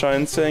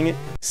Sunshine saying it.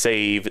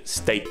 Save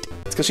state.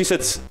 It's because she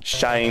said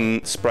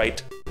shine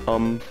sprite.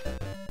 The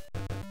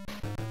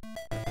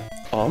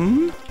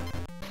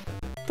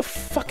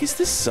fuck is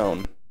this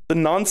zone? The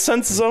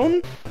nonsense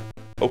zone?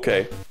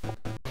 Okay.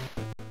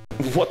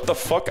 What the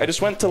fuck? I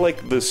just went to,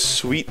 like, the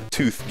Sweet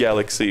Tooth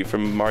Galaxy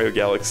from Mario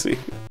Galaxy.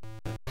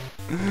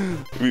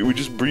 we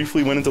just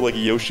briefly went into, like,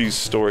 Yoshi's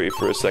story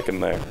for a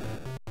second there.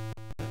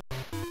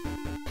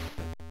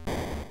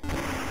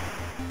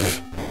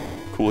 Pfft.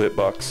 Cool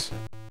hitbox.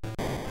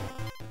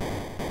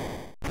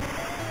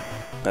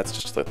 That's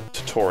just the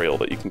tutorial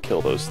that you can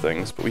kill those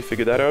things, but we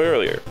figured that out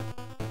earlier.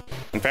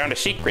 And found a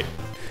secret.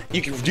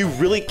 You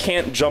really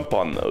can't jump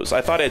on those.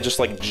 I thought I just,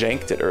 like,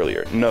 janked it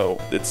earlier. No,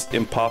 it's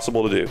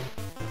impossible to do.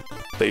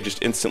 They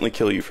just instantly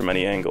kill you from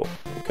any angle.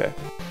 Okay.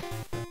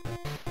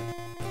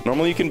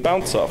 Normally you can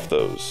bounce off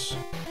those.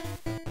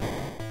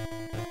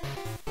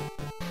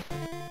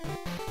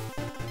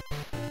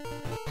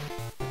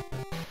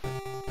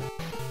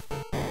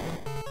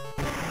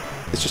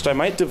 It's just I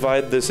might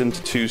divide this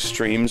into 2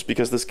 streams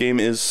because this game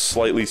is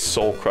slightly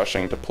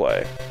soul-crushing to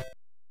play.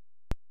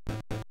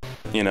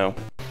 You know?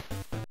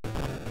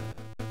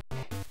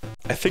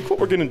 I think what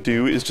we're gonna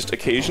do is just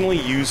occasionally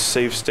use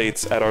save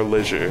states at our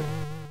leisure.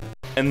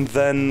 And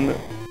then,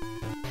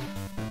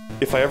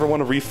 if I ever want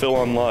to refill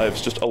on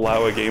lives, just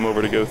allow a game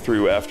over to go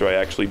through after I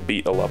actually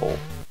beat a level.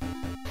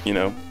 You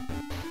know?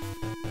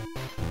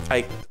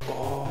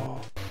 Oh,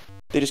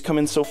 they just come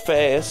in so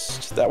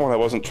fast. That one I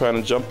wasn't trying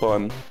to jump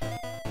on.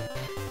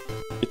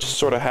 It just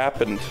sort of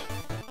happened.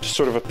 Just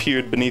sort of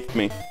appeared beneath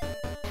me.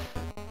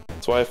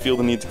 That's why I feel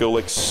the need to go,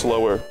 like,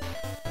 slower.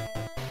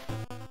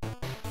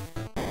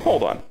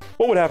 Hold on.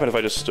 What would happen if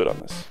I just stood on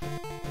this?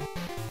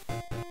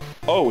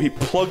 Oh, he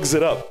plugs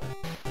it up.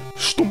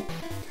 Stump.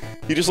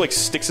 He just like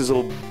sticks his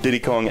little Diddy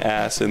Kong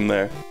ass in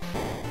there.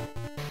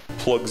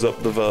 Plugs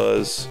up the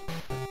vase.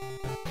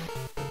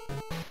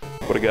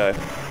 What a guy.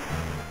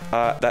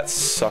 That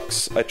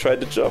sucks. I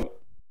tried to jump.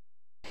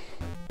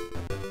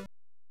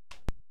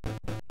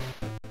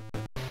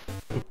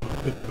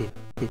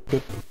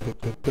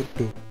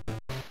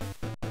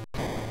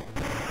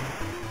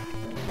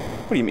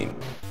 What do you mean?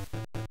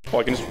 Oh,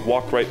 I can just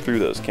walk right through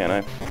those, can't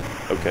I?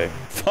 Okay.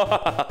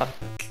 Fuck!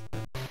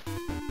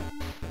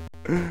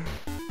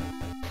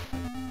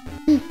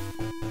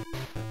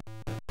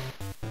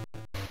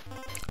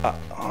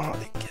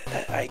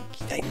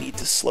 I need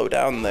to slow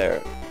down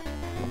there.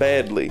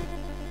 Badly.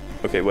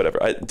 Okay, whatever.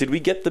 Did we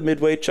get the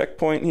midway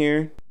checkpoint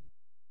here?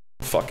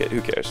 Fuck it,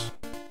 who cares?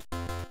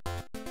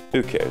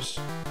 Who cares?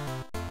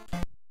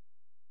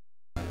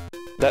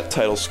 That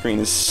title screen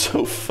is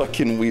so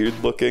fucking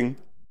weird looking.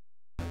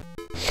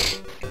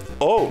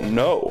 Oh,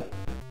 no.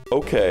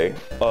 Okay,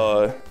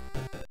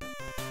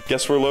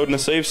 guess we're loading a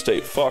save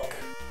state. Fuck.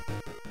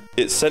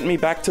 It sent me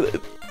back to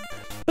the...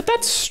 But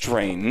that's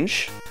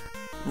strange,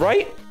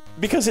 right?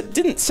 Because it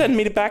didn't send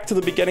me back to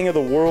the beginning of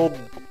the world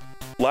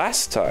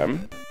last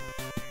time.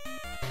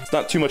 It's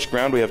not too much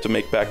ground we have to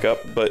make back up,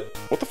 but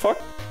what the fuck?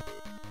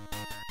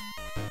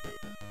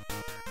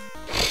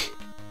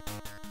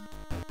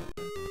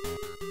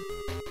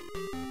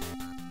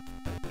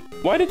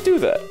 Why'd it do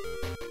that?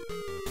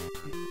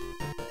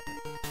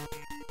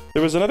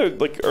 There was another,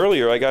 like,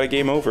 earlier I got a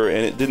game over and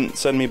it didn't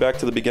send me back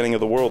to the beginning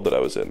of the world that I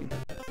was in.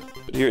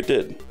 But here it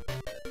did.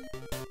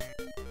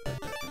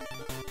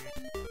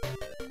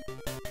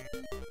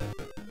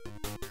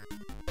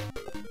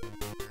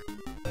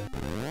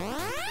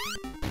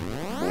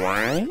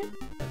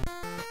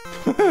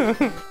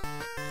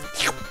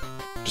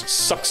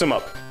 Just sucks him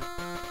up.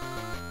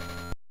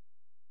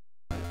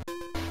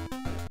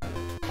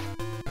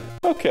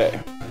 Okay.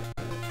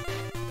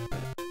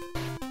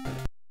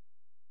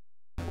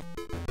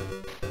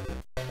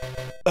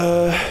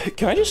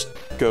 Can I just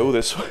go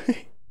this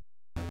way?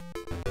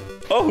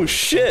 Oh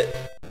shit!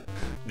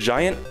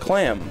 Giant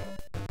clam.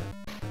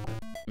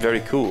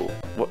 Very cool.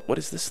 What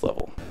is this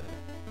level?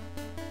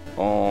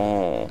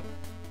 Oh.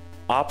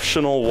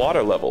 Optional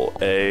water level,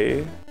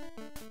 eh?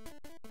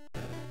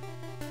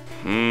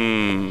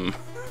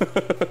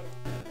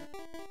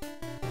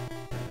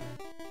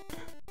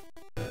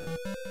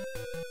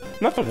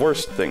 Not the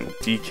worst thing,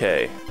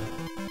 DK.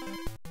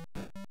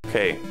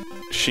 Okay,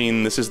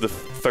 Sheen, this is the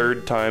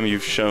third time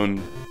you've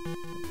shown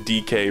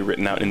DK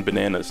written out in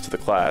bananas to the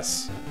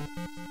class.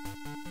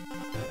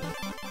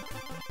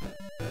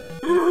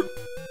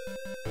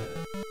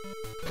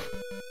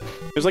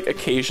 There's like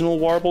occasional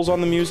warbles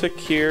on the music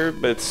here,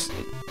 but it's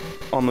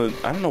on the,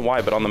 I don't know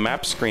why, but on the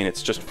map screen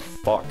it's just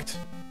fucked.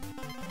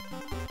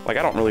 Like,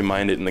 I don't really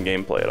mind it in the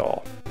gameplay at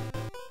all.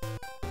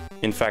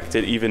 In fact,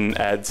 it even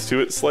adds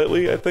to it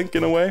slightly, I think,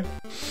 in a way.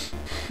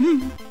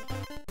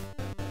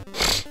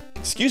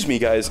 Excuse me,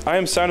 guys. I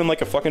am sounding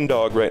like a fucking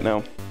dog right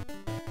now.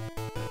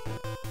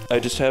 I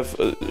just have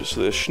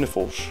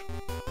sniffles.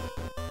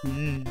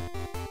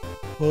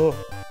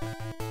 Oh.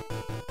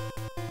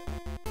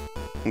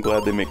 I'm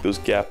glad they make those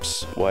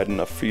gaps wide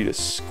enough for you to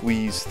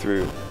squeeze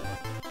through.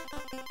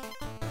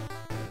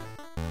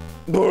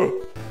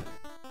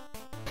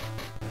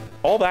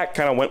 All that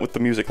kind of went with the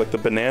music, like the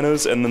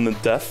bananas and then the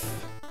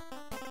death.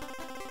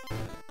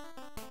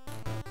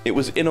 It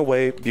was, in a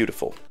way,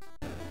 beautiful.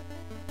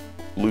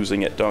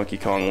 Losing at Donkey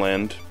Kong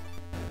Land.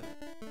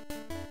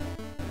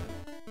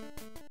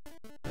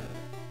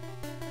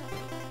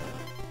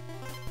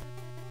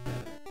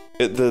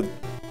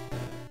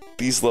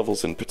 These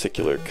levels in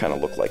particular kind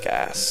of look like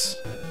ass.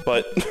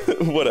 But,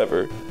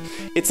 whatever.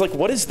 It's like,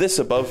 what is this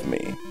above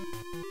me?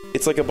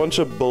 It's like a bunch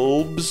of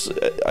bulbs.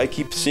 I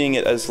keep seeing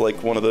it as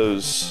like one of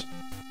those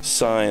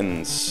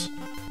signs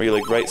where you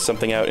like write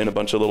something out in a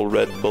bunch of little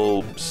red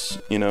bulbs,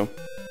 you know?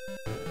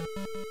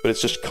 But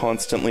it's just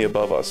constantly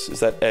above us. Is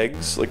that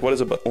eggs? Like, what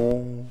is above?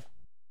 Oh.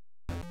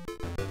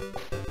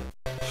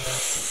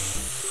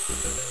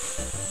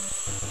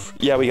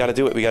 Yeah, we gotta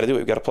do it. We gotta do it.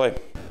 We gotta play.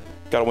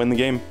 Gotta win the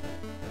game.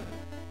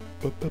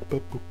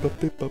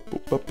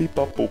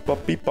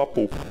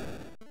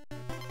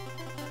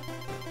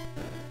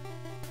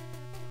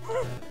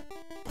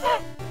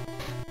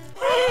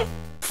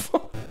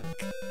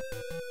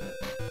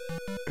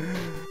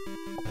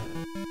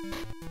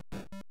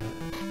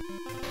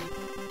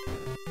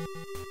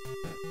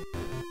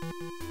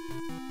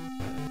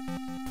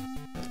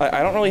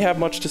 I don't really have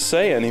much to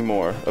say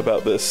anymore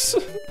about this.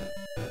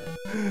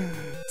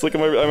 It's like,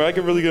 am I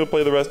really gonna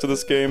play the rest of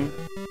this game?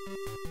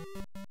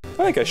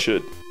 I think I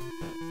should.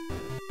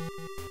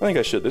 I think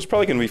I should. There's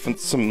probably gonna be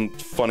some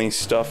funny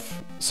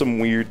stuff, some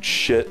weird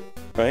shit,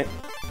 right?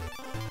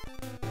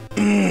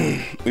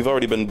 We've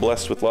already been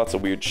blessed with lots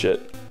of weird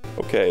shit.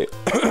 Okay.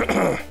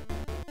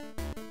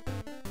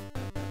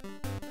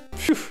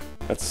 Phew,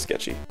 that's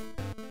sketchy.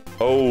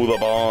 Oh, the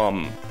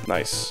bomb.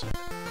 Nice.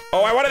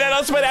 Oh, I wanted that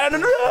last banana!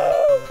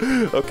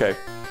 No! Okay.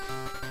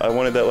 I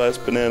wanted that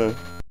last banana.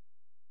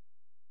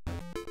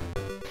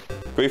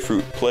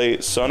 Grapefruit,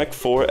 play Sonic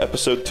 4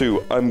 Episode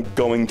 2. I'm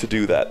going to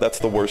do that. That's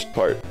the worst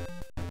part.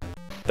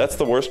 That's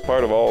the worst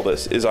part of all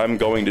this, is I'm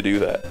going to do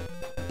that.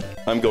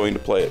 I'm going to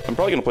play it. I'm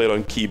probably going to play it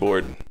on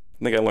keyboard.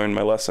 I think I learned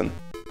my lesson.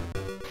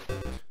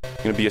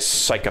 I'm going to be a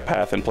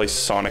psychopath and play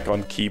Sonic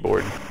on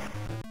keyboard.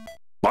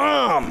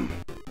 BOMB!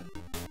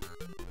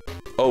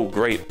 Oh,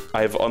 great.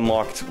 I've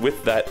unlocked,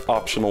 with that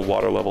optional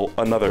water level,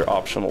 another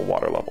optional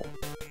water level.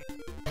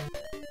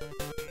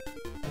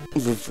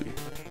 Lovely.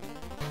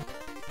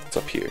 What's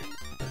up here?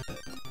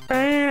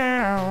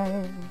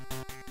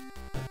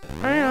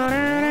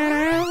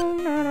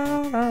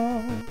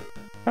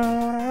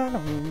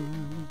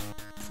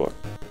 Fuck.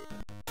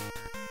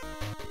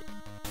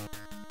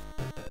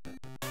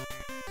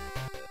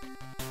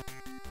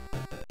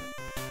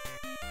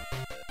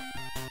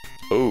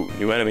 Oh,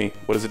 new enemy.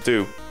 What does it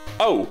do?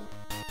 Oh!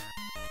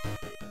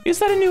 Is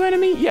that a new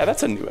enemy? Yeah,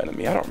 that's a new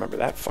enemy. I don't remember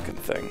that fucking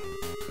thing.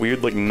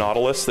 Weird, like,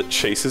 Nautilus that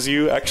chases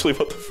you? Actually,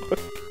 what the fuck?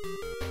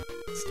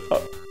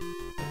 Stop.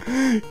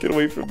 Get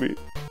away from me.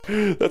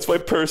 That's my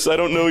purse. I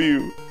don't know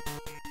you.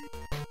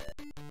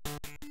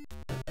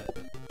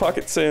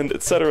 Pocket sand,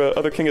 etc.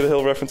 Other King of the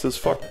Hill references.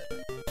 Fuck.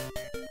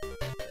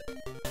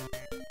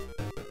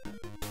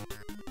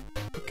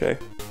 Okay.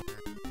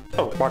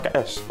 Oh, Mark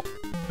S.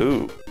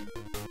 Ooh.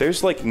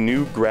 There's, like,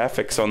 new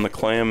graphics on the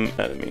clam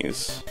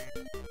enemies.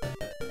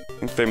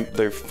 I think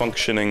they're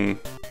functioning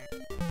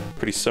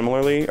pretty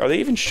similarly. Are they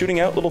even shooting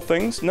out little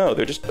things? No,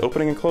 they're just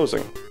opening and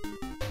closing.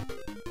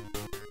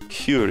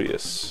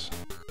 Curious.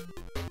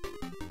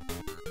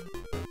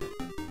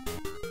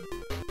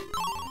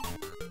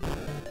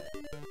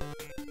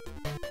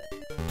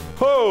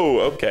 Oh,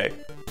 okay.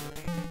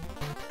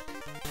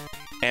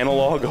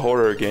 Analog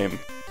horror game.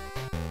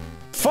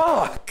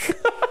 Fuck!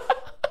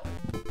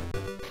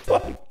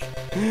 Fuck.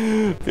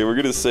 Okay, we're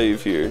gonna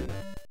save here.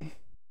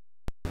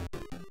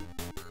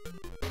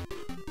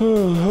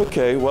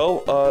 Okay,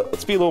 well,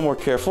 let's be a little more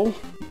careful.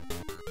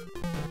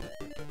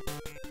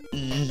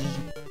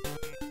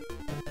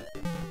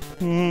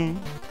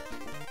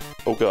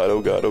 Oh god,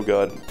 oh god, oh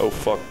god, oh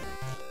fuck.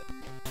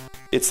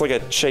 It's like a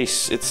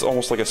chase, it's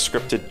almost like a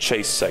scripted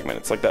chase segment.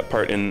 It's like that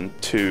part in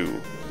 2,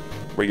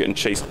 where you're getting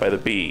chased by the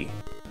bee.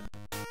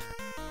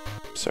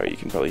 Sorry, you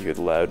can probably hear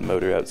the loud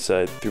motor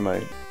outside through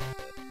my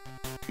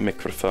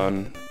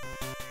microphone.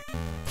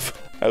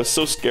 I was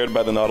so scared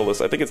by the Nautilus,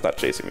 I think it's not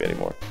chasing me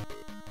anymore.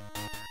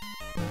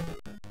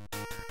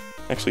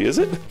 Actually, is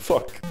it?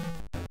 Fuck.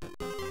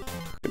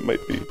 It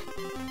might be.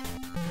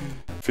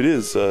 If it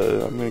is,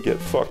 I'm gonna get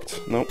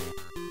fucked. Nope.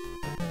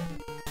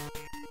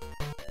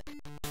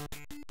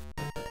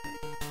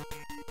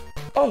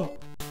 Oh!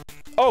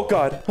 Oh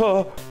god!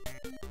 Oh!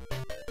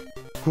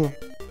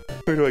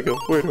 Where do I go?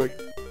 Where do I go?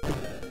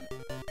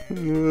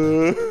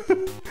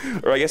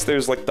 Or I guess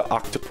there's like the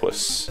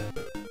octopus.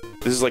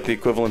 This is like the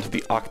equivalent of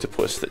the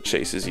octopus that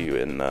chases you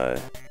in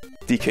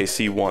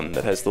DKC 1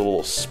 that has the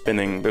little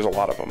spinning... There's a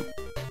lot of them.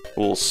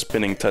 Little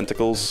spinning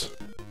tentacles.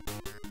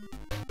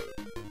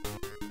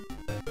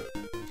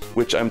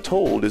 Which I'm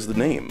told is the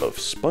name of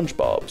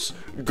SpongeBob's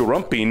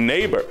grumpy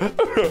neighbor.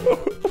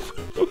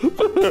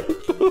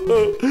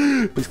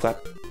 Please clap.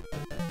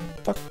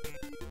 Fuck.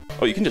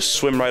 Oh, you can just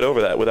swim right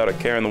over that without a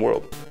care in the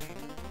world.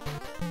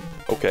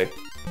 Okay.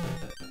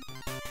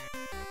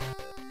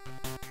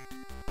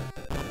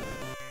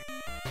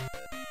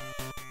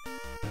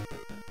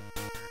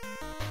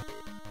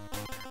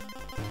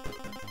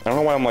 I don't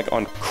know why I'm like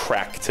on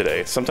crack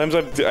today. Sometimes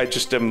I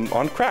just am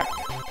on crack.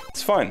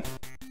 It's fine.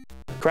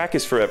 Crack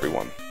is for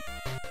everyone.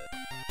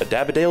 A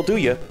dab-a-dale do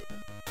ya.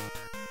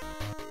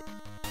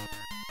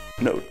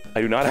 Note,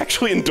 I do not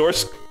actually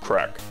endorse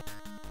crack.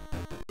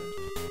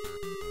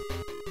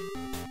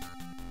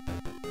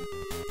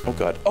 Oh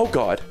god. Oh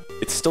god!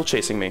 It's still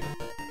chasing me.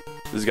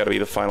 This has got to be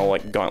the final,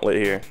 like, gauntlet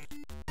here.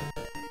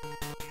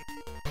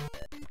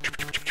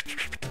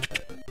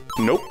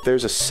 Nope,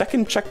 there's a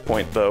second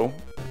checkpoint, though.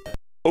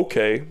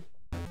 Okay.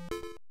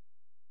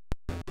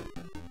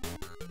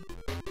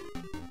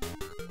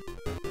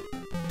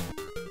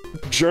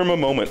 Germa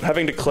moment.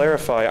 Having to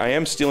clarify, I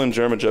am stealing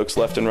Germa jokes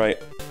left and right.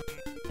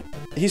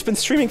 He's been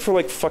streaming for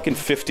like fucking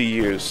 50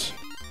 years.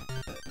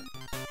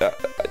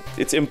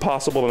 It's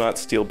impossible to not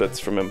steal bits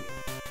from him.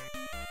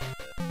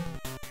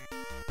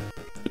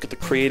 Look at the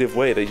creative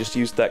way they just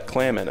used that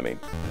clam enemy.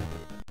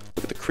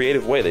 Look at the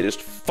creative way they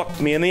just fucked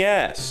me in the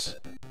ass.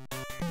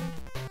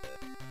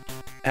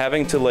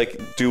 Having to,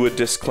 like, do a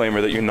disclaimer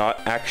that you're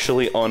not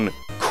actually on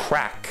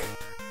crack.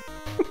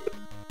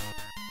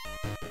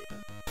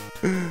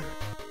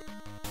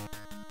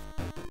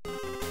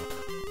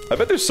 I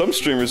bet there's some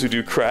streamers who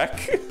do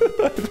crack.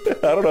 I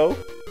don't know.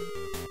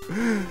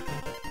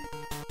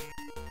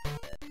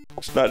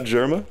 It's not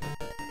Germa.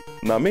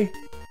 Not me.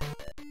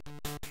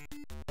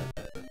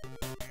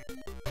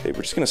 Okay,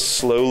 we're just gonna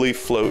slowly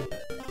float.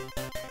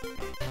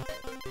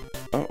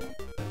 Oh.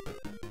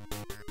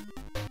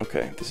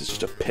 Okay, this is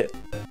just a pit.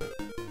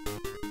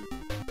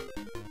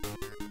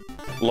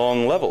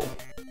 Long level.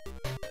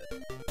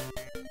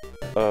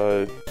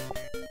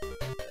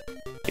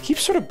 I keep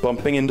sort of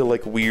bumping into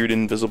like weird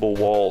invisible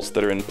walls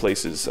that are in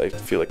places I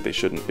feel like they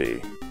shouldn't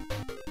be.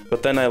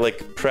 But then I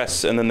like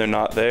press and then they're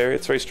not there.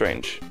 It's very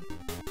strange.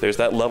 There's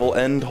that level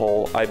end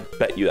hole. I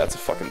bet you that's a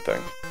fucking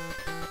thing.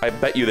 I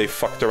bet you they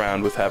fucked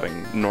around with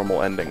having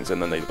normal endings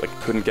and then they like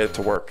couldn't get it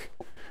to work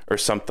or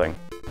something.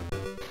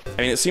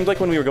 I mean, it seemed like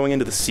when we were going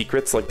into the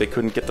secrets, like they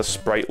couldn't get the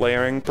sprite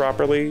layering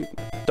properly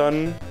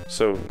done.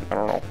 So I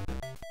don't know.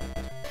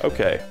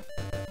 Okay.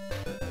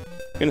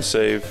 I'm gonna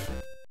save.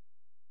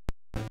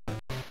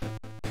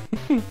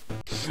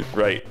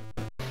 Right.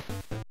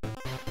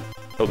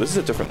 Oh, this is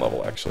a different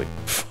level, actually.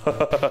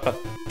 Are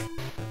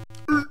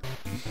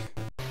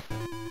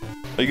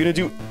you gonna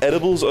do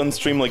edibles on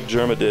stream like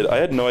Jerma did? I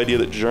had no idea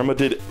that Jerma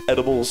did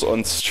edibles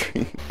on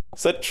stream.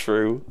 Is that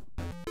true?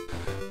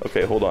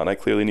 Okay, hold on. I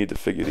clearly need to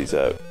figure these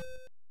out.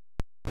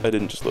 I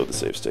didn't just load the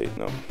save state.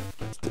 No,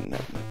 this didn't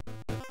happen.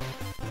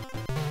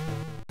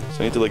 So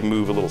I need to like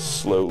move a little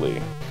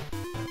slowly.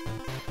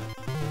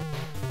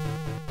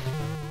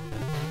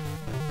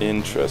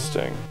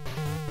 Interesting.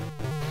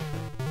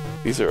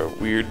 These are a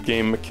weird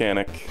game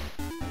mechanic.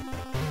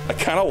 I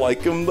kind of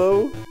like them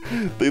though.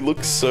 They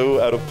look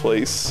so out of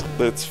place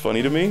that it's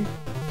funny to me.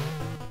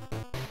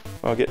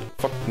 I'll get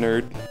fucked,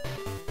 nerd.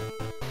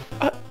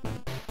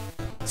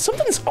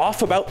 Something's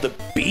off about the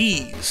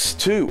bees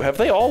too. Have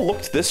they all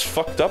looked this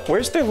fucked up?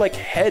 Where's their like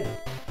head?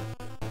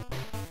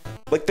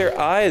 Like their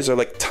eyes are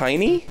like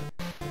tiny?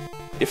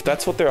 If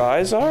that's what their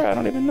eyes are, I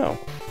don't even know.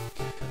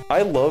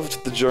 I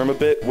loved the Jerma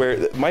bit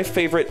where my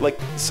favorite, like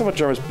some of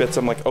Jerma's bits,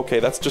 I'm like, okay,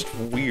 that's just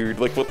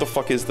weird. Like, what the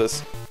fuck is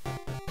this?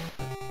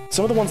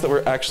 Some of the ones that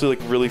were actually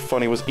like really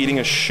funny was eating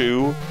a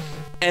shoe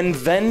and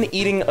then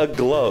eating a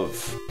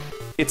glove.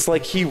 It's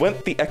like he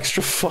went the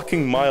extra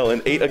fucking mile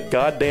and ate a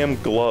goddamn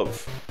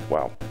glove.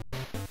 Wow.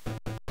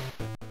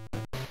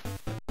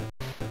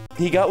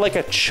 He got like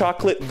a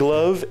chocolate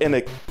glove and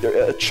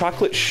a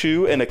chocolate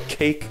shoe and a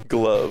cake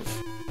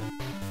glove.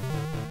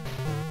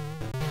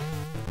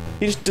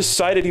 He just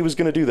decided he was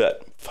gonna do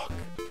that. Fuck.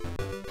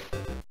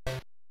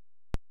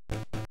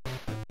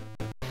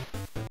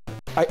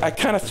 I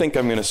kind of think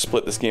I'm gonna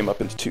split this game up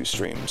into 2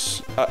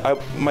 streams.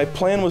 My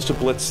plan was to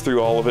blitz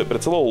through all of it, but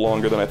it's a little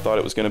longer than I thought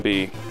it was gonna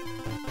be.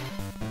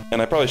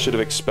 And I probably should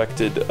have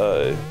expected,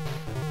 to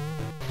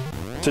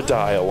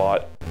die a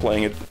lot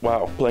playing a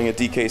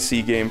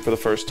DKC game for the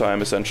first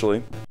time,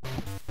 essentially.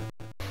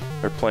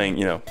 Or playing,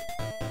 you know...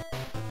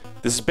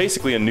 This is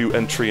basically a new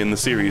entry in the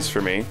series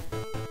for me.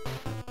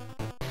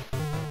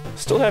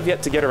 Still have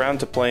yet to get around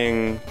to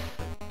playing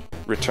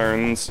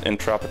Returns and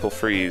Tropical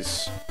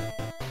Freeze.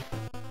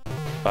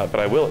 But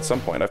I will at some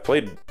point. I've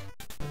played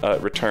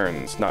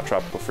Returns, not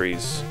Tropical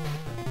Freeze.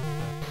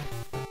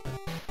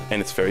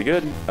 And it's very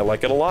good. I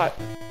like it a lot.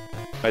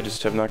 I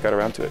just have not got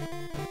around to it.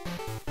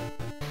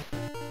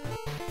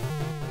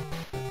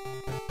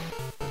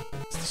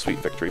 It's the sweet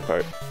victory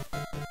part.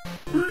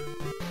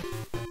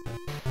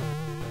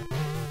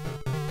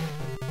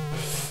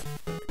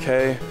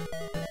 Okay.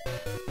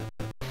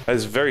 That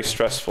is very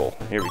stressful.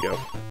 Here we go.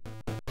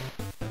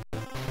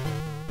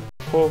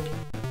 Oh.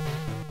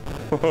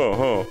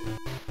 Oh,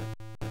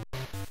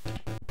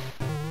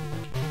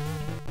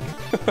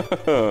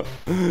 oh.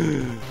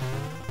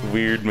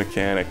 Weird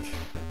mechanic.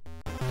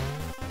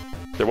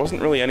 There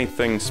wasn't really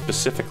anything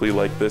specifically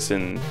like this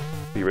in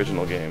the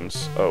original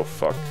games. Oh,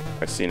 fuck.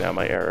 I see now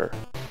my error.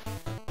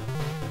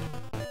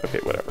 Okay,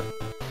 whatever.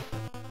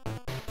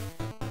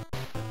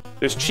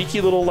 There's cheeky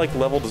little, like,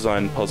 level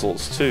design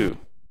puzzles, too.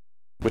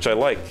 Which I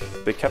like.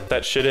 They kept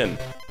that shit in.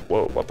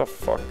 Whoa, what the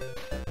fuck?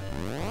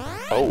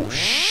 Oh,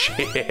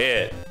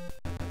 shit!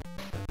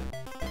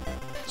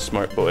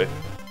 Smart boy.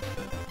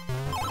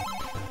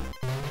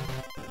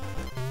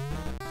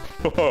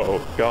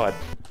 Oh, God.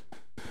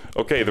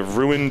 Okay, the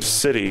ruined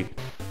city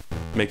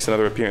makes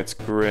another appearance.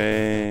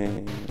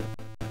 Great.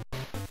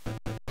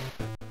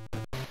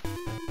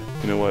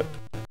 You know what?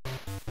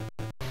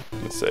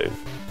 Let's save.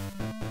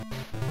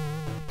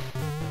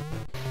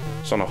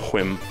 Just on a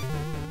whim.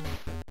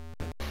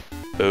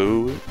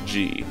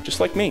 OG. Just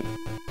like me.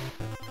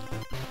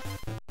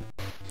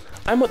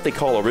 I'm what they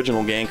call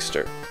original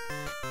gangster.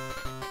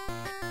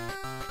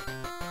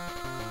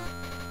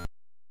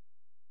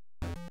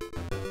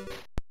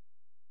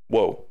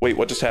 Whoa, wait,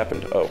 what just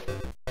happened? Oh.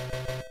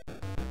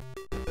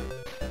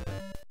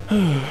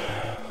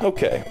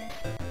 Okay.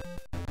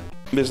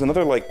 There's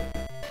another, like,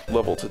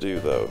 level to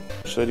do, though.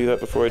 Should I do that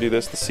before I do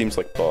this? This seems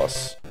like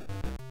boss.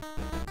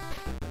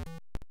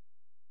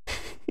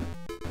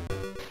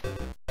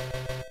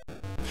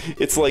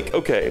 It's like,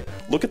 okay,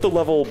 look at the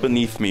level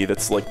beneath me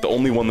that's, like, the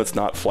only one that's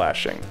not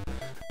flashing.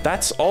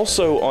 That's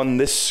also on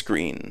this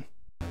screen.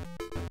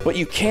 But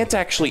you can't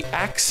actually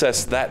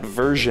access that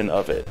version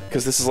of it,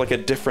 because this is like a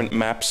different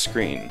map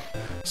screen.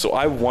 So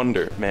I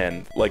wonder,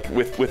 man, like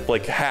with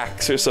like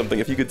hacks or something,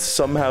 if you could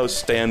somehow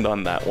stand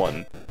on that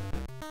one,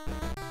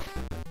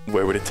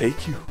 where would it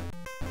take you?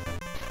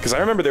 Because I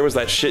remember there was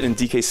that shit in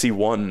DKC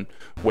 1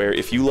 where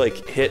if you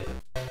like hit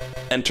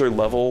enter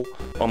level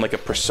on like a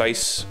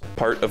precise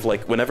part of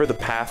like whenever the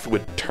path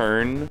would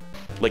turn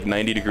like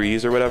 90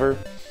 degrees or whatever.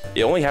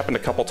 It only happened a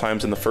couple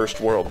times in the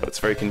first world, but it's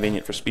very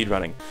convenient for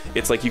speedrunning.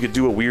 It's like you could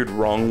do a weird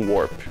wrong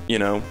warp, you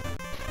know?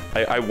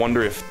 I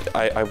wonder if...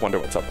 I wonder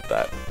what's up with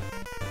that.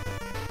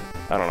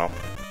 I don't know.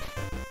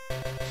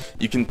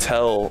 You can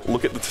tell...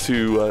 Look at the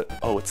two...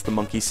 oh, it's the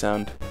monkey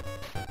sound.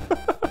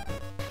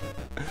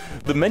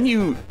 The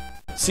menu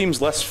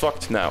seems less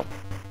fucked now.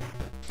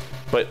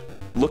 But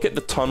look at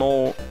the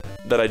tunnel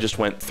that I just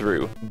went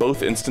through.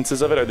 Both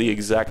instances of it are the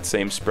exact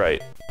same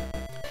sprite.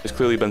 There's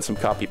clearly been some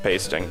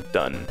copy-pasting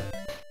done.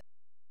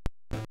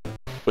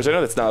 Which I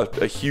know that's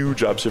not a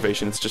huge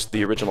observation, it's just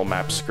the original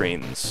map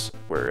screens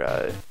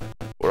were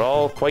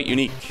all quite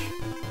unique.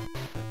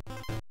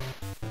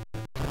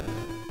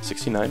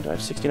 69? Do I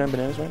have 69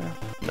 bananas right now?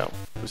 No,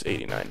 it was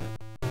 89.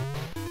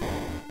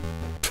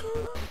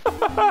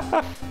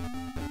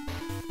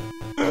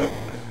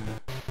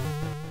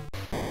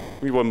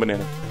 We one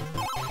banana.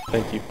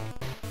 Thank you.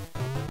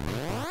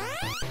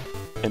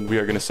 And we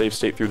are gonna save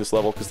state through this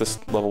level, because this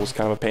level was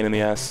kind of a pain in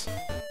the ass.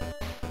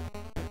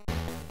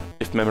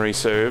 If memory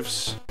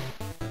serves.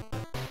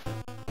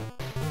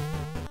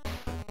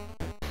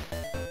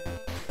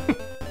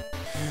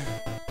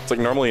 It's like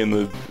normally in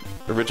the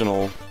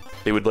original,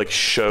 they would like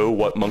show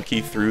what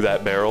monkey threw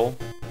that barrel.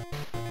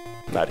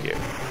 Not here.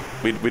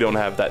 We don't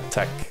have that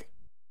tech.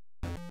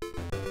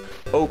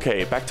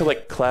 Okay, back to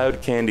like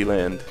Cloud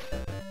Candyland.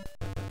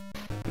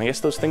 I guess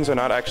those things are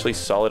not actually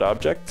solid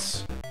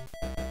objects.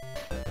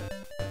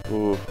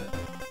 Ooh.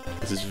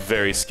 This is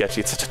very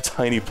sketchy. It's such a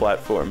tiny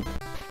platform.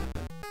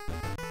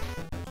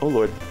 Oh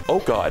lord. Oh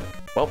god.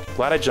 Well,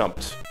 glad I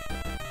jumped.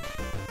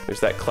 There's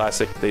that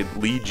classic, they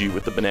lead you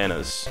with the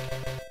bananas.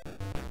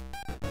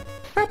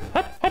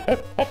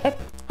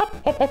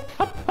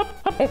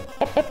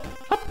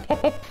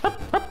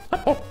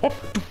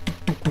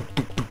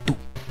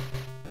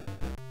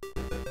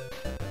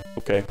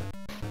 Okay.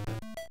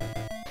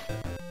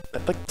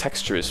 That like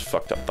texture is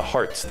fucked up. The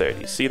hearts there,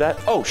 do you see that?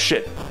 Oh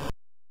shit!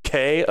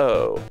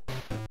 KO.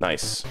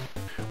 Nice.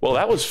 Well,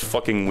 that was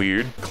fucking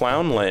weird.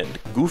 Clownland.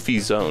 Goofy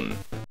Zone.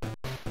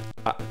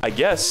 I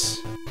guess.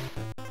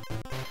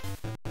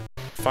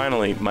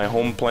 Finally, my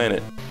home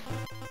planet.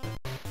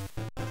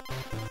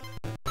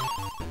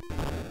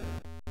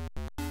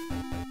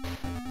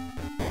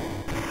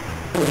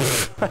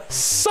 I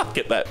suck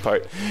at that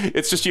part.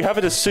 It's just you have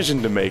a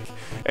decision to make,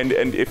 and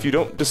if you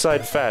don't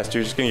decide fast,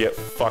 you're just gonna get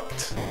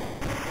fucked.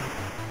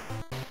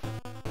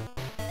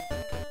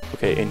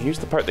 Okay, and here's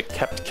the part that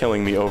kept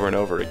killing me over and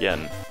over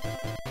again.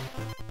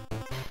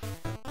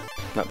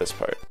 Not this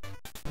part.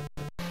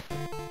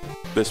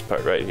 This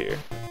part right here.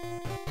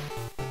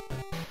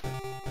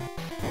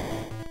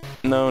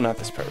 No, not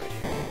this part right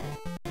here.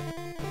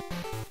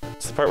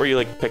 It's the part where you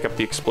like pick up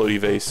the explodey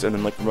vase and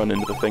then like run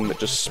into the thing that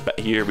just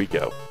here we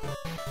go.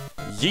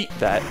 Yeet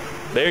that.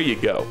 There you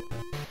go.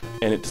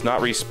 And it does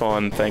not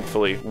respawn,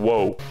 thankfully.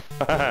 Whoa.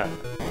 I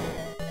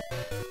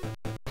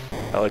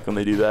like when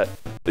they do that.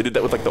 They did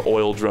that with like the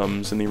oil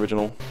drums in the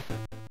original.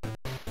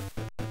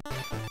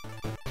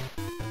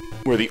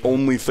 Where the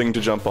only thing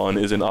to jump on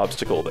is an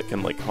obstacle that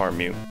can like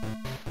harm you.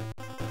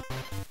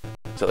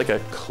 Is that like a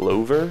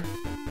clover?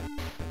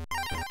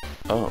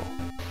 Oh.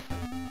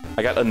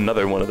 I got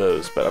another one of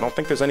those, but I don't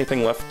think there's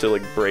anything left to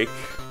like break.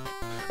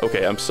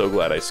 Okay, I'm so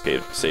glad I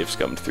save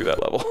scummed through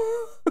that level.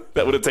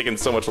 That would have taken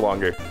so much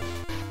longer.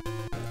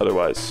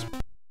 Otherwise.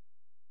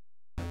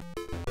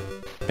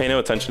 Pay no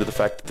attention to the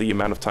fact that the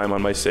amount of time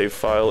on my save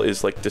file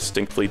is like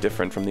distinctly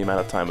different from the amount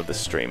of time of this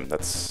stream.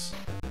 That's...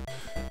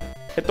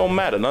 It don't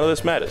matter, none of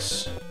this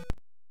matters.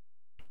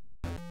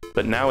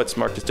 But now it's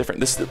marked as different.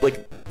 This,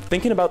 like,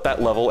 thinking about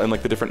that level and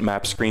like the different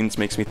map screens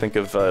makes me think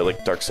of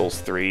like Dark Souls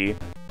 3.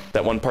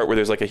 That one part where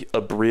there's like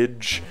a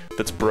bridge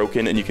that's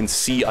broken and you can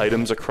see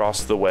items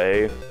across the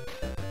way.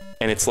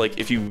 And it's like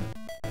if you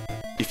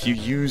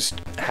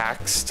used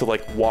hacks to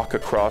like walk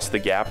across the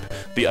gap,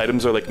 the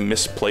items are like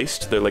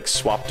misplaced. They're like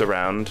swapped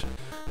around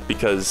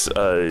because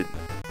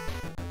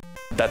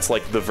that's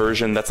like the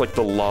version, that's like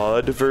the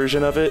LOD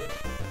version of it.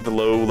 The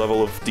low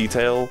level of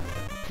detail,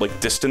 like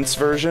distance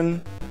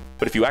version.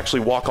 But if you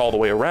actually walk all the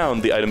way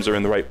around, the items are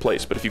in the right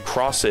place. But if you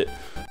cross it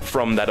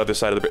from that other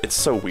side of the bridge, it's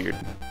so weird.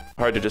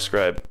 Hard to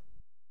describe.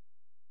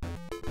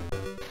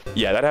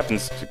 Yeah, that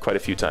happens quite a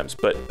few times,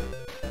 but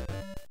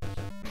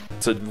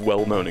it's a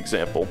well-known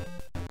example.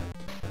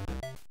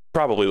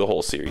 Probably the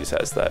whole series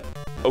has that.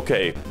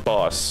 Okay,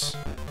 boss.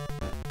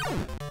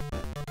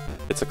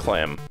 It's a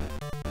clam.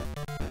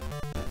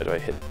 How do I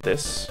hit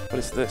this? What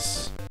is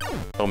this?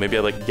 Oh, maybe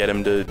I like get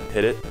him to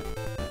hit it?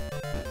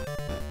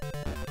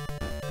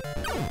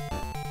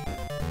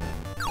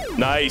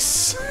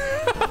 Nice!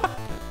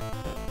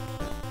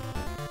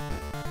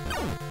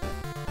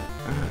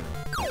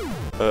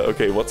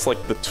 Okay, what's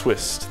like the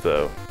twist,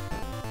 though?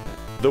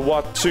 The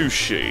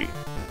Watushi.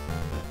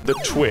 The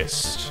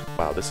twist.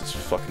 Wow, this is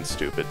fucking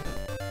stupid.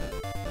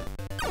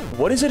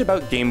 What is it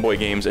about Game Boy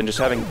games and just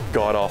having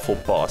god-awful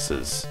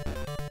bosses?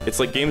 It's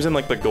like games in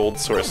like the Gold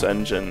Source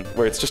engine,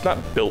 where it's just not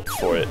built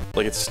for it.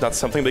 Like, it's just not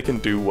something they can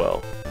do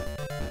well.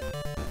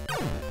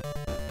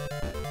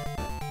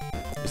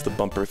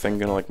 bumper thing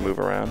gonna, like, move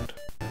around?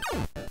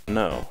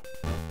 No.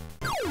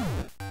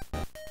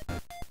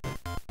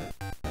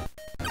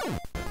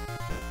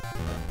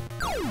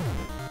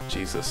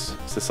 Jesus.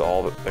 Is this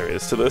all that there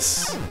is to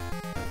this?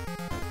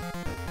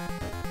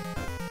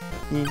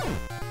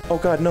 Oh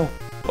god, no.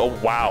 Oh,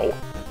 wow.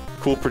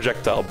 Cool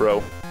projectile,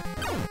 bro.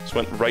 Just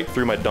went right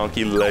through my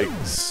donkey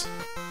legs.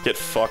 Get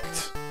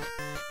fucked.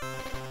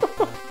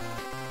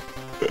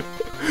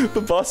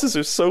 The bosses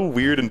are so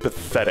weird and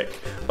pathetic.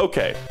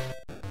 Okay.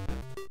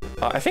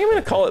 I think I'm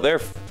gonna call it there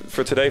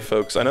for today,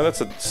 folks. I know that's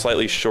a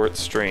slightly short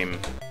stream.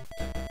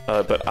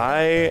 But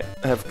I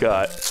have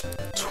got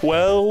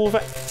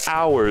 12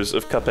 hours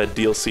of Cuphead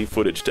DLC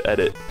footage to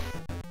edit.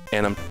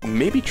 And I'm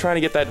maybe trying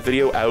to get that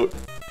video out,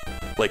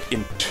 like,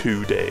 in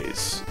 2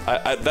 days.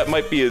 That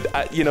might be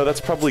you know,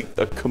 that's probably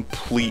a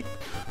complete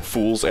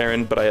fool's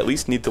errand, but I at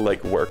least need to,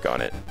 like, work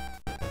on it.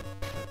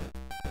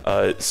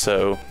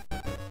 So,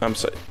 I'm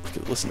sorry,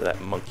 listen to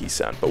that monkey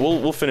sound. But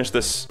we'll finish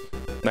this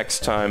next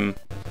time.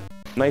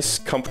 Nice,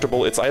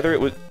 comfortable. It's either it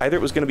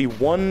was gonna be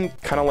one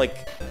kind of like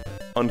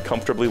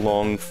uncomfortably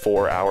long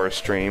 4-hour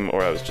stream,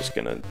 or I was just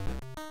gonna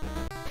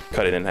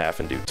cut it in half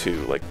and do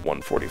 2, like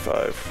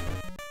 1:45.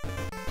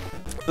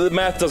 The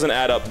math doesn't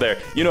add up there.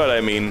 You know what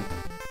I mean.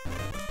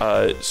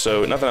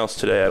 So nothing else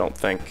today, I don't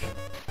think.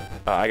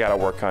 I gotta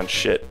work on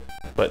shit.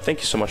 But thank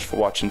you so much for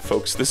watching,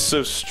 folks. This is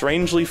a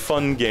strangely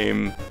fun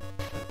game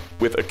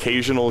with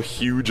occasional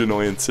huge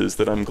annoyances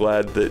that I'm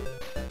glad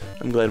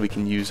we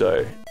can use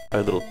our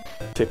little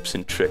tips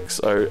and tricks,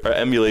 our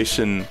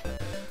emulation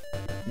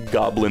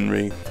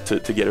goblinry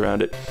to get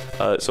around it.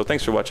 So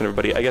thanks for watching,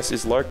 everybody. I guess,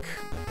 is Lark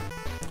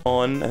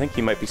on? I think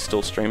he might be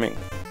still streaming.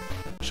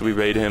 Should we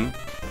raid him?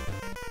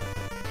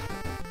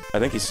 I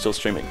think he's still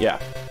streaming. Yeah.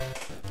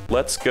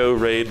 Let's go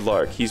raid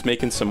Lark. He's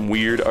making some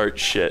weird art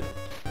shit.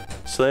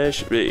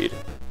 /raid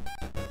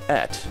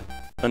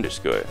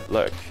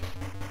 @_Lark.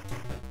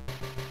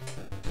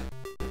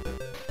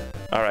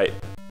 Alright.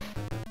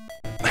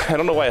 I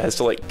don't know why it has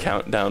to, like,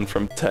 count down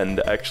from 10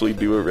 to actually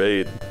do a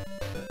raid.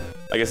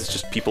 I guess it's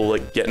just people,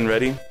 like, getting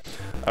ready.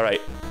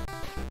 Alright.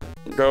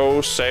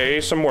 Go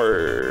say some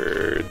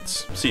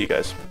words. See you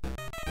guys.